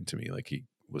additive thing to me. Like he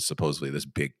was supposedly this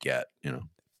big get,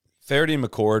 Faraday and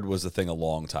McCord was a thing a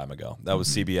long time ago. That was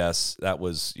CBS. That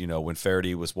was, when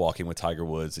Faraday was walking with Tiger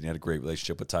Woods and he had a great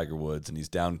relationship with Tiger Woods and he's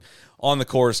down on the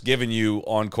course giving you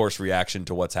on-course reaction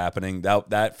to what's happening.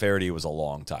 That Faraday was a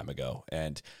long time ago.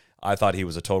 And I thought he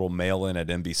was a total mail-in at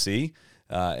NBC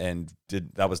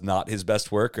that was not his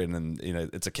best work. And then,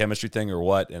 it's a chemistry thing or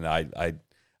what. And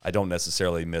I don't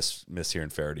necessarily miss hearing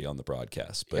Faraday on the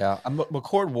broadcast. But yeah,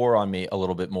 McCord wore on me a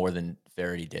little bit more than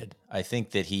Faraday did. I think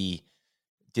that he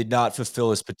did not fulfill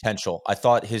his potential. I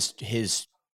thought his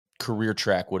career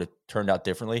track would have turned out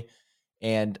differently.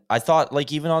 And I thought,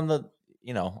 like, even on the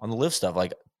live stuff,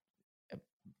 like,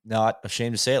 not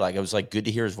ashamed to say it, like, it was like good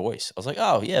to hear his voice. I was like,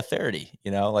 oh yeah, Faraday,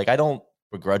 like, I don't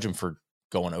begrudge him for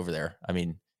going over there. I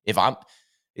mean, he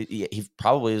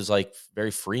probably was like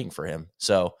very freeing for him.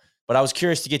 So, but I was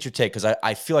curious to get your take, because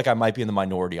I feel like I might be in the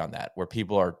minority on that, where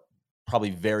people are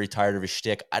probably very tired of his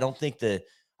shtick.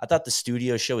 I thought the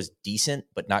studio show was decent,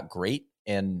 but not great.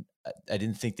 And I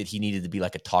didn't think that he needed to be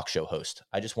like a talk show host.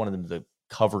 I just wanted him to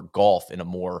cover golf in a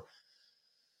more,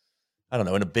 in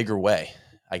a bigger way,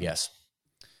 I guess.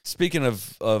 Speaking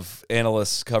of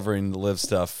analysts covering the live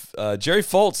stuff, Jerry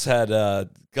Foltz had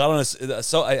got on us.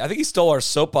 So I think he stole our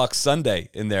Soapbox Sunday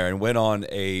in there and went on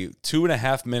a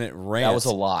 2.5 minute rant. That was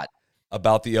a lot.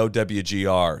 About the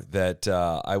OWGR that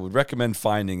I would recommend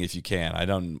finding if you can. I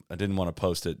didn't want to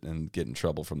post it and get in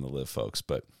trouble from the live folks,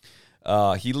 but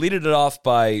he leaded it off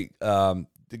by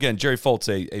again, Jerry Foltz,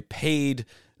 a paid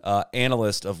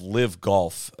analyst of live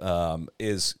golf,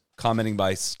 is commenting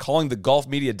by calling the golf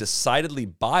media decidedly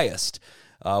biased,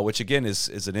 which again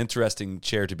is an interesting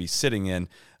chair to be sitting in,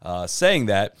 saying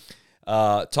that.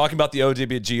 Talking about the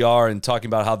OWGR and talking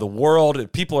about how the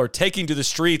world, people are taking to the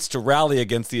streets to rally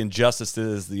against the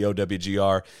injustices of the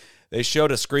OWGR. They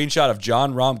showed a screenshot of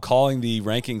John Rahm calling the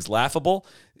rankings laughable,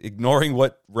 ignoring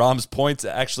what Rahm's points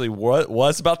actually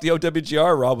was about the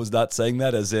OWGR. Rahm was not saying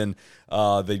that as in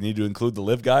they need to include the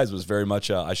live guys. It was very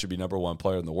much I should be number one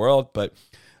player in the world. But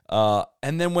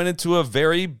and then went into a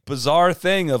very bizarre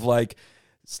thing of like,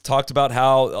 talked about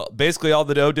how basically all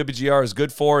that OWGR is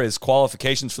good for is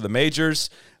qualifications for the majors.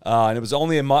 And it was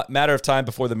only a matter of time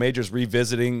before the majors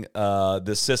revisiting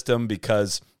this system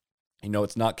because,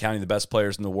 it's not counting the best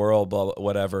players in the world, blah, blah,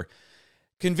 whatever.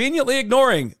 Conveniently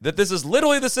ignoring that this is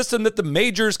literally the system that the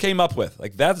majors came up with.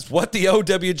 Like, that's what the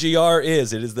OWGR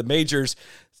is. It is the majors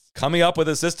coming up with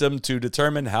a system to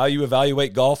determine how you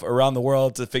evaluate golf around the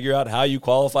world to figure out how you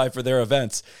qualify for their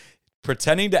events.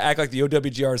 Pretending to act like the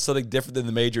OWGR is something different than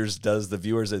the majors does the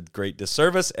viewers a great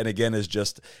disservice. And again,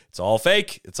 it's all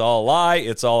fake. It's all a lie.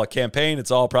 It's all a campaign.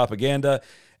 It's all propaganda.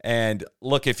 And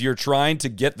look, if you're trying to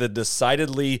get the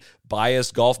decidedly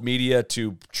biased golf media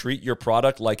to treat your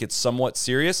product like it's somewhat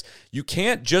serious, you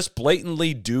can't just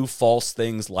blatantly do false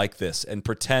things like this and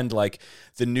pretend like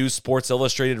the new Sports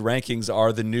Illustrated rankings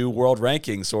are the new world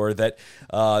rankings, or that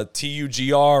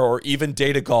TUGR or even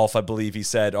Data Golf, I believe he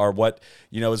said, are what,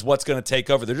 is what's going to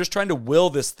take over. They're just trying to will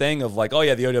this thing of like, oh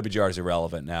yeah, the OWGR is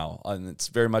irrelevant now. And it's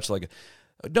very much like,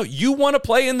 no, you want to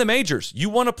play in the majors. You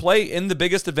want to play in the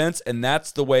biggest events, and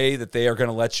that's the way that they are going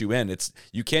to let you in.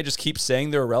 You can't just keep saying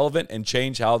they're irrelevant and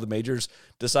change how the majors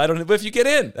decide on it. But if you get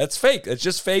in, that's fake. It's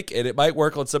just fake, and it might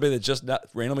work on somebody that's just not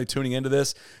randomly tuning into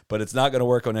this, but it's not going to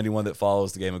work on anyone that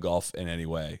follows the game of golf in any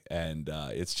way. And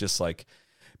it's just like,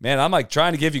 man, I'm like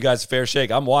trying to give you guys a fair shake.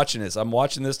 I'm watching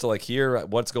this to like hear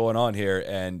what's going on here,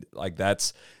 and like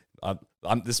that's. I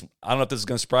don't know if this is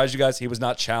going to surprise you guys. He was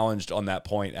not challenged on that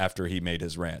point after he made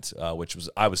his rant, which was,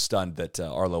 I was stunned that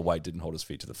Arlo White didn't hold his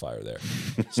feet to the fire there.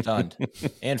 Stunned.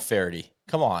 And Faraday.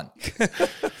 Come on.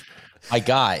 My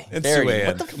guy. And Faraday. Suan,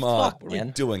 What the come on. fuck, What are man?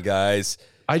 we doing, guys?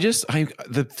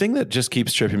 The thing that just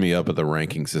keeps tripping me up at the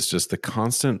rankings is just the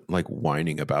constant like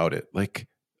whining about it. Like,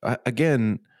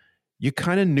 again, you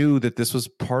kind of knew that this was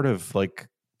part of like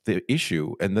the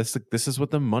issue, and this is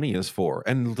what the money is for.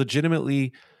 And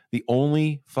legitimately, the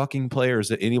only fucking players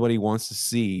that anybody wants to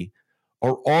see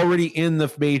are already in the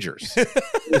majors. There's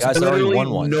Guys already literally won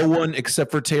one. no one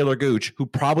except for Taylor Gooch, who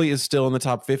probably is still in the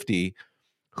top 50,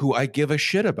 who I give a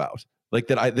shit about. Like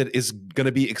that is going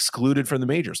to be excluded from the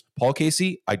majors. Paul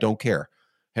Casey, I don't care.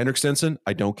 Henrik Stenson,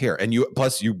 I don't care. And you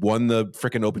won the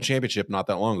freaking Open Championship not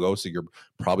that long ago, so you're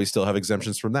probably still have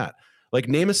exemptions from that. Like,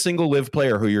 name a single live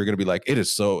player who you're going to be like, it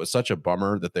is such a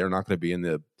bummer that they're not going to be in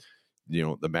the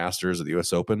the Masters or the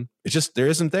US Open. It's just, there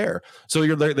isn't there. So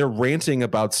they're ranting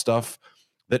about stuff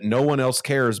that no one else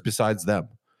cares besides them.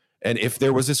 And if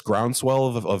there was this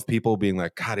groundswell of people being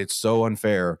like, God, it's so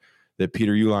unfair that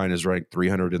Peter Uihlein is ranked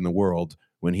 300 in the world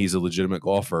when he's a legitimate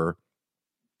golfer,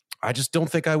 I just don't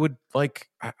think I would like.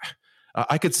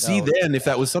 I could see then if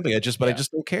that was something. I just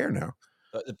don't care now.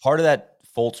 Part of that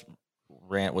Fultz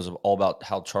rant was all about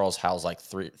how Charles Howell's like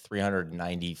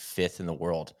 395th in the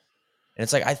world. And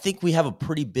it's like, I think we have a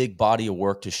pretty big body of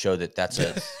work to show that that's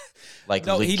a like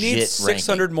no, legit he needs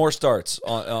 600 ranking. more starts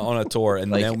on a tour,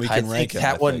 and Like, then we can rank him.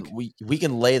 That one we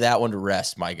can lay that one to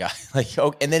rest, my guy. Like,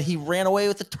 and then he ran away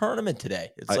with the tournament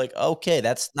today. It's like, okay,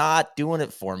 that's not doing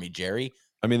it for me, Jerry.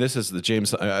 I mean, this is the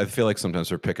James. I feel like sometimes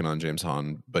we're picking on James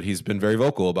Hahn, but he's been very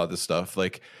vocal about this stuff.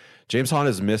 Like, James Hahn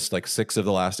has missed like 6 of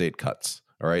the last 8 cuts.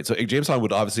 All right. So James Hahn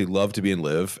would obviously love to be in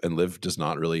Live, and Live does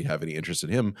not really have any interest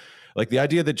in him. Like, the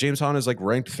idea that James Hahn is like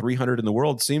ranked 300 in the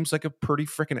world seems like a pretty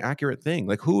freaking accurate thing.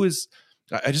 Like,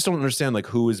 I just don't understand like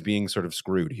who is being sort of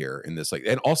screwed here in this. Like,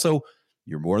 and also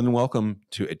you're more than welcome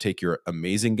to take your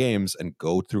amazing games and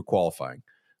go through qualifying.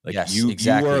 Like, yes, you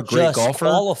are a great golfer.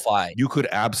 Qualify. You could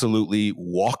absolutely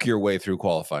walk your way through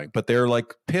qualifying, but they're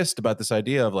like pissed about this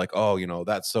idea of like, oh,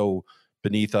 that's so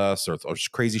beneath us, or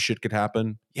crazy shit could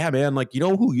happen. Yeah, man. Like,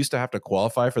 who used to have to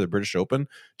qualify for the British Open?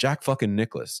 Jack fucking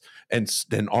Nicklaus, and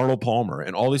then Arnold Palmer,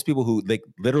 and all these people who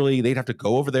they'd have to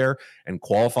go over there, and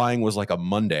qualifying was like a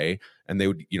Monday, and they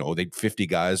would, 50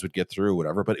 guys would get through,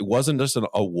 whatever. But it wasn't just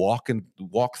a walk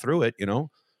through it,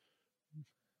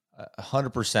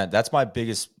 100%. That's my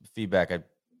biggest feedback. I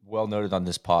well noted on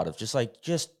this pod of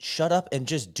just shut up and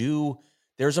just do.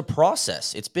 There's a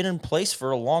process. It's been in place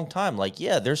for a long time. Like,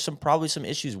 yeah, there's probably some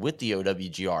issues with the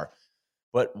OWGR,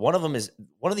 but one of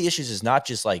the issues is not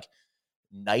just like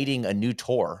knighting a new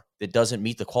tour that doesn't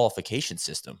meet the qualification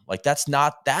system. Like, that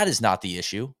is not the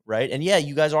issue, right? And yeah,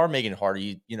 you guys are making it harder.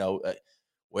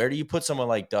 Where do you put someone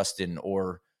like Dustin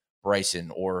or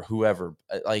Bryson or whoever?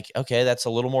 Like, okay, that's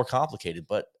a little more complicated,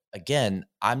 but again,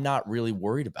 I'm not really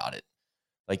worried about it.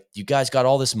 Like, you guys got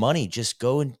all this money, just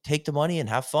go and take the money and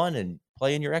have fun and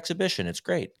play in your exhibition. It's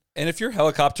great. And if you're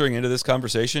helicoptering into this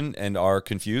conversation and are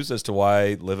confused as to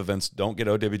why live events don't get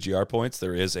OWGR points,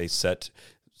 there is a set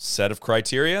of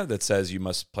criteria that says you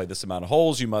must play this amount of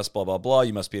holes, you must blah, blah, blah,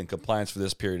 you must be in compliance for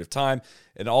this period of time.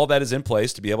 And all that is in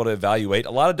place to be able to evaluate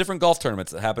a lot of different golf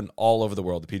tournaments that happen all over the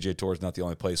world. The PGA Tour is not the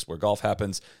only place where golf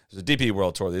happens. There's a DP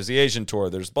World Tour, there's the Asian Tour,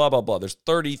 there's blah, blah, blah. There's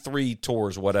 33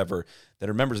 tours, whatever, that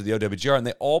are members of the OWGR, and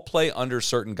they all play under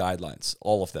certain guidelines,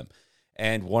 all of them.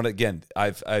 And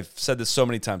I've said this so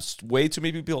many times, way too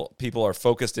many people are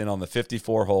focused in on the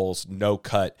 54 holes, no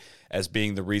cut, as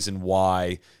being the reason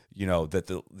why, that's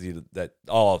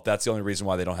the only reason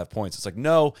why they don't have points. It's like,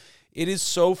 no, it is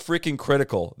so freaking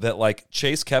critical that like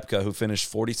Chase Koepka, who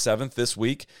finished 47th this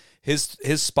week, his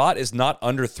spot is not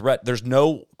under threat. There's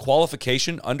no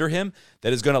qualification under him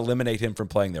that is going to eliminate him from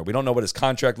playing there. We don't know what his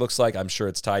contract looks like. I'm sure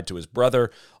it's tied to his brother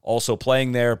also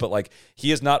playing there, but like,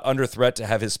 he is not under threat to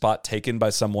have his spot taken by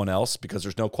someone else because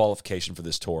there's no qualification for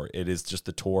this tour. It is just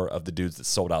the tour of the dudes that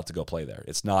sold out to go play there.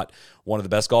 It's not one of the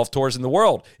best golf tours in the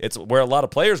world. It's where a lot of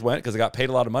players went because they got paid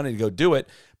a lot of money to go do it,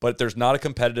 but there's not a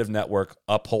competitive network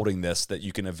upholding this that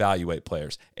you can evaluate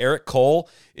players. Eric Cole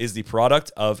is the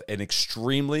product of an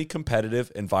extremely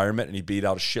competitive environment, and he beat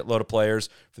out a shitload of players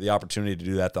for the opportunity to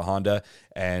do that to Honda.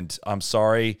 And I'm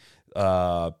sorry,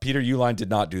 Peter Uihlein did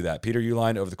not do that. Peter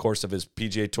Uihlein, over the course of his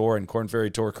PGA Tour and Korn Ferry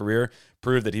Tour career,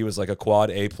 proved that he was like a quad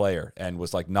A player and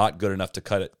was like not good enough to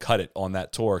cut it on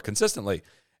that tour consistently.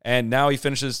 And now he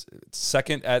finishes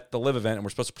second at the live event, and we're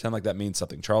supposed to pretend like that means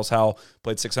something. Charles Howell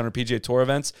played 600 PGA Tour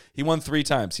events. He won 3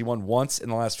 times. He won once in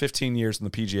the last 15 years in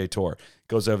the PGA Tour.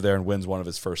 Goes over there and wins one of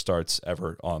his first starts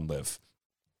ever on live.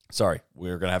 Sorry,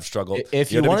 we're going to have struggle. If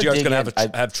the you want OWGR to is going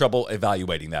to have trouble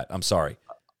evaluating that. I'm sorry.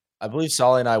 I believe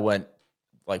Solly and I went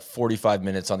like 45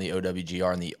 minutes on the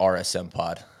OWGR and the RSM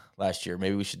pod last year.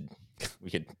 Maybe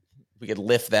we could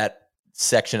lift that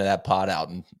section of that pod out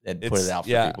and put it out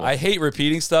for people. I hate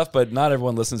repeating stuff, but not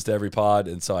everyone listens to every pod,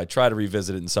 and so I try to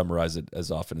revisit it and summarize it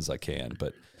as often as I can.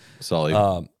 But Solly,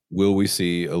 will we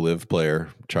see a live player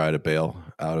try to bail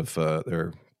out of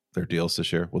their deals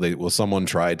this year? Will someone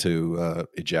try to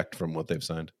eject from what they've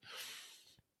signed?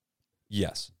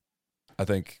 Yes, I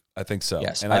think so.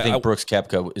 Yes, and I think Brooks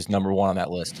Koepka is number 1 on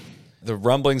that list. The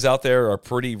rumblings out there are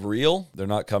pretty real. They're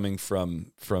not coming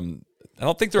from. I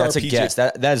don't think there That's are a guess.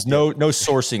 That is no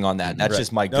sourcing on that. That's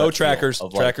just my gut no trackers. Feel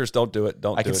of Trackers don't do it.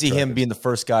 I can see him being the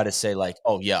first guy to say like,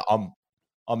 "Oh yeah,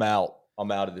 I'm out.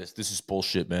 I'm out of this. This is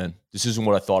bullshit, man. This isn't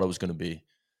what I thought it was going to be."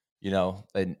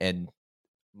 And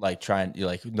like you're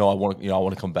like, no, I want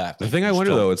to come back. The Like, thing I you're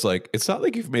wonder still- though, it's like it's not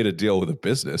like you've made a deal with a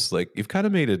business. Like you've kind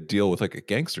of made a deal with like a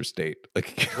gangster state.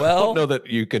 Like I Well- don't know that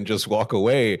you can just walk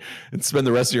away and spend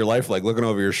the rest of your life like looking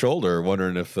over your shoulder,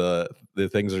 wondering if the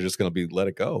things are just going to be let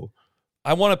it go.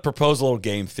 I want to propose a little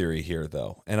game theory here,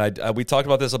 though, and we talked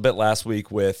about this a bit last week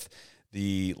with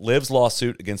the Liv's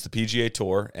lawsuit against the PGA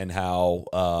Tour and how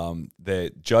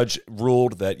the judge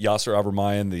ruled that Yasser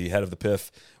Abramayan, the head of the PIF,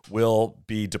 will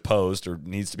be deposed or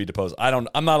needs to be deposed. I'm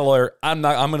not a lawyer. I'm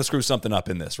going to screw something up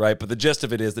in this, right? But the gist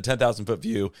of it is the 10,000 foot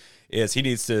view is he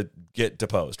needs to get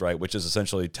deposed, right? Which is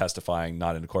essentially testifying,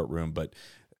 not in a courtroom, but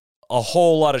a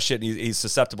whole lot of shit. He's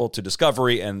susceptible to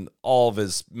discovery and all of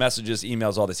his messages,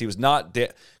 emails, all this. He was not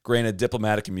granted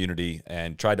diplomatic immunity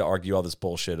and tried to argue all this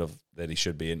bullshit that he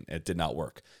should be, and it did not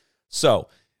work. So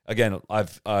again,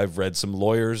 I've read some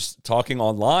lawyers talking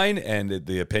online, and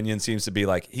the opinion seems to be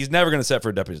like he's never going to sit for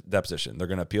a deposition. They're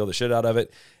going to appeal the shit out of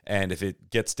it, and if it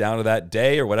gets down to that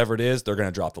day or whatever it is, they're going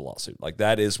to drop the lawsuit. Like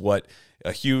that is what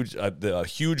a huge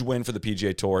win for the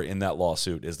PGA Tour in that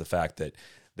lawsuit is the fact that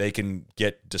they can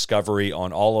get discovery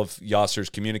on all of Yasser's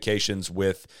communications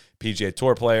with PGA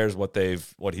Tour players, what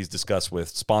he's discussed with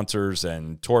sponsors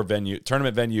and tournament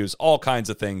venues, all kinds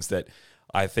of things that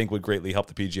I think would greatly help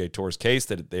the PGA Tour's case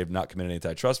that they have not committed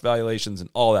antitrust violations and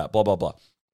all that, blah, blah, blah.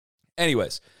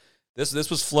 Anyways, this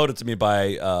was floated to me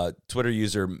by Twitter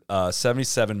user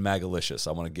 77magalicious.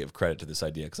 I want to give credit to this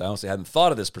idea because I honestly hadn't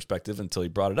thought of this perspective until he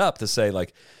brought it up to say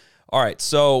like, all right,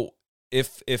 so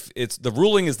if it's the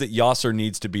ruling is that Yasser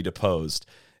needs to be deposed,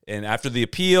 and after the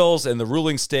appeals and the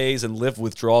ruling stays and Liv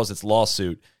withdraws its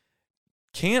lawsuit,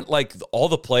 can't like all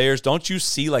the players, don't you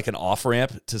see like an off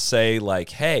ramp to say like,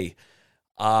 hey,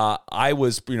 I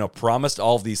was promised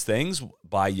all of these things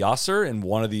by Yasser, and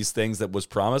one of these things that was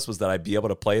promised was that I'd be able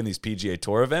to play in these PGA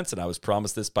Tour events, and I was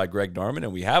promised this by Greg Norman,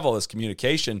 and we have all this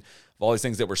communication of all these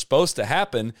things that were supposed to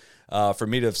happen for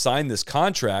me to have signed this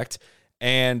contract.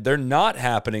 And they're not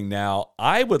happening now.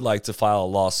 I would like to file a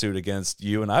lawsuit against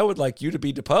you, and I would like you to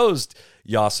be deposed,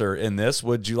 Yasser, in this.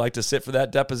 Would you like to sit for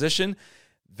that deposition?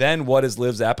 Then what is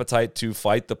Liv's appetite to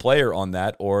fight the player on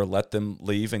that or let them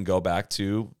leave and go back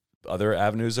to other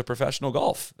avenues of professional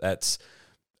golf? That's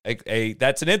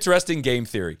an interesting game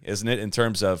theory, isn't it? In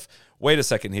terms of, wait a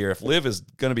second here, if Liv is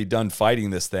going to be done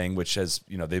fighting this thing, which has,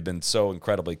 they've been so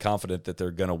incredibly confident that they're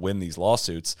going to win these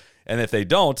lawsuits, and if they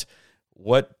don't,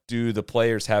 what do the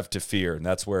players have to fear? And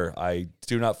that's where I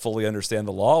do not fully understand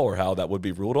the law or how that would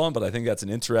be ruled on, but I think that's an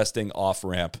interesting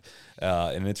off-ramp,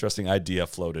 an interesting idea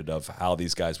floated of how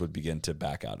these guys would begin to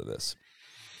back out of this.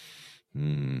 I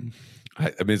mean,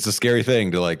 it's a scary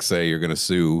thing to like say you're going to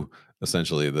sue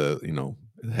essentially the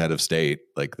head of state,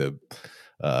 like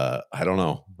I don't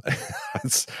know.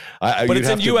 But it's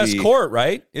in U.S. court,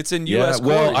 right? It's in U.S. court.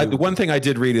 Well, the one thing I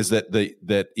did read is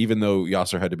that even though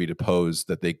Yasser had to be deposed,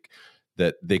 that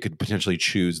they could potentially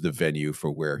choose the venue for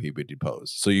where he would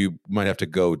depose. So you might have to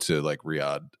go to like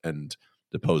Riyadh and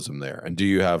depose him there. And do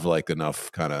you have like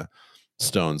enough kind of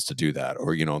stones to do that?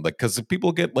 Or, like, because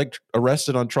people get like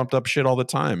arrested on trumped up shit all the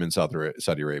time in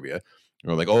Saudi Arabia.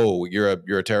 Or like, oh, you're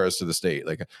a terrorist to the state.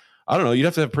 Like, I don't know. You'd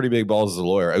have to have pretty big balls as a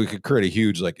lawyer. It could create a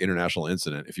huge like international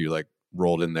incident if you like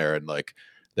rolled in there and like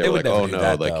they were like, oh no,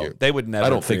 that, like they would never. I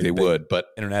don't think they would, but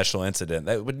international incident,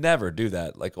 they would never do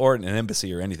that, like, or an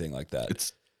embassy or anything like that.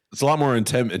 It's a lot more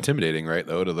intimidating, right?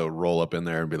 Though to roll up in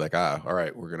there and be like, all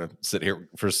right, we're gonna sit here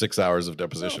for 6 hours of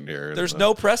deposition here. There's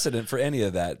no precedent for any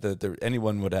of that. That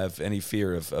anyone would have any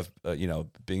fear of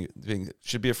being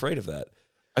should be afraid of that.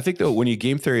 I think though, when you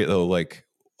game theory it though, like,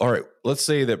 all right, let's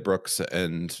say that Brooks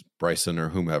and Bryson or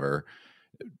whomever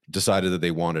decided that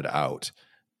they wanted out.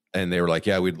 And they were like,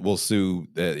 yeah, we'll sue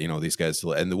these guys,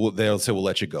 and they'll say, we'll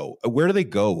let you go. Where do they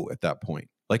go at that point?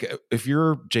 Like, if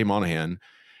you're Jay Monahan,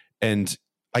 and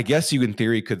I guess you in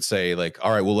theory could say like,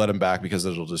 all right, we'll let him back because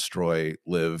it'll destroy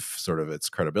Liv sort of its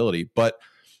credibility. But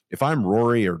if I'm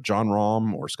Rory or John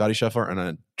Rahm or Scotty Scheffler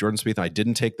and Jordan Spieth, and I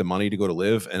didn't take the money to go to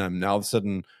Liv, and I'm now all of a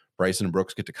sudden Bryson and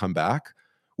Brooks get to come back.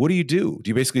 What do? Do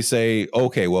you basically say,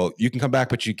 okay, well, you can come back,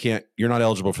 but you're not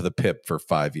eligible for the PIP for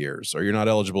 5 years, or you're not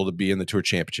eligible to be in the Tour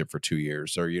Championship for 2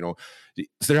 years, or,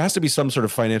 so there has to be some sort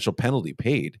of financial penalty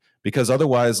paid, because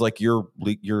otherwise like your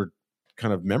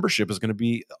kind of membership is going to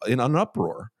be in an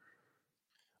uproar.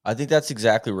 I think that's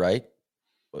exactly right.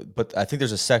 But I think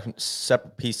there's a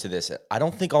separate piece to this. I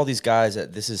don't think all these guys,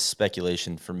 this is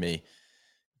speculation for me,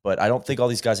 but I don't think all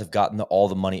these guys have gotten all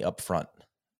the money up front.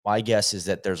 My guess is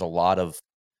that there's a lot of,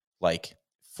 like,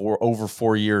 for over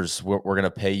 4 years, we're going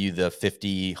to pay you the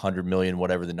 50, 100 million,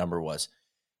 whatever the number was.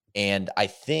 And I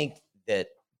think that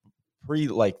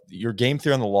like your game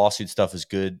theory on the lawsuit stuff is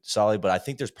good, solid, but I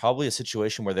think there's probably a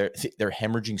situation where they're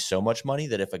hemorrhaging so much money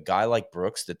that if a guy like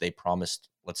Brooks that they promised,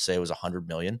 let's say it was $100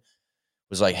 million,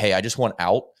 was like, hey, I just want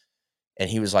out, and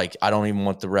he was like, I don't even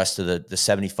want the rest of the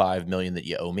 $75 million that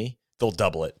you owe me, they'll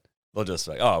double it. They'll just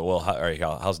like, oh well, all right,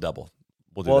 how's double?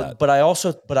 We'll do that.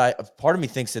 But part of me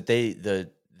thinks that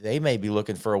they may be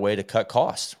looking for a way to cut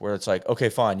costs where it's like, okay,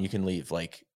 fine, you can leave,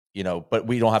 like, you know, but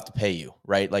we don't have to pay you,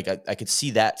 right? Like I could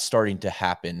see that starting to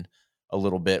happen a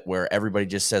little bit where everybody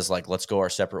just says like, let's go our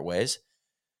separate ways.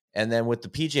 And then with the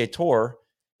PGA Tour,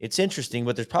 it's interesting,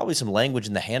 but there's probably some language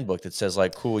in the handbook that says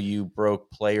like, cool, you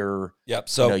broke player. Yep.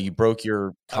 So you broke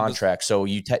your contract. So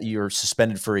you're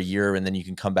suspended for a year and then you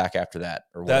can come back after that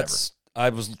or whatever.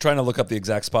 I was trying to look up the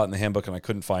exact spot in the handbook and I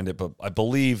couldn't find it, but I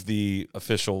believe the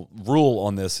official rule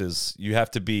on this is you have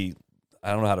to be,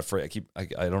 I don't know how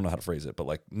to phrase it, but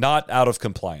like not out of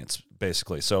compliance,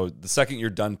 basically. So the second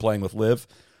you're done playing with LIV,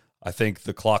 I think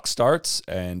the clock starts,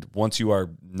 and once you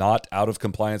are not out of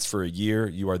compliance for a year,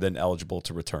 you are then eligible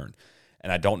to return.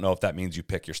 And I don't know if that means you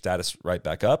pick your status right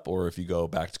back up or if you go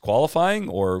back to qualifying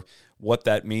or what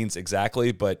that means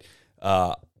exactly, but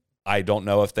I don't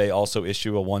know if they also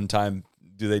issue a one-time.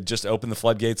 Do they just open the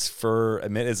floodgates for a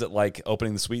minute? Is it like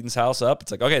opening the Sweetens house up?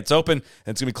 It's like, okay, it's open and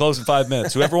it's going to be closed in 5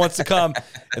 minutes. Whoever wants to come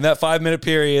in that 5 minute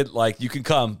period, like you can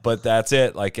come, but that's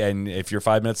it. Like, and if you're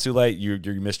 5 minutes too late, you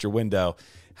missed your window.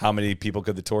 How many people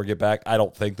could the tour get back? I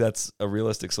don't think that's a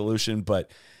realistic solution, but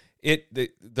the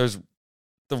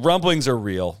rumblings are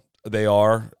real. They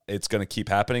are. It's going to keep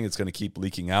happening. It's going to keep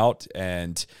leaking out.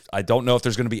 And I don't know if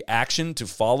there's going to be action to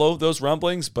follow those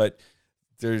rumblings, but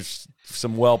there's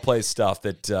some well-placed stuff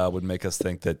that would make us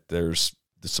think that there's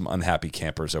some unhappy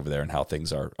campers over there and how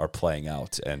things are playing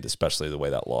out, and especially the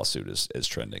way that lawsuit is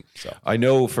trending. So I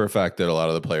know for a fact that a lot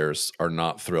of the players are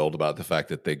not thrilled about the fact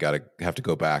that they have to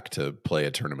go back to play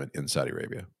a tournament in Saudi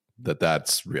Arabia.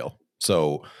 That's real.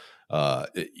 So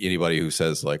anybody who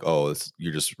says like, "Oh,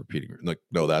 you're just repeating," like,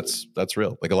 no, that's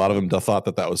real. Like a lot of them thought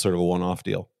that was sort of a one-off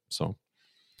deal. So.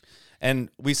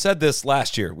 And we said this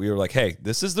last year. We were like, hey,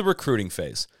 this is the recruiting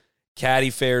phase.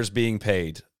 Caddy fares being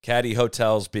paid, caddy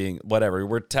hotels being whatever.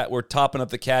 We're topping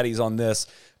up the caddies on this,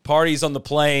 parties on the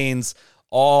planes,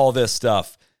 all this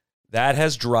stuff. That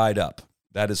has dried up.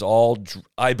 That is all,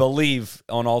 I believe,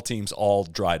 on all teams, all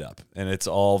dried up. And it's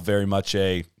all very much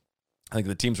I think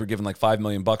the teams were given like $5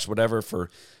 million, whatever,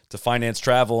 to finance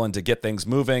travel and to get things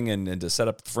moving and to set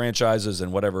up franchises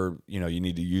and whatever, you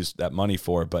need to use that money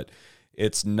for. But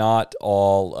it's not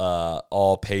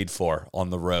all paid for on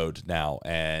the road now,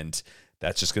 and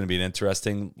that's just going to be an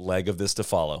interesting leg of this to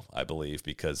follow, I believe,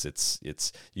 because it's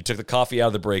you took the coffee out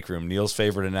of the break room, Neil's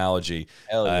favorite analogy,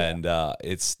 and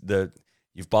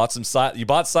you bought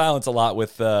silence a lot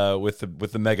with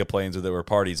the mega planes that there were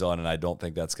parties on, and I don't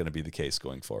think that's going to be the case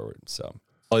going forward. So.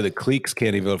 The cliques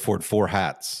can't even afford 4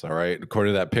 hats. All right.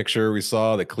 According to that picture we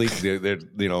saw, the clique,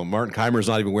 Martin Keimer's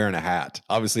not even wearing a hat.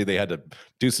 Obviously, they had to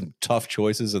do some tough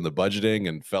choices in the budgeting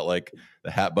and felt like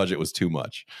the hat budget was too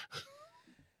much.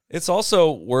 It's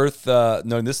also worth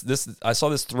knowing this. I saw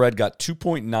this thread got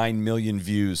 2.9 million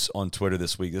views on Twitter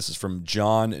this week. This is from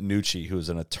John Nucci, who is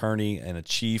an attorney and a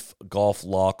chief golf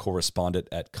law correspondent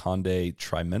at Conde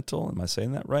Trimental. Am I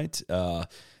saying that right?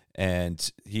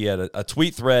 And he had a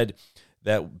tweet thread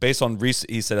that based on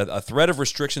he said a thread of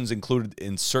restrictions included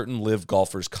in certain LIV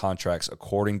golfers' contracts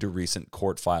according to recent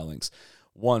court filings.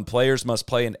 1, players must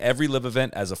play in every LIV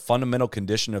event as a fundamental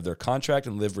condition of their contract,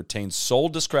 and LIV retains sole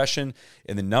discretion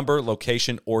in the number,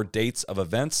 location, or dates of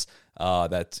events.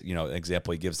 An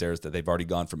example he gives there is that they've already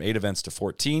gone from 8 events to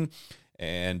 14,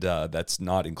 and that's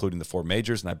not including the 4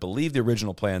 majors. And I believe the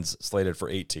original plan's slated for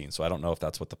 18, so I don't know if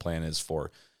that's what the plan is for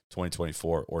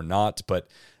 2024 or not, but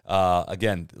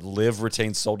again, LIV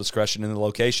retains sole discretion in the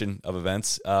location of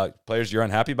events. Players, you're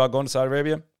unhappy about going to Saudi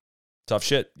Arabia? Tough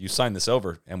shit. You signed this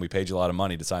over, and we paid you a lot of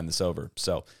money to sign this over.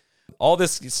 So all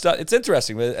this stuff, it's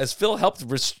interesting. As Phil helped,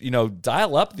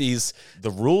 dial up the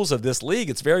rules of this league,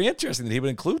 it's very interesting that he would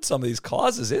include some of these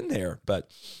clauses in there. But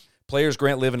players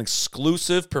grant LIV an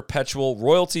exclusive, perpetual,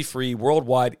 royalty-free,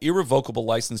 worldwide, irrevocable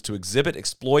license to exhibit,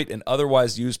 exploit, and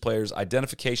otherwise use players'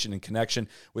 identification in connection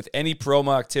with any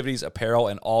promo activities, apparel,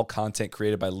 and all content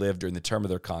created by LIV during the term of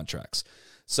their contracts.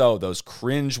 So those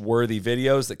cringe-worthy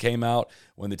videos that came out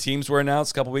when the teams were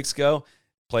announced a couple weeks ago,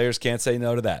 players can't say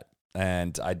no to that.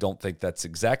 And I don't think that's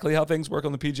exactly how things work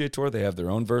on the PGA Tour. They have their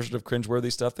own version of cringe-worthy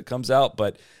stuff that comes out,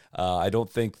 but I don't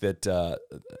think the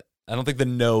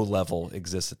no level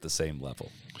exists at the same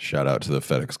level. Shout out to the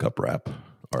FedEx Cup wrap.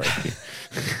 RIP.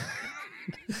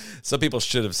 Some people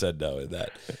should have said no in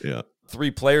that. Yeah.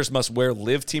 3, players must wear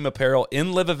LIV team apparel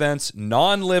in LIV events,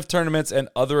 non-LIV tournaments, and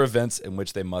other events in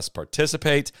which they must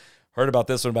participate. Heard about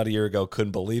this one about a year ago.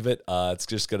 Couldn't believe it. It's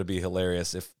just going to be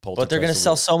hilarious if Poulter. But they're going to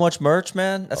sell so much merch,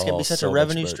 man. That's going to be such a so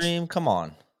revenue stream. Come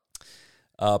on.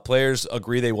 Players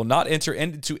agree they will not enter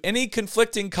into any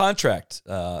conflicting contract.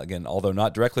 Again, although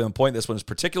not directly on point, this one is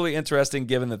particularly interesting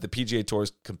given that the PGA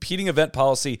Tour's competing event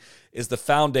policy is the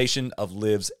foundation of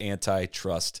LIV's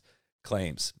antitrust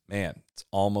claims. Man, it's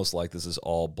almost like this is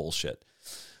all bullshit.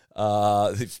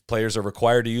 The players are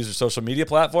required to use their social media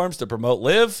platforms to promote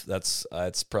LIV.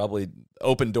 It's probably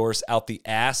open doors out the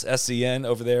ass SCN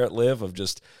over there at LIV of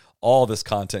just all this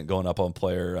content going up on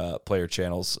player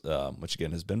channels, which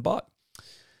again has been bought.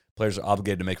 Players are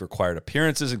obligated to make required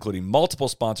appearances, including multiple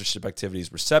sponsorship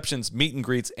activities, receptions, meet and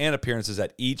greets, and appearances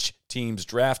at each team's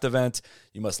draft event.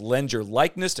 You must lend your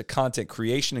likeness to content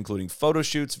creation, including photo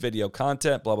shoots, video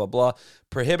content, blah, blah, blah.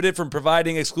 Prohibited from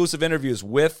providing exclusive interviews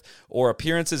with or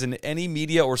appearances in any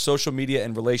media or social media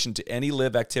in relation to any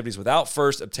LIV activities without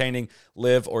first obtaining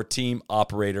LIV or team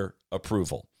operator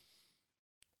approval.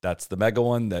 That's the mega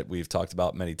one that we've talked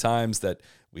about many times, that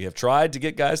we have tried to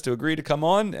get guys to agree to come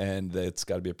on, and it's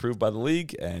got to be approved by the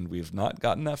league, and we've not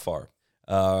gotten that far.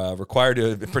 Required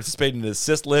to participate and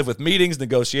assist LIV with meetings,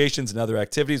 negotiations, and other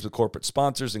activities with corporate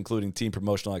sponsors, including team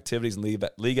promotional activities and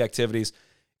league activities.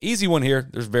 Easy one here.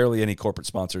 There's barely any corporate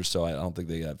sponsors, so I don't think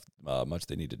they have much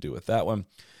they need to do with that one.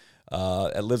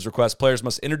 At LIV's request, players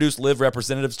must introduce LIV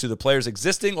representatives to the players'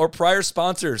 existing or prior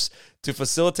sponsors to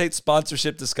facilitate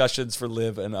sponsorship discussions for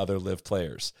LIV and other LIV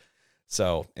players.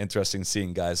 So interesting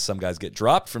seeing some guys get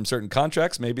dropped from certain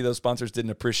contracts. Maybe those sponsors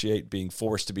didn't appreciate being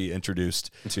forced to be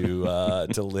introduced to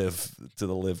the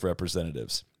LIV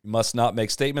representatives. You must not make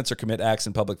statements or commit acts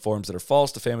in public forums that are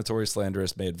false, defamatory,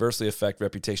 slanderous, may adversely affect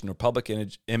reputation or public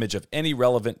image of any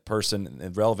relevant person,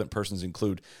 and relevant persons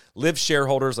include LIV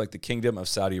shareholders like the Kingdom of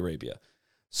Saudi Arabia.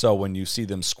 So when you see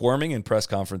them squirming in press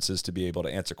conferences to be able to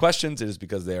answer questions, it is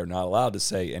because they are not allowed to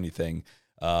say anything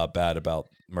bad about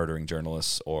murdering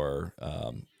journalists or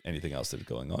anything else that is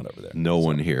going on over there. No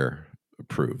one here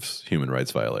approves human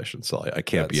rights violations, so I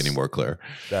can't be any more clear.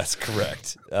 That's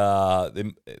correct.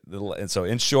 And so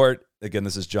in short, again,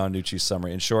 this is John Nucci's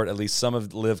summary. In short, at least some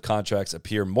of LIV contracts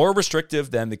appear more restrictive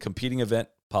than the competing event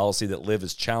policy that LIV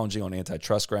is challenging on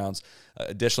antitrust grounds.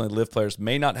 Additionally, LIV players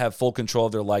may not have full control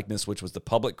of their likeness, which was the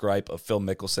public gripe of Phil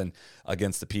Mickelson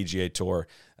against the PGA Tour.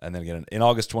 And then again, in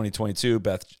August 2022,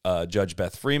 Judge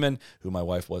Beth Freeman, who my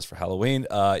wife was for Halloween,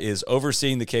 is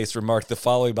overseeing the case, remarked the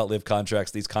following about LIV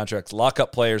contracts. These contracts lock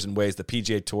up players in ways the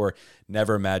PGA Tour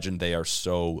never imagined. They are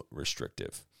so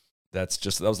restrictive. That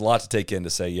was a lot to take in to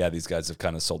say, yeah, these guys have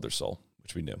kind of sold their soul,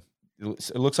 which we knew.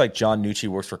 It looks like John Nucci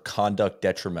works for Conduct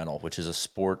Detrimental, which is a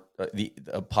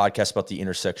podcast about the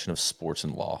intersection of sports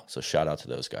and law. So shout out to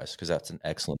those guys because that's an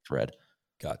excellent thread.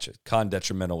 Gotcha. Con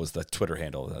Detrimental was the Twitter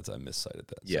handle. That's I miscited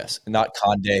that. Yes, not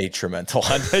Conde Tremental.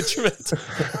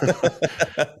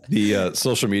 The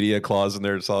social media clause in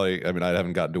there. I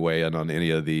haven't gotten to weigh in on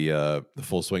any of the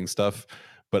full swing stuff.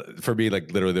 But for me,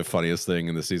 like literally the funniest thing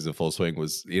in the season of Full Swing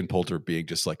was Ian Poulter being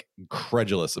just like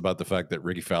incredulous about the fact that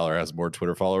Ricky Fowler has more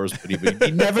Twitter followers, but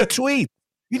he never tweets.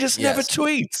 He just never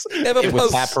tweets.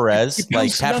 With Pat Perez,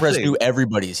 Pat Perez knew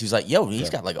everybody's. He was like, "Yo, he's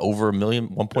got like over 1 million,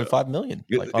 1.5 million."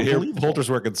 Like, Poulter's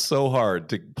working so hard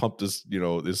to pump this,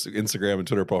 this Instagram and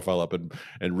Twitter profile up, and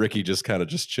Ricky just kind of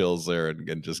just chills there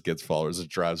and just gets followers. It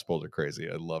drives Poulter crazy.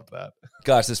 I love that.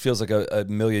 Gosh, this feels like a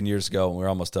million years ago, and we're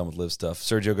almost done with LIV stuff.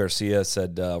 Sergio Garcia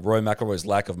said, "Roy McIlroy's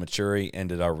lack of maturity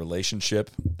ended our relationship."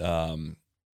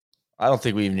 I don't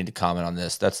think we even need to comment on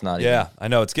this. That's not even... I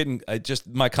know.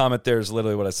 My comment there is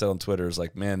literally what I said on Twitter is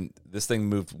like, man, this thing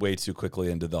moved way too quickly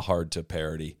into the hard to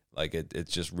parody. Like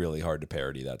it's just really hard to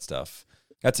parody that stuff.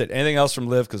 That's it. Anything else from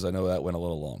LIV? Because I know that went a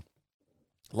little long.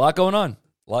 A lot going on.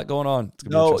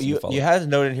 No, you had a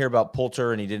note in here about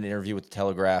Poulter and he did an interview with the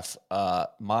Telegraph. I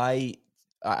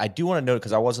do want to note,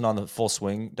 because I wasn't on the Full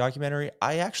Swing documentary,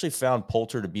 I actually found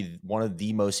Poulter to be one of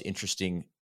the most interesting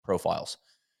profiles.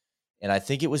 And I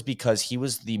think it was because he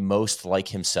was the most like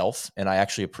himself, and I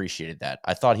actually appreciated that.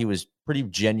 I thought he was pretty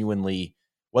genuinely,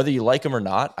 whether you like him or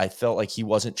not, I felt like he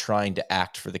wasn't trying to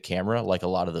act for the camera like a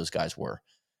lot of those guys were,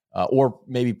 or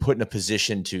maybe put in a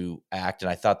position to act.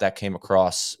 And I thought that came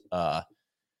across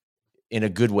in a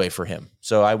good way for him.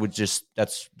 So I would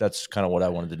that's kind of what I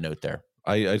wanted to note there.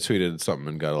 I tweeted something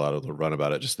and got a lot of the run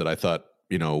about it, just that I thought,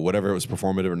 whatever it was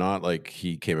performative or not, like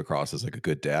he came across as like a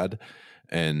good dad.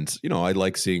 And, I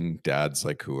like seeing dads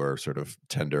like who are sort of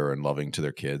tender and loving to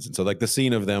their kids. And so like the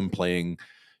scene of them playing,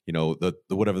 the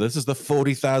whatever, this is the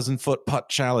 40,000 foot putt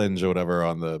challenge or whatever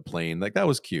on the plane. Like that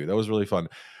was cute. That was really fun.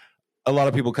 a lot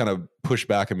of people kind of push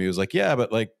back at me. It was like, yeah,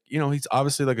 but like, he's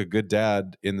obviously like a good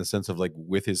dad in the sense of like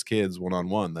with his kids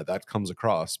one-on-one, that comes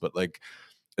across. But like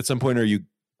at some point, are you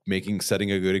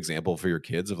setting a good example for your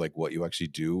kids of like what you actually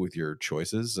do with your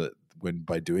choices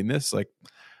by doing this? Like,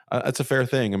 that's a fair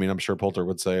thing. I mean, I'm sure Poulter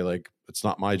would say like, it's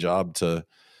not my job to,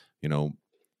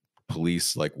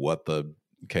 police like what the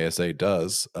KSA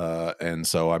does. And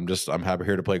so I'm happy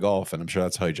here to play golf, and I'm sure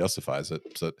that's how he justifies it.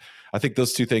 So I think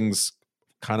those two things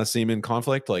kind of seem in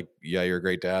conflict. Like, yeah, you're a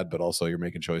great dad, but also you're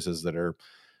making choices that are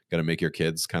going to make your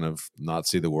kids kind of not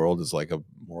see the world as like a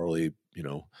morally,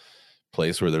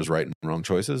 place where there's right and wrong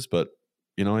choices. But,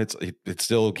 it's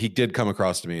still, he did come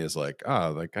across to me as like,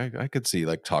 like I could see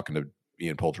like talking to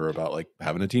Ian Poulter about like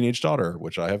having a teenage daughter,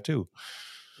 which I have too.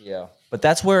 Yeah. But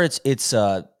that's where it's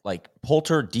like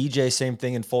Poulter, DJ, same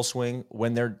thing in Full Swing.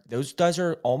 When those guys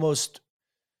are almost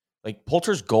like,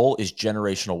 Poulter's goal is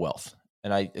generational wealth.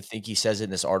 And I think he says it in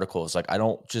this article. It's like, I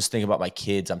don't just think about my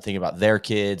kids. I'm thinking about their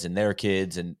kids and their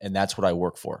kids. And that's what I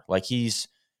work for. Like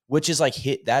which is like,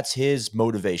 that's his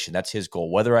motivation. That's his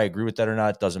goal. Whether I agree with that or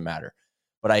not, it doesn't matter.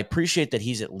 But I appreciate that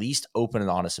he's at least open and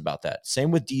honest about that.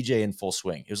 Same with DJ in Full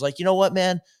Swing. It was like, you know what,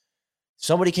 man?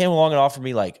 Somebody came along and offered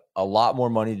me like a lot more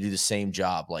money to do the same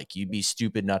job. Like, you'd be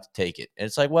stupid not to take it. And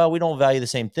it's like, well, we don't value the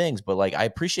same things, but like, I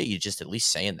appreciate you just at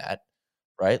least saying that.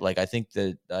 Right. Like, I think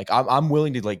that like, I'm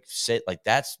willing to like say like,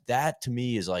 that to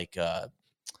me is like, I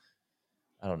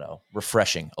don't know,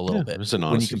 refreshing a little bit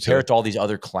when you compare it to all these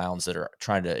other clowns that are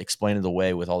trying to explain it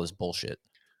away with all this bullshit.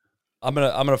 I'm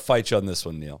going to fight you on this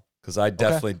one, Neil. Cause I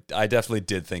definitely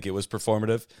did think it was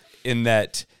performative in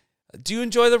that. Do you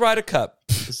enjoy the Ryder Cup?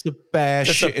 It's the bass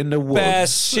shit in the woods.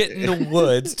 Bass shit in the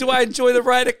woods. Do I enjoy the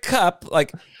Ryder Cup?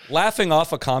 Like, laughing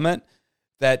off a comment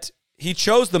that he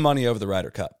chose the money over the Ryder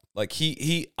Cup. Like,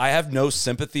 I have no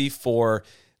sympathy for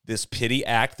this pity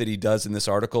act that he does in this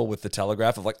article with the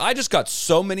Telegraph of like, I just got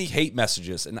so many hate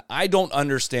messages and I don't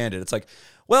understand it. It's like,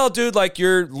 well, dude, like,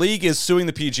 your league is suing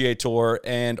the PGA Tour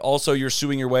and also you're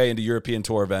suing your way into European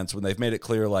Tour events when they've made it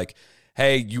clear, like,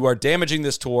 hey, you are damaging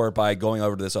this tour by going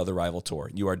over to this other rival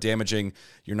tour. You are damaging,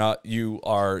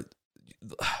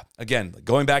 again,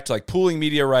 going back to like pooling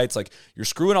media rights, like you're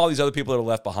screwing all these other people that are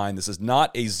left behind. This is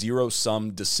not a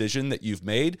zero-sum decision that you've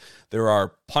made. There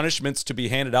are punishments to be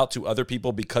handed out to other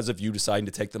people because of you deciding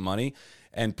to take the money.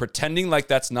 And pretending like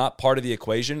that's not part of the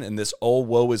equation and this, oh,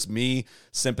 woe is me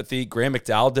sympathy. Graham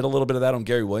McDowell did a little bit of that on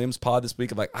Gary Williams' pod this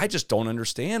week. I'm like, I just don't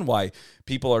understand why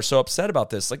people are so upset about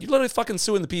this. Like, you're literally fucking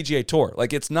suing the PGA Tour. Like,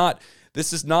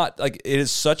 this is not, like, it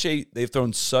is they've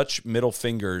thrown such middle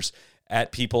fingers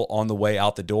at people on the way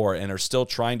out the door and are still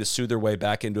trying to sue their way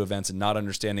back into events and not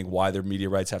understanding why their media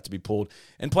rights have to be pulled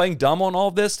and playing dumb on all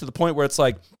of this to the point where it's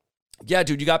like, yeah,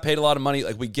 dude, you got paid a lot of money.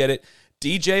 Like, we get it.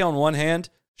 DJ, on one hand,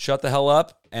 shut the hell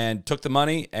up and took the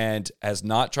money and has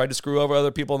not tried to screw over other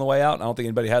people on the way out. And I don't think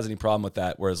anybody has any problem with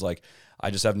that. Whereas, like,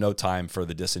 I just have no time for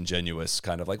the disingenuous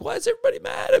kind of like, why is everybody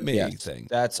mad at me thing?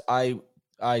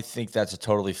 I think that's a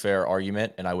totally fair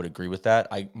argument, and I would agree with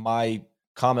that. My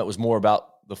comment was more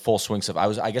about the Full Swing stuff.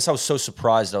 I guess I was so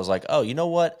surprised. I was like, oh, you know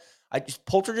what?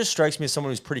 Poulter just strikes me as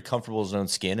someone who's pretty comfortable in his own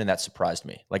skin, and that surprised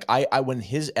me. Like, when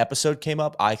his episode came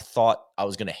up, I thought I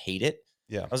was going to hate it.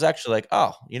 Yeah. I was actually like,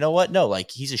 oh, you know what? No,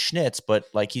 like, he's a schnitz, but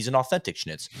like, he's an authentic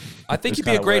schnitz. I think he'd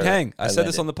be a great hang. I said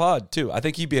this on the pod too. I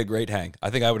think he'd be a great hang. I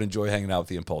think I would enjoy hanging out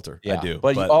with Ian Poulter. Yeah, I do.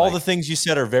 But all the things you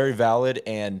said are very valid,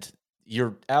 and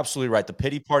you're absolutely right. The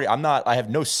pity party, I have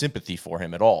no sympathy for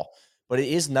him at all. But it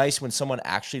is nice when someone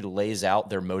actually lays out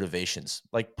their motivations,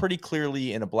 like, pretty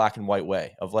clearly in a black and white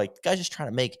way of like, the guy's just trying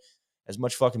to make as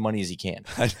much fucking money as he can.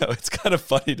 I know. It's kind of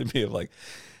funny to me of like,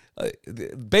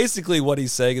 basically what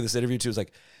he's saying in this interview too is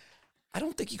like, I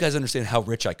don't think you guys understand how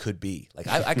rich I could be. Like,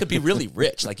 I could be really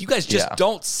rich. Like, you guys just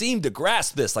don't seem to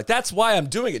grasp this. Like, that's why I'm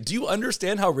doing it. Do you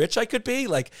understand how rich I could be?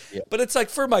 Like, but it's like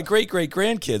for my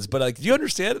great-great-grandkids. But like, do you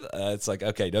understand it? It's like,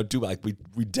 okay, no, like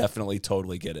we definitely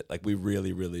totally get it. Like, we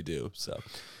really, really do. So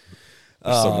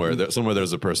somewhere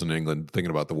there's a person in England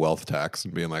thinking about the wealth tax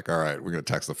and being like, all right, we're going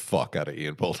to tax the fuck out of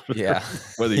Ian Poulter. Yeah.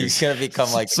 Whether he's going to become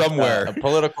like somewhere a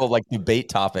political like debate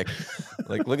topic.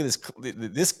 Like, look at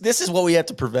this. This is what we have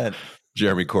to prevent.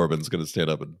 Jeremy Corbyn's going to stand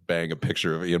up and bang a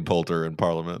picture of Ian Poulter in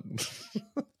Parliament.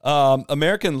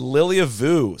 American Lilia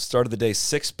Vu started the day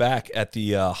 6 back at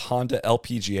the Honda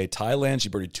LPGA Thailand. She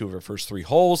birdied 2 of her first 3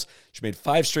 holes. She made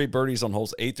 5 straight birdies on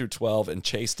holes 8 through 12 and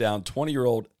chased down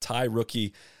 20-year-old Thai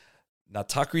rookie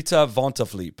Natakrita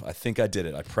Vontafleep. I think I did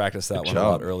it. I practiced that one a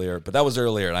lot earlier, but that was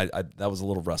earlier, and I that was a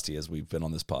little rusty as we've been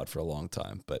on this pod for a long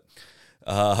time. But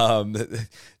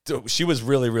She was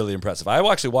really, really impressive. I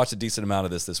actually watched a decent amount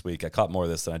of this week. I caught more of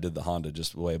this than I did the Honda,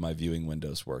 just the way my viewing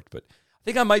windows worked. But I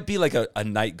think I might be like a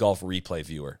night golf replay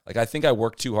viewer. Like, I think I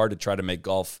work too hard to try to make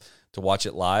golf to watch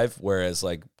it live, whereas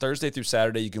like Thursday through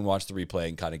Saturday, you can watch the replay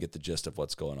and kind of get the gist of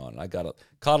what's going on. And I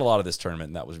caught a lot of this tournament,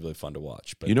 and that was really fun to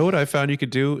watch. But you know what I found you could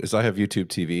do is I have YouTube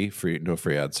TV, no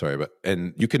free ads, sorry,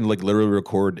 and you can like literally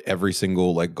record every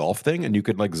single like golf thing, and you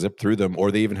could like zip through them, or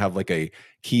they even have like a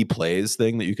key plays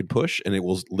thing that you could push, and it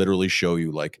will literally show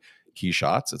you like key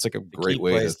shots. It's like a great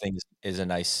way is a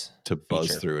nice to buzz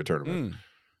feature. through a tournament.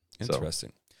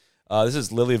 Interesting. This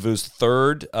is Lilia Vu's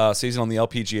third season on the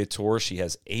LPGA Tour. She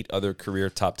has 8 other career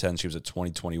top 10s. She was a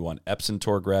 2021 Epson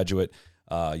Tour graduate,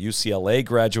 UCLA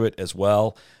graduate as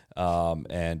well,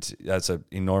 and that's an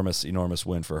enormous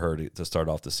win for her to start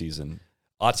off the season.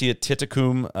 Atia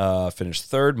Titikum finished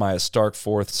third. Maya Stark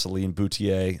fourth. Celine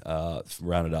Boutier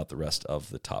rounded out the rest of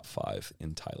the top 5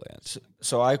 in Thailand.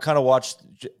 So I kind of watched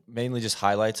mainly just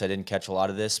highlights. I didn't catch a lot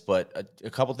of this, but a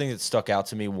couple things that stuck out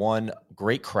to me. One,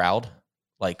 great crowd.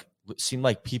 Like, it seemed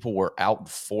like people were out in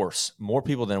force, more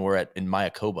people than were in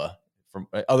Mayakoba, from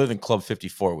other than Club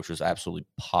 54, which was absolutely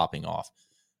popping off.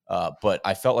 But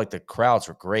I felt like the crowds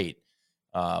were great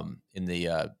in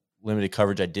the limited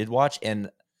coverage I did watch. And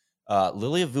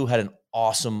Lilia Vu had an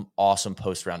awesome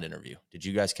post-round interview. Did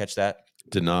you guys catch that?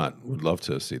 Did not. Would love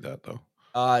to see that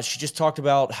though. She just talked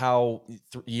about how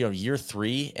year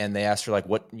 3, and they asked her like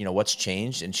what's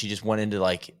changed, and she just went into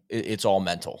like it's all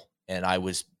mental. And I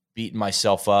was beating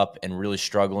myself up and really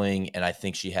struggling. And I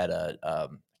think she had I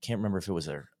can't remember if it was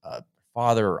her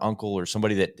father or uncle or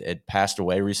somebody that had passed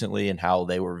away recently, and how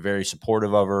they were very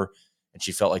supportive of her. And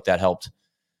she felt like that helped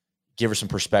give her some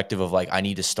perspective of like, I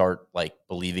need to start like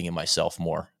believing in myself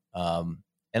more. And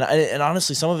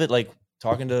honestly, some of it, like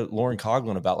talking to Lauren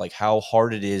Coughlin about like how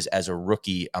hard it is as a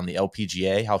rookie on the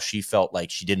LPGA, how she felt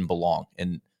like she didn't belong.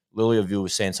 And Lilia Vu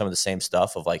was saying some of the same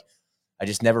stuff of like, I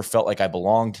just never felt like I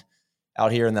belonged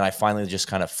out here. And then I finally just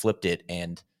kind of flipped it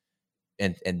and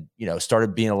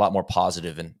started being a lot more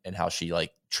positive in how she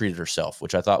like treated herself,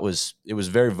 which I thought was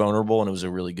very vulnerable, and it was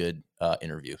a really good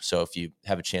interview. So if you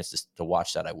have a chance to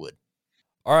watch that, I would.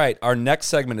 All right, our next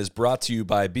segment is brought to you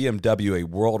by BMW, a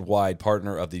worldwide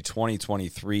partner of the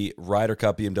 2023 Ryder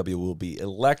Cup. BMW will be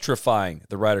electrifying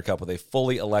the Ryder Cup with a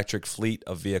fully electric fleet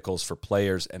of vehicles for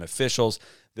players and officials.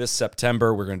 This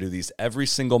September, we're going to do these every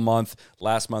single month.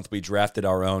 Last month, we drafted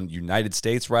our own United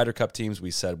States Ryder Cup teams. We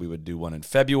said we would do one in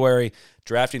February.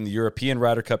 Drafting the European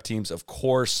Ryder Cup teams, of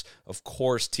course,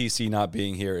 TC not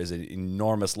being here is an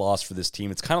enormous loss for this team.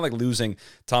 It's kind of like losing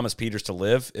Thomas Pieters to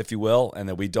live, if you will, and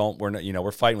that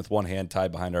we're fighting with one hand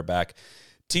tied behind our back.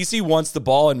 TC wants the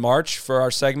ball in March for our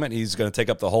segment. He's going to take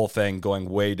up the whole thing, going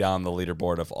way down the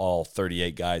leaderboard of all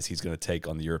 38 guys he's going to take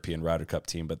on the European Ryder Cup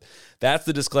team. But that's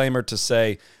the disclaimer to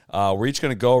say we're each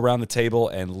going to go around the table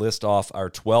and list off our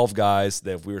 12 guys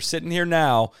that if we were sitting here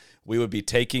now, we would be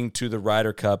taking to the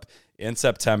Ryder Cup in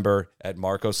September at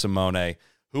Marco Simone.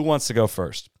 Who wants to go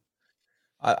first?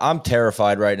 I'm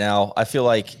terrified right now. I feel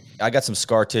like I got some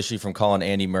scar tissue from calling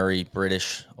Andy Murray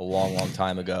British a long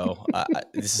time ago.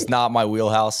 This is not my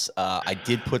wheelhouse. I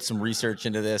did put some research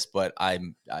into this, but I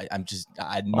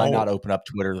might not open up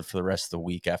Twitter for the rest of the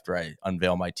week after I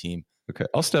unveil my team. Okay,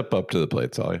 I'll step up to the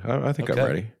plate, Sally. I think I'm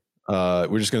ready.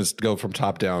 We're just going to go from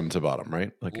top down to bottom,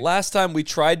 right? Like last time we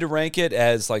tried to rank it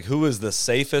as like who is the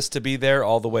safest to be there,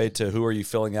 all the way to who are you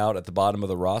filling out at the bottom of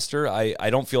the roster. I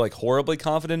don't feel like horribly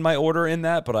confident in my order in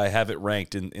that, but I have it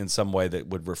ranked in some way that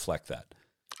would reflect that.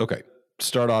 Okay.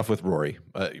 Start off with Rory.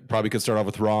 Probably could start off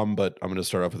with Rahm, but I'm going to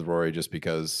start off with Rory just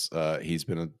because he's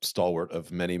been a stalwart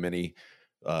of many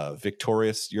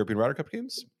victorious European Ryder Cup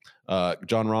games.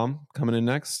 John Rahm coming in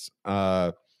next.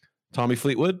 Tommy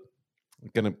Fleetwood,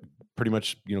 going to pretty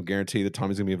much guarantee that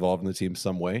Tommy's going to be involved in the team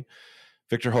some way.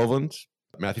 Victor Hovland,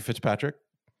 Matthew Fitzpatrick,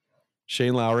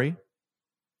 Shane Lowry,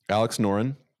 Alex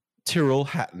Noren, Tyrrell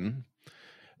Hatton,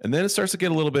 and then it starts to get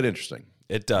a little bit interesting.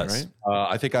 It does. Right?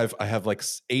 I think I have like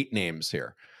 8 names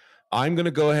here. I'm going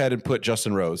to go ahead and put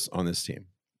Justin Rose on this team.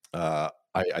 I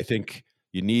think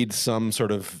you need some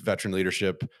sort of veteran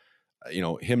leadership.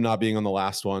 Him not being on the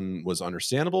last one was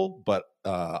understandable, but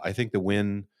I think the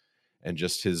win and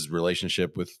just his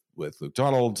relationship with Luke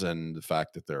Donald and the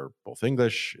fact that they're both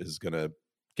English is going to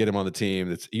get him on the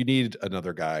team. You need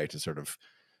another guy to sort of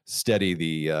steady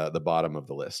the bottom of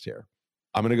the list here.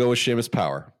 I'm going to go with Seamus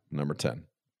Power, number 10.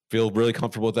 Feel really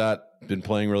comfortable with that. Been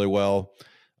playing really well.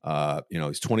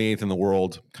 He's 28th in the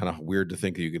world. Kind of weird to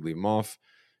think that you could leave him off.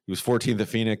 He was 14th at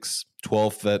Phoenix,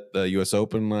 12th at the U.S.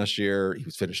 Open last year. He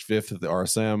was finished 5th at the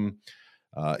RSM.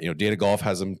 Data Golf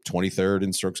has him 23rd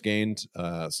in strokes gained.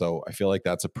 So I feel like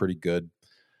that's a pretty good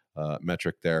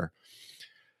metric there.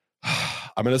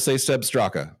 I'm going to say Seb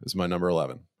Straka is my number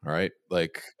 11. All right.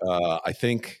 I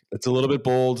think it's a little bit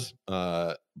bold,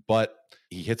 but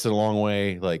he hits it a long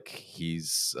way. Like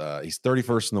he's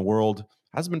 31st in the world.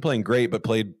 Hasn't been playing great, but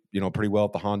played, pretty well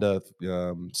at the Honda.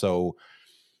 So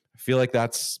I feel like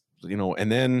that's,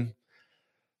 and then,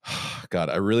 God,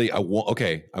 I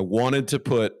wanted to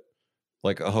put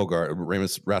like a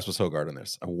Rasmus Hogard in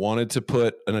this. I wanted to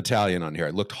put an Italian on here.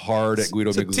 I looked hard at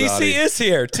Guido Miguzzi. TC is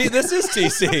here. This is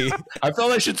TC. I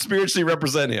felt I should spiritually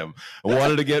represent him. I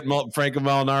wanted to get Franco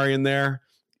Molinari in there.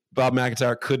 Bob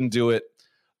McIntyre couldn't do it.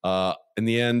 In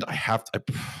the end,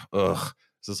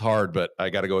 this is hard, but I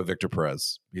got to go with Victor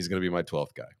Perez. He's going to be my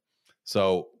 12th guy.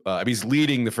 So he's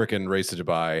leading the freaking race to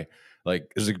Dubai.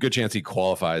 Like, there's a good chance he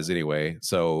qualifies anyway.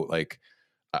 So, like,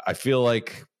 I feel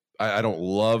like I don't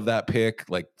love that pick.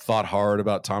 Like, thought hard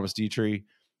about Thomas Dietrich.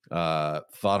 Thought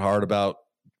hard about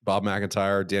Bob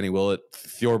McIntyre, Danny Willett.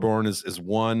 Thorborn is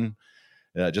one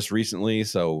just recently.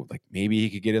 So, like, maybe he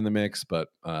could get in the mix. But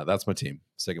that's my team.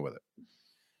 Sticking with it.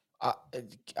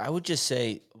 I would just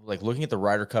say, like, looking at the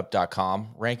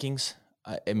RyderCup.com rankings,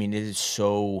 I mean, it is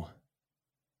so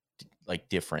like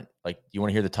different. Like, you want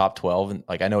to hear the top 12, and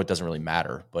like, I know it doesn't really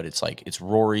matter, but it's like, it's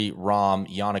Rory,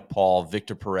 Rahm, Yannick Paul,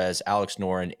 Victor Perez, Alex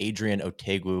Noren, Adrian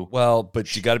Otaegwu. Well,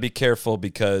 but you got to be careful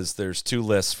because there's two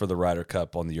lists for the Ryder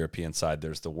Cup on the European side.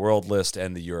 There's the world list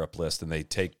and the Europe list, and they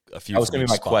take a few. That was going to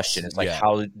be my question. It's like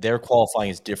how their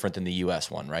qualifying is different than the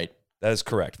US one, right? That is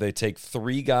correct. They take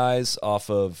 3 guys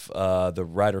off of the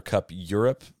Ryder Cup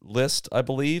Europe list, I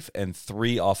believe, and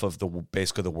 3 off of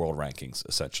basically the world rankings,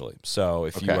 essentially. So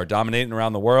if you are dominating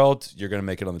around the world, you're going to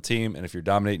make it on the team, and if you're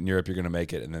dominating Europe, you're going to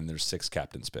make it. And then there's 6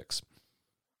 captains picks.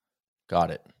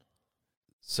 Got it.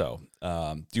 So,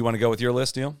 do you want to go with your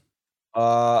list, Neil?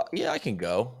 Yeah, I can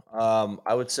go.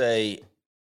 I would say,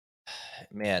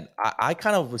 man, I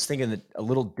kind of was thinking that a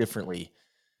little differently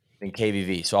than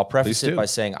KVV. So I'll preface it by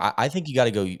saying I think you got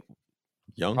to go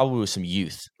young, probably with some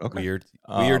youth. Okay.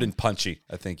 Weird and punchy.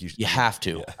 I think you have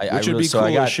to. Yeah. Which would be cool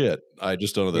as shit. I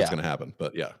just don't know that's going to happen.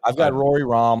 But yeah, I've got Rory,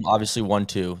 Rahm, obviously 1,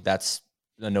 2. That's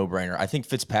a no-brainer. I think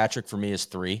Fitzpatrick for me is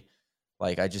 3.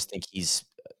 Like, I just think he's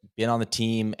been on the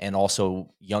team and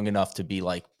also young enough to be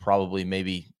like probably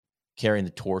maybe carrying the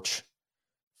torch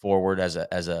forward as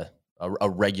a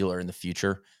regular in the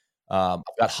future. I've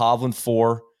got Hovland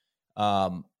 4.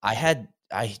 I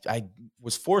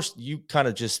was forced. You kind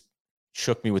of just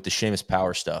shook me with the Seamus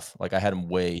Power stuff. Like, I had him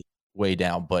way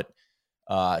down, but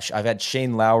I've had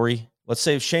Shane Lowry. Let's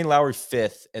say Shane Lowry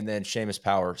 5th, and then Seamus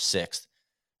Power 6th.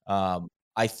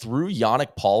 I threw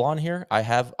Yannick Paul on here. I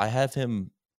have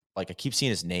him, like, I keep seeing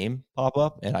his name pop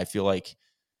up, and I feel like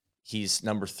he's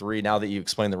number 3. Now that you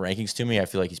explained the rankings to me, I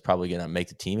feel like he's probably going to make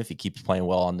the team if he keeps playing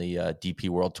well on the DP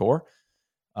World Tour.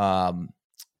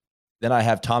 Then I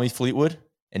have Tommy Fleetwood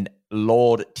and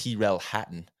Lord Tyrrell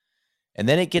Hatton. And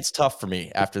then it gets tough for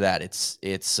me after that.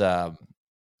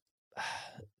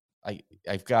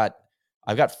 I've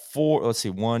got 4, let's see,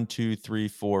 1, 2, 3,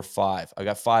 4, 5. I've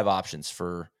got 5 options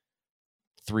for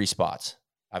 3 spots.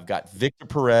 I've got Victor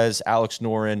Perez, Alex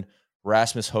Noren,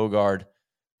 Rasmus Hogard,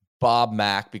 Bob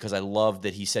Mack, because I love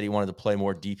that he said he wanted to play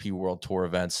more DP World Tour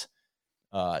events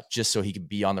just so he could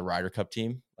be on the Ryder Cup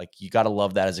team. Like, you got to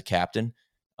love that as a captain.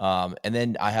 And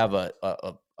then I have a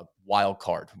wild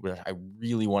card where I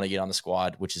really want to get on the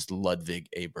squad, which is Ludwig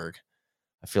Aberg.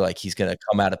 I feel like he's going to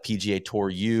come out of PGA Tour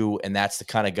U, and that's the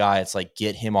kind of guy. It's like,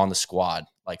 get him on the squad,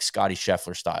 like Scotty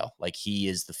Scheffler style. Like, he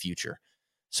is the future.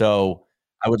 So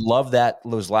I would love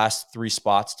those last 3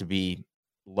 spots to be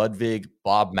Ludwig,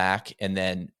 Bob Mack, and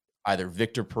then either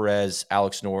Victor Perez,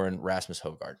 Alex Noren, Rasmus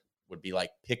Hogard. Would be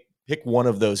like, pick one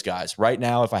of those guys. Right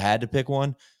now, if I had to pick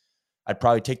one, I'd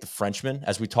probably take the Frenchman,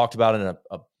 as we talked about in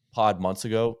a pod months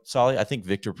ago, Solly. I think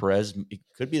Victor Perez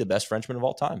could be the best Frenchman of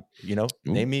all time.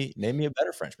 Name me a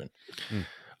better Frenchman.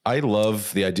 I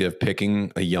love the idea of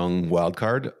picking a young wild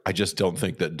card. I just don't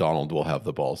think that Donald will have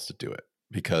the balls to do it,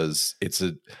 because it's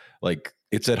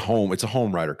at home. It's a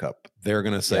home Ryder Cup. They're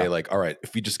going to say all right,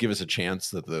 if you just give us a chance,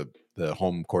 that the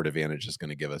home court advantage is going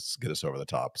to get us over the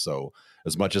top. So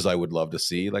as much as I would love to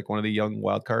see like one of the young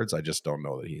wild cards, I just don't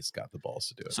know that he's got the balls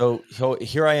to do it. So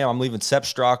here I am. I'm leaving Sepp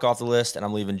Straka off the list, and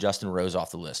I'm leaving Justin Rose off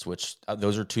the list, which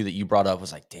those are 2 that you brought up. I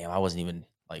was like, damn, I wasn't even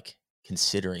like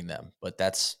considering them, but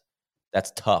that's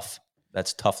tough.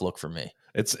 That's a tough look for me.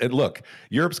 Look,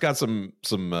 Europe's got some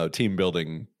team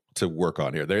building to work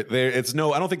on here. I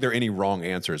don't think there are any wrong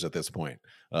answers at this point.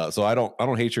 So I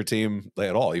don't hate your team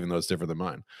at all, even though it's different than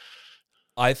mine.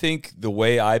 I think the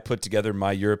way I put together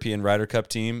my European Ryder Cup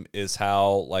team is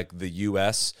how like the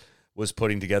U.S. was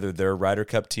putting together their Ryder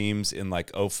Cup teams in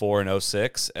like 04 and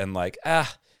 06, and like,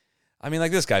 I mean,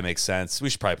 like this guy makes sense. We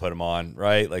should probably put him on,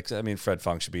 right? Like, I mean, Fred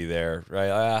Funk should be there,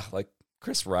 right? Like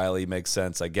Chris Riley makes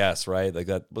sense, I guess, right? Like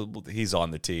that, he's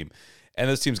on the team, and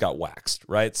those teams got waxed,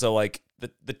 right? So like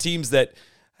the teams that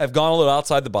have gone a little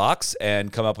outside the box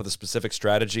and come up with a specific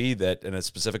strategy and a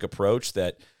specific approach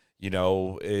that, you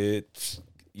know,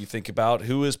 you think about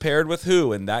who is paired with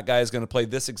who, and that guy is going to play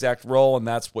this exact role, and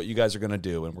that's what you guys are going to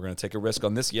do. And we're going to take a risk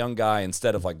on this young guy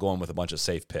instead of like going with a bunch of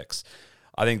safe picks.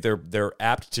 I think they're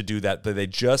apt to do that, but they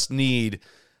just need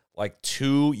like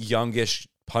two youngish,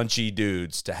 punchy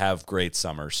dudes to have great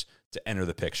summers to enter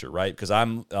the picture, right? Because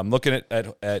I'm looking at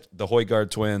the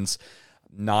Højgaard twins,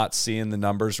 not seeing the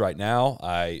numbers right now.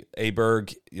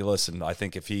 Aberg, you listen, I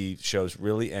think if he shows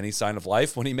really any sign of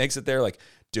life when he makes it there, like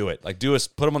do it. Like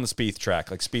put him on the Spieth track.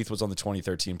 Like Spieth was on the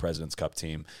 2013 President's Cup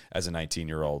team as a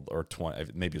 19-year-old or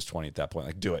 20, maybe he was 20 at that point.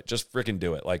 Like do it. Just freaking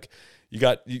do it. Like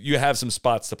you have some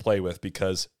spots to play with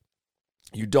because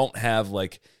you don't have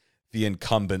like the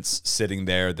incumbents sitting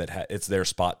there that it's their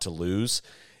spot to lose.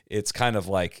 It's kind of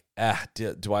like,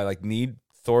 do I like need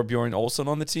Thorbjorn Olsen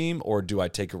on the team, or do I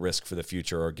take a risk for the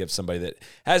future or give somebody that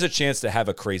has a chance to have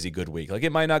a crazy good week? Like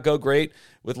it might not go great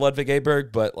with Ludwig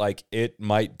Aberg, but like it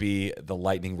might be the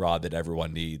lightning rod that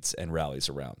everyone needs and rallies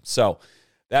around. So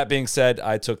that being said,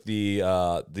 I took the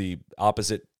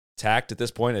opposite tact at this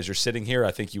point. As you're sitting here,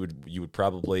 I think you would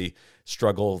probably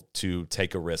struggle to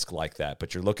take a risk like that,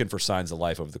 but you're looking for signs of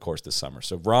life over the course of the summer.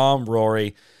 So Rahm,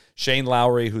 Rory, Shane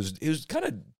Lowry, who's kind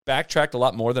of backtracked a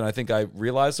lot more than I think I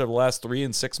realized over the last 3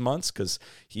 and 6 months, because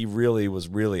he really was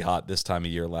really hot this time of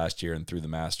year last year and through the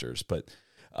Masters. But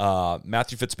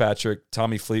Matthew Fitzpatrick,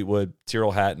 Tommy Fleetwood,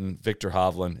 Tyrrell Hatton, Victor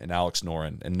Hovland, and Alex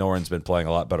Noren. And Noren's been playing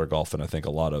a lot better golf than I think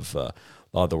a lot of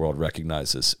the world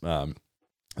recognizes.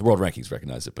 The world rankings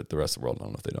recognize it, but the rest of the world, I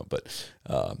don't know if they don't. But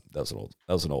that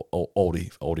was an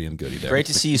oldie and goodie there. Great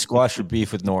to see you squash your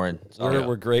beef with Noren.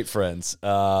 We're great friends.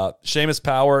 Seamus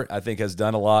Power, I think, has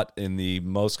done a lot on the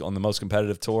most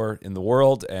competitive tour in the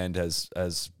world, and has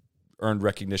earned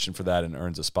recognition for that and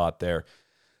earns a spot there.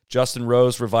 Justin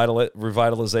Rose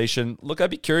revitalization. Look, I'd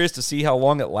be curious to see how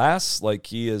long it lasts. Like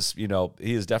he is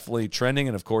definitely trending,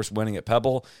 and of course winning at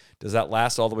Pebble. Does that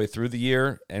last all the way through the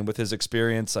year? And with his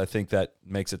experience, I think that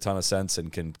makes a ton of sense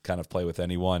and can kind of play with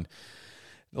anyone.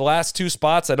 The last two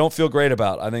spots I don't feel great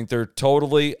about. I think they're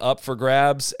totally up for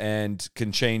grabs and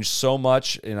can change so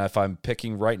much. And if I'm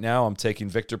picking right now, I'm taking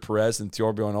Victor Perez and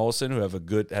Thorbjorn Olsen, who have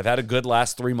had a good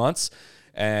last 3 months.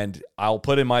 And I'll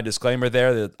put in my disclaimer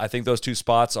there that I think those two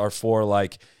spots are for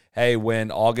like, hey, when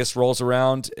August rolls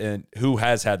around, and who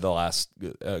has had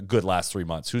the good last 3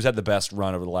 months? Who's had the best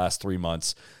run over the last 3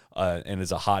 months? And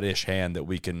is a hot-ish hand that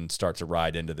we can start to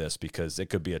ride into this, because it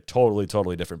could be a totally,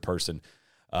 totally different person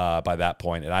by that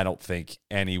point. And I don't think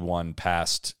anyone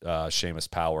past Seamus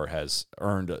Power has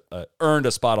earned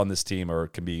a spot on this team or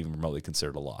can be even remotely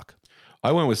considered a lock.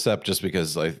 I went with Sepp just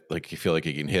because you feel like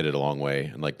he can hit it a long way,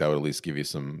 and like that would at least give you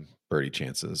some birdie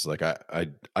chances. Like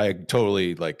I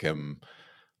totally like am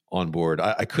on board.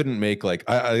 I couldn't make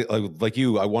I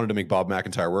wanted to make Bob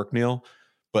McIntyre work, Neil,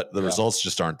 but the results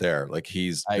just aren't there. Like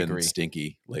he's been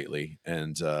stinky lately,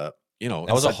 and that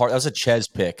was a Ches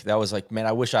pick. That was like, man,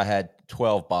 I wish I had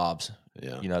 12 Bobs.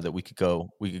 Yeah, that we could go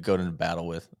to battle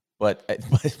with. But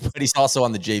he's also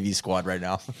on the JV squad right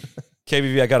now.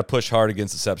 KBV, I got to push hard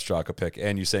against the Sepp Straka pick,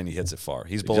 and you're saying he hits it far.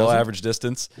 He's below average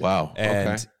distance. Wow,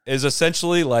 and is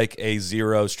essentially like a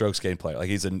 0 strokes gained player. Like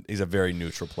he's a very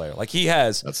neutral player. Like he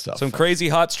has some crazy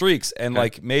hot streaks, and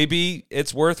like maybe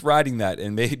it's worth riding that,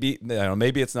 and maybe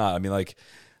it's not. I mean, like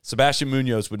Sebastian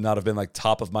Munoz would not have been like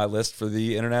top of my list for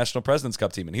the International President's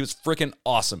Cup team, and he was freaking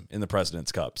awesome in the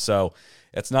President's Cup. So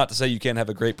it's not to say you can't have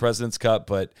a great President's Cup,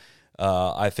 but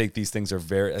I think these things are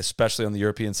very, especially on the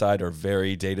European side, are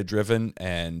very data driven,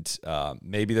 and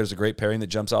maybe there's a great pairing that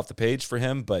jumps off the page for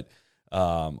him, but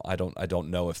I don't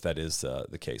know if that is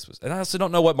the case. And I also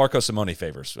don't know what Marco Simone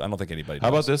favors. I don't think anybody knows. How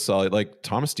about this, Solly? Like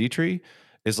Thomas Dietrich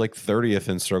is like 30th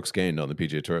in strokes gained on the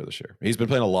PGA Tour this year. He's been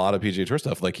playing a lot of PGA Tour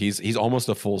stuff. Like he's almost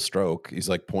a full stroke. He's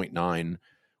like 0.9,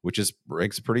 which is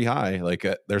ranks pretty high. Like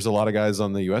there's a lot of guys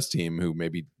on the U.S. team who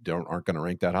maybe aren't going to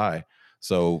rank that high.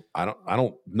 So I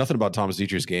don't nothing about Thomas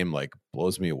Dietrich's game like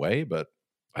blows me away, but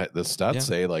the stats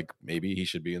say like maybe he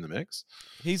should be in the mix.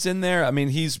 He's in there. I mean,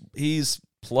 he's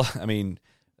plus. I mean,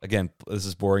 again, this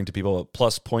is boring to people.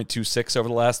 Plus 0.26 over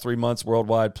the last 3 months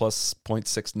worldwide, plus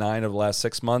 0.69 over the last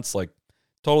 6 months. Like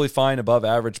totally fine, above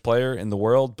average player in the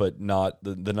world, but not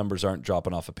the numbers aren't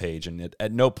dropping off a page. And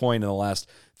at no point in the last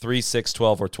 3, 6,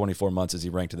 12, or 24 months is he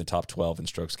ranked in the top 12 in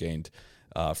strokes gained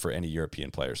for any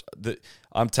European players.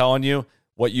 I'm telling you,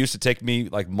 what used to take me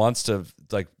like months to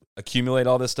like accumulate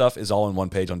all this stuff is all in one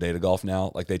page on Data Golf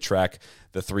now. Like they track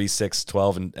the 3, 6,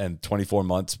 12, and 24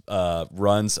 months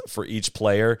runs for each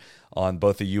player on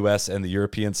both the U.S. and the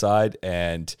European side,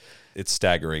 and it's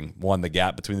staggering. One, the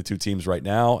gap between the two teams right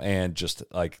now, and just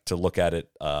like to look at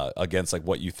it against like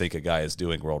what you think a guy is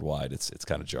doing worldwide, it's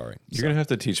kind of jarring. You're gonna have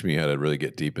to teach me how to really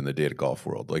get deep in the Data Golf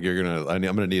world. Like I'm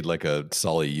gonna need like a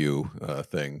Solly U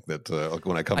thing that like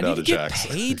when I come down to Jack's.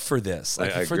 Get paid for this,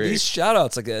 like I for agree. these shout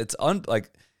outs. Like it's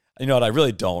like. You know what? I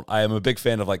really don't. I am a big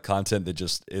fan of like content that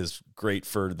just is great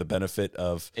for the benefit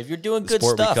of. If you're doing the good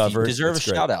sport we stuff, cover, you deserve a it's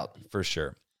great. shout out. For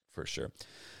sure.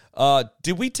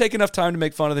 Did we take enough time to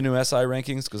make fun of the new SI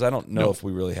rankings? Because I don't know if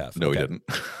we really have. No, Okay. we didn't.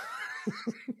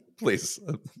 Please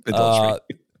indulge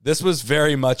me. This was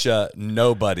very much a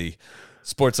nobody.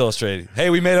 Sports Illustrated. Hey,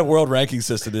 we made a world ranking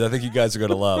system that I think you guys are going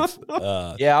to love.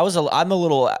 Yeah, I'm a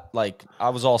little like I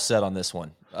was all set on this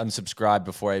one. Unsubscribed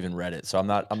before I even read it, so I'm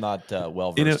not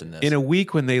well versed in this. In a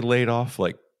week when they laid off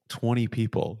like 20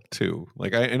 people too.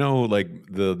 Like I know like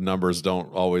the numbers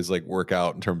don't always like work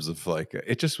out in terms of like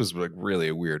it just was like really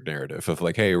a weird narrative of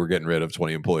like, hey, we're getting rid of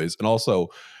 20 employees, and also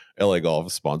LA Golf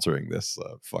is sponsoring this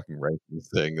fucking rankings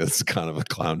thing. That's kind of a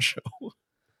clown show.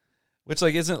 Which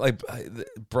like isn't like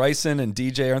Bryson and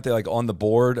DJ, aren't they like on the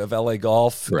board of LA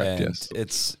Golf? Correct, and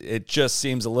yes. it just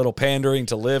seems a little pandering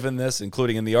to live in this,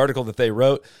 including in the article that they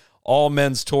wrote. All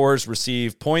men's tours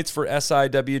receive points for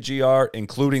SIWGR,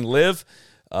 including Live.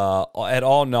 At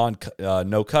all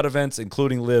no cut events,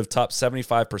 including Live, top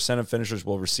 75% of finishers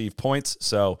will receive points.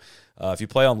 So if you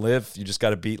play on Live, you just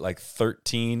got to beat like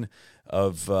 13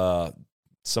 of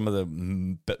some of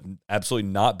the absolutely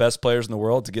not best players in the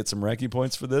world to get some ranking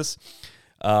points for this.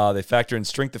 They factor in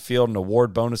strength of field and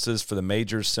award bonuses for the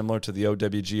majors, similar to the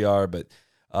OWGR.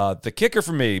 But the kicker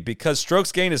for me, because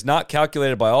strokes gain is not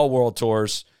calculated by all world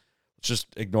tours, just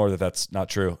ignore that that's not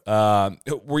true.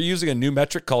 We're using a new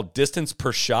metric called distance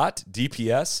per shot,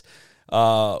 DPS,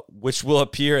 which will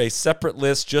appear a separate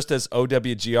list just as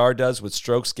OWGR does with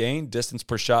strokes gain. Distance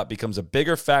per shot becomes a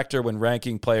bigger factor when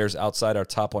ranking players outside our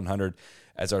top 100,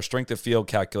 as our strength of field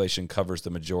calculation covers the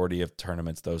majority of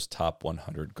tournaments those top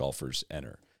 100 golfers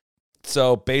enter.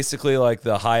 So basically, like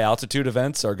the high altitude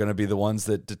events are going to be the ones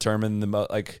that determine the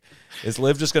like. Is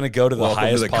Liv just going to go to the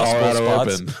highest possible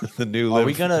spots? Open, the new Are Liv.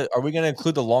 we gonna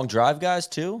include the long drive guys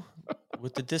too,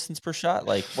 with the distance per shot?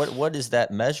 Like what is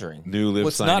that measuring? New Liv. Well,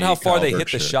 it's not how far they hit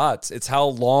the shit. shots. It's how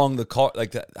long the car,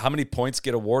 like how many points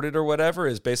get awarded or whatever,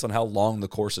 is based on how long the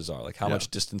courses are, like how much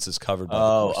distance is covered by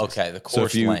the courses. Okay, the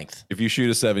course length. If you shoot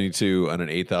a 72 on an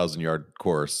 8,000 yard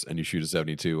course and you shoot a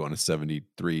 72 on a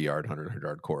 73 yard, 100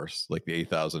 yard course, like the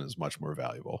 8,000 is much more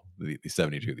valuable than the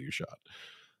 72 that you shot,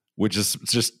 which is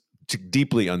just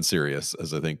deeply unserious,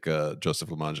 as I think Joseph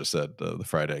Lamanja said the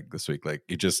fried egg this week. Like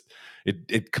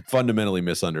it fundamentally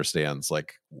misunderstands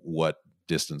like what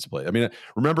distance play. I mean,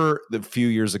 remember the few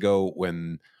years ago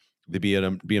when the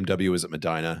BMW was at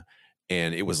Medina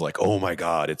and it was like, oh my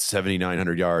God, it's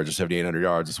 7,900 yards or 7,800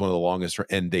 yards. It's one of the longest,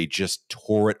 and they just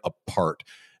tore it apart.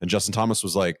 And Justin Thomas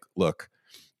was like, look,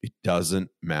 it doesn't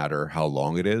matter how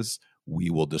long it is. We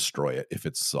will destroy it if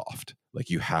it's soft. Like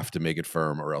you have to make it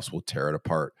firm or else we'll tear it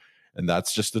apart. And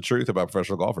that's just the truth about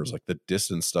professional golfers. Like the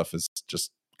distance stuff is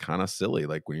just kind of silly.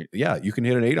 Like you can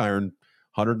hit an 8-iron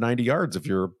 190 yards if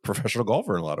you're a professional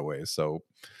golfer in a lot of ways. So,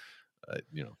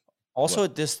 Also,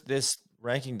 this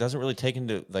ranking doesn't really take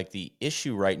into like the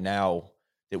issue right now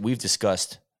that we've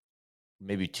discussed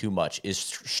maybe too much is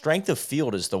strength of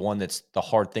field is the one that's the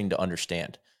hard thing to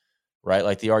understand, right?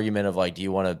 Like the argument of like, do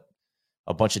you want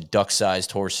a bunch of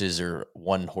duck-sized horses or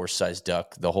one horse-sized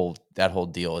duck? That whole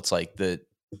deal. It's like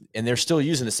and they're still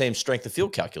using the same strength of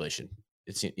field calculation.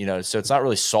 It's so it's not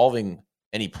really solving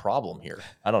any problem here.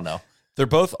 I don't know. They're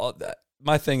both.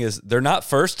 My thing is they're not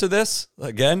first to this.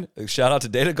 Again, shout out to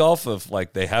Data Golf of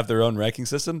like they have their own ranking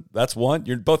system. That's one.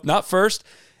 You're both not first,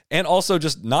 and also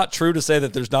just not true to say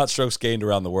that there's not strokes gained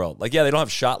around the world. Like, yeah, they don't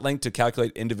have shot length to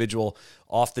calculate individual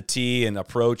off the tee and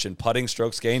approach and putting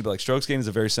strokes gained, but like strokes gained is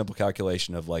a very simple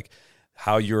calculation of like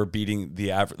how you're beating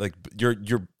the average, like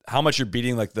you're how much you're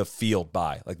beating like the field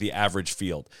by, like the average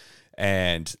field.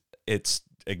 And it's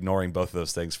ignoring both of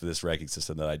those things for this ranking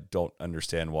system that I don't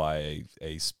understand why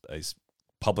a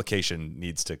publication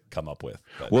needs to come up with.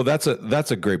 But. Well, that's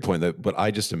a great point. But I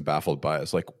just am baffled by it.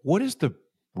 It's like, what is the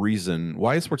reason?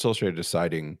 Why is Sports Illustrated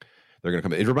deciding they're going to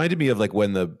come. It reminded me of like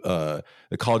when the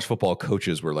college football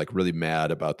coaches were like really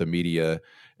mad about the media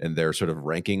and their sort of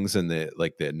rankings in the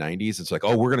 90s. It's like,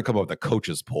 oh, we're going to come up with a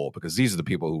coaches poll because these are the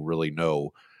people who really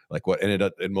know like what ended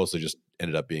up, and mostly just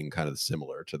ended up being kind of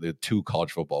similar to the two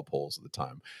college football polls at the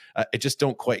time. I just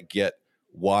don't quite get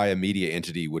why a media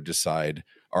entity would decide,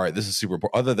 all right, this is super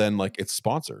important, other than like it's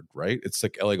sponsored, right? It's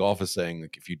like LA Golf is saying,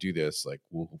 like, if you do this, like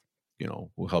we'll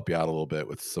help you out a little bit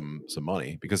with some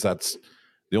money, because that's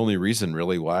the only reason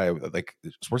really why like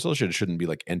Sports Illustrated shouldn't be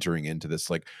like entering into this.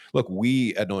 Like, look,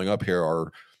 we at Knowing Up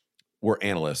here we're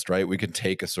analysts, right? We can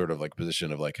take a sort of like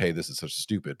position of like, hey, this is so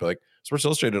stupid, but like Sports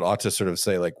Illustrated ought to sort of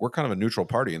say like, we're kind of a neutral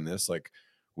party in this. Like,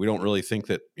 we don't really think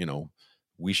that,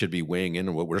 we should be weighing in,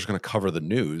 and we're just going to cover the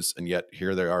news. And yet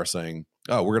here they are saying,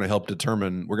 oh, we're going to help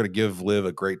determine, we're going to give Liv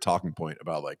a great talking point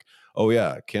about like, oh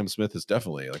yeah, Cam Smith is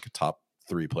definitely like a top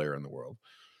 3 player in the world.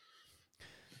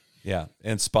 Yeah,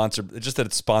 and just that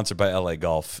it's sponsored by LA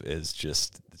Golf is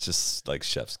just like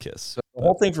chef's kiss. The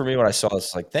whole thing for me when I saw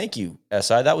this, like, thank you,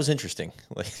 SI. That was interesting.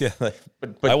 Like, yeah, but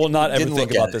I will not ever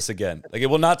think about this again. Like, it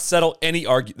will not settle any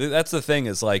argument. That's the thing,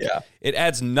 is like, it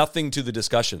adds nothing to the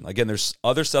discussion. Again, there's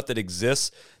other stuff that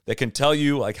exists that can tell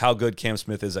you like how good Cam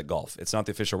Smith is at golf. It's not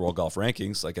the official World Golf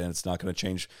Rankings, like, and it's not going to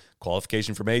change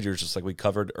qualification for majors, just like we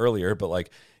covered earlier. But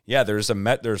like, yeah, there's a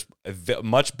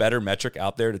much better metric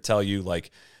out there to tell you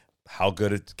like how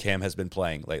good Cam has been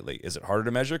playing lately. Is it harder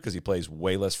to measure because he plays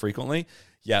way less frequently?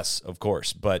 Yes, of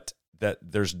course, but that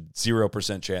there's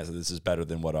 0% chance that this is better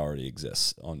than what already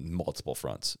exists on multiple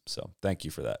fronts. So thank you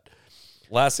for that.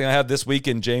 Last thing I have this week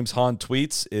in James Hahn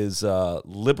tweets is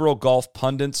liberal golf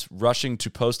pundits rushing to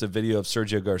post a video of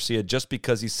Sergio Garcia just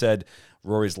because he said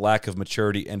Rory's lack of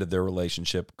maturity ended their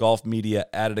relationship. Golf media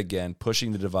at it again,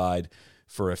 pushing the divide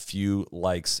for a few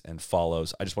likes and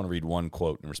follows. I just want to read one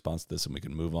quote in response to this, and we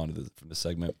can move on from the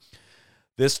segment.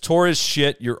 This tour is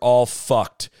shit. You're all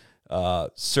fucked.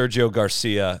 Sergio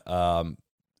Garcia,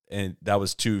 and that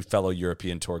was 2 fellow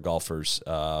European Tour golfers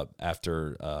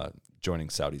after joining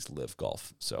Saudi's Live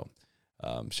Golf. So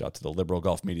shout out to the liberal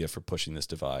golf media for pushing this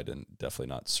divide, and definitely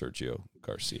not Sergio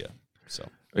Garcia. So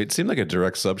it seemed like a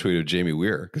direct subtweet of Jamie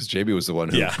Weir, because Jamie was the one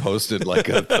who posted like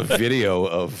a video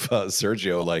of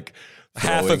Sergio like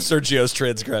half of Sergio's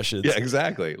transgressions. Yeah,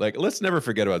 exactly. Like, let's never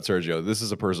forget about Sergio. This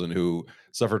is a person who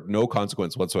suffered no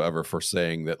consequence whatsoever for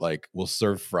saying that, like, we'll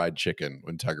serve fried chicken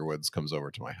when Tiger Woods comes over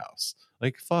to my house.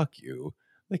 Like, fuck you.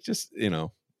 Like, just,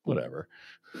 whatever.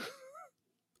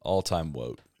 All-time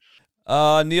woke.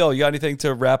 Neil, you got anything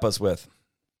to wrap us with?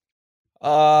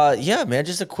 Yeah, man,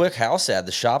 just a quick house ad.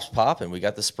 The shop's popping. We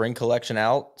got the spring collection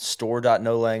out,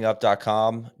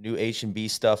 store.nolayingup.com. New H&B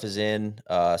stuff is in,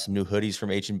 some new hoodies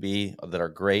from H&B that are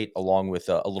great, along with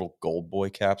a little Gold Boy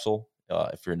capsule,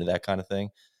 if you're into that kind of thing.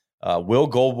 Will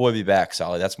Gold Boy be back,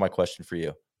 Sally? That's my question for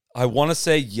you. I want to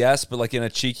say yes, but like in a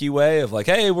cheeky way of like,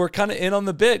 hey, we're kind of in on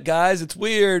the bit, guys. It's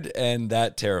weird, and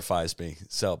that terrifies me.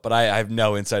 So, but I have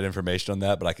no inside information on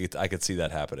that, but I could see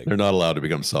that happening. They're not allowed to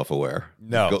become self-aware.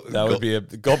 No, would be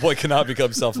Gold Boy cannot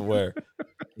become self-aware.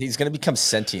 He's going to become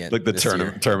sentient, like the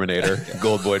Terminator.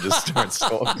 Gold Boy just starts.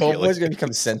 Gold Boy's going to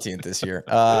become sentient this year.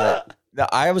 Now,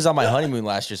 I was on my honeymoon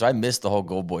last year, so I missed the whole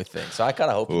Gold Boy thing. So I kind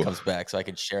of hope he comes back so I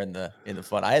can share in the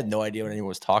fun. I had no idea what anyone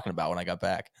was talking about when I got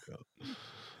back.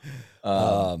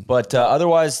 But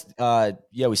otherwise,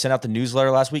 we sent out the newsletter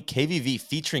last week. KVV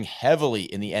featuring heavily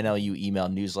in the NLU email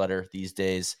newsletter these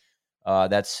days.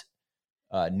 That's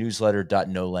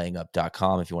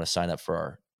newsletter.nolayingup.com if you want to sign up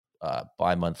for our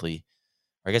bi-weekly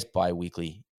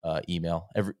email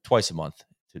twice a month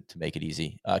to make it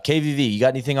easy. KVV, you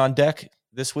got anything on deck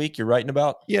this week you're writing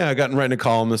about? Yeah, I got writing a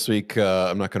column this week.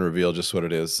 I'm not going to reveal just what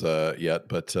it is yet,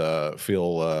 but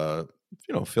feel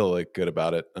like good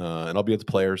about it. And I'll be at the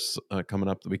Players coming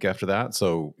up the week after that.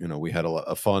 So, we had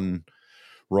a fun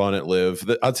run at Live.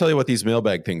 I'll tell you what, these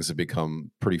mailbag things have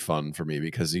become pretty fun for me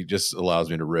because he just allows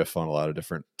me to riff on a lot of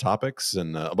different topics.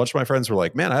 And a bunch of my friends were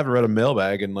like, man, I haven't read a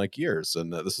mailbag in like years.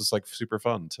 And this is like super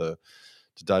fun to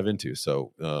dive into.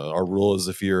 So our rule is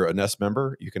if you're a Nest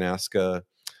member, you can ask a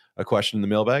question in the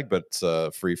mailbag, but it's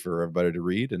free for everybody to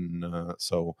read. And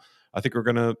so I think we're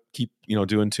going to keep,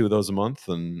 doing 2 of those a month.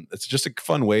 And it's just a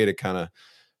fun way to kind of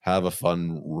have a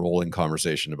fun rolling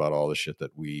conversation about all the shit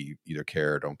that we either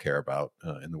care or don't care about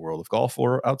in the world of golf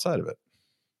or outside of it.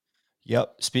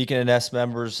 Yep. Speaking of Nest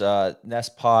members,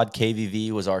 Nest Pod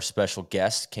KVV was our special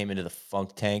guest, came into the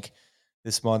Funk Tank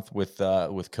this month with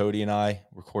Cody and I.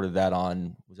 Recorded that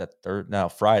on,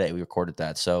 Friday we recorded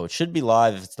that. So it should be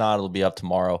live. If it's not, it'll be up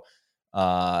tomorrow.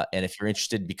 And if you're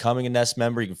interested in becoming a Nest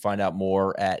member, you can find out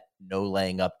more at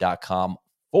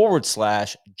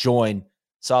nolayingup.com/join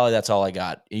Solid. That's all I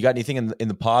got. You got anything in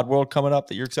the pod world coming up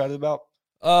that you're excited about?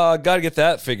 Got to get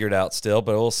that figured out still,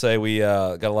 but I will say we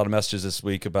got a lot of messages this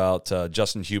week about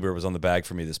Justin Huber was on the bag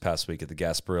for me this past week at the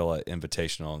Gasparilla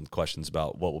Invitational, and questions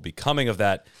about what will be coming of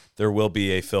that. There will be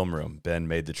a film room. Ben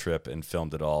made the trip and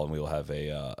filmed it all, and we will have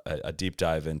a deep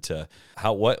dive into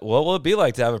what will it be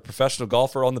like to have a professional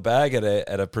golfer on the bag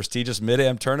at a prestigious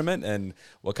Mid-Am tournament, and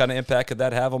what kind of impact could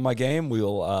that have on my game. We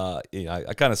will. I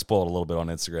kind of spoiled a little bit on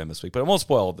Instagram this week, but I won't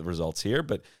spoil the results here,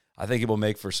 but I think it will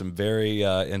make for some very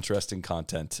interesting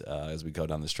content as we go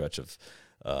down the stretch of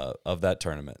that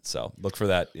tournament. So look for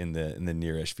that in the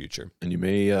nearish future. And you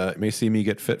may see me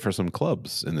get fit for some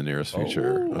clubs in the nearest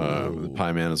future. The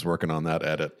Pie Man is working on that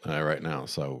edit right now.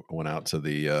 So I went out to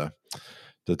the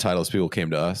Titleist people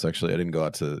came to us. Actually, I didn't go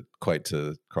out quite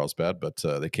to Carlsbad, but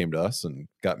they came to us and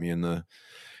got me in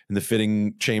the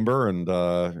fitting chamber and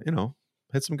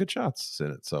hit some good shots in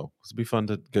it. So it'll be fun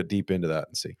to get deep into that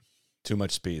and see. Too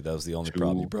much speed. That was the only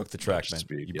problem. You broke the track, man.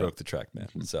 Speed, broke the track, man.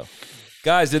 So,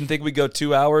 guys, didn't think we'd go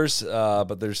 2 hours,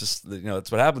 but there's just,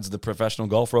 that's what happens. The professional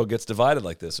golf world gets divided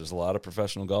like this. There's a lot of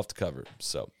professional golf to cover.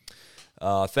 So,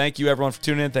 thank you, everyone, for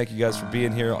tuning in. Thank you, guys, for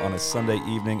being here on a Sunday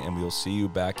evening, and we will see you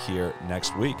back here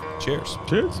next week. Cheers.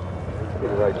 Cheers. Be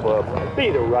the right club.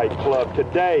 Be the right club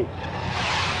today.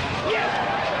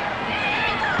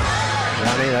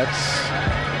 Johnny, that's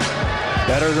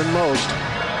better than most.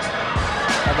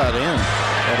 How about him?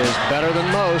 That is better than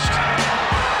most.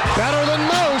 Better than most.